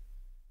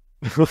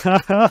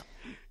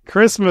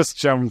 Christmas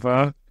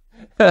jumper.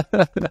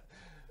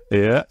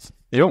 Yeah.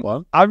 You want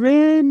one? I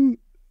mean,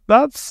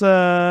 that's... do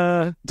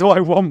I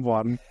want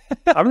one?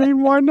 I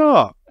mean, why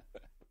not?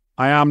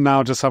 I am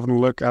now just having a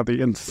look at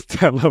the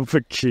Interstellar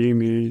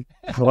bikini.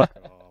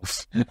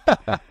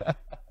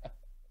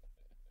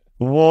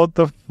 What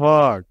the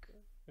fuck?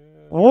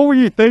 What were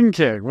you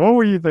thinking?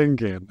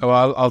 Oh,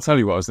 I'll tell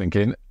you what I was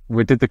thinking.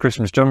 We did the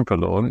Christmas jumper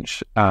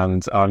launch,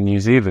 and our New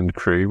Zealand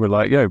crew were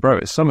like, "Yo, bro,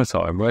 it's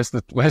summertime. Where's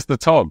the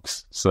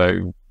togs?"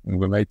 So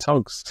we made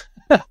togs.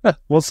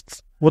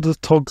 What does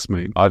togs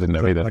mean? I didn't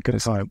know either. Like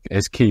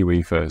it's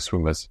Kiwi for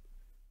swimmers.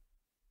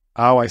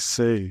 Oh, I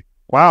see.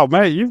 Wow,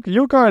 mate,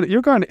 you're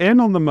going in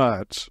on the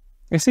merch.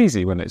 It's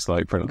easy when it's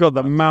like you've got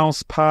the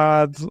mouse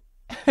pads,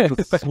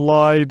 the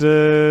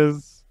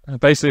sliders.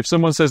 Basically, if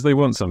someone says they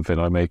want something,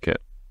 I make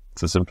it.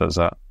 It's as simple as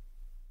that.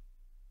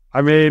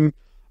 I mean,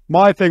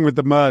 my thing with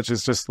the merch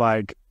is just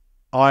like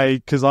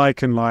I think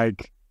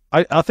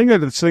that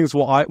the things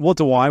what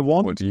do I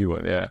want? What do you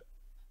want? Yeah.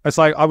 It's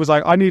like I was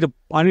like, I need a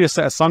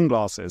set of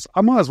sunglasses.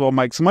 I might as well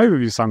make some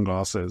overview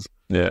sunglasses.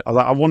 Yeah. I was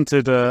like, I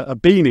wanted a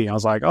beanie. I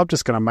was like, I'm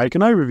just going to make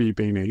an overview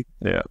beanie.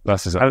 Yeah,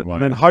 that's exactly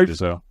and then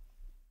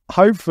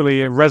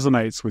hopefully it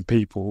resonates with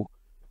people.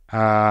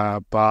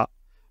 But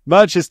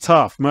merch is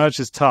tough. And I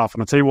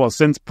tell you what,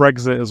 since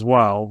Brexit as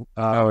well.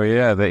 Oh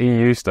yeah, the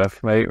EU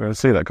stuff, mate. We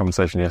see that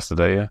conversation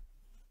yesterday.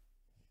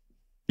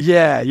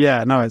 Yeah.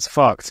 Yeah. No, it's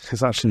fucked.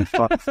 It's actually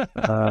fucked.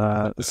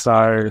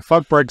 So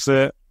fuck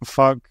Brexit.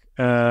 Fuck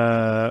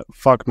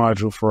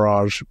Nigel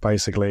Farage,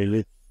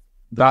 basically.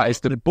 That is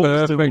the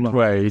perfect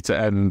way to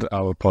end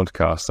our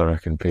podcast, I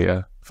reckon,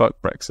 Peter.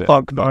 Fuck Brexit.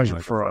 Fuck Nigel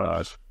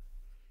Farage.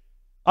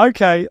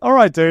 Okay, all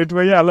right, dude.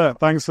 Well, yeah, look,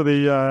 thanks for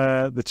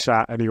the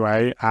chat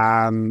anyway,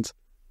 and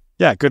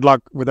yeah, good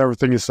luck with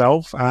everything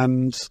yourself,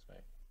 and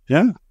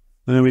yeah,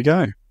 there we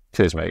go.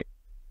 Cheers, mate.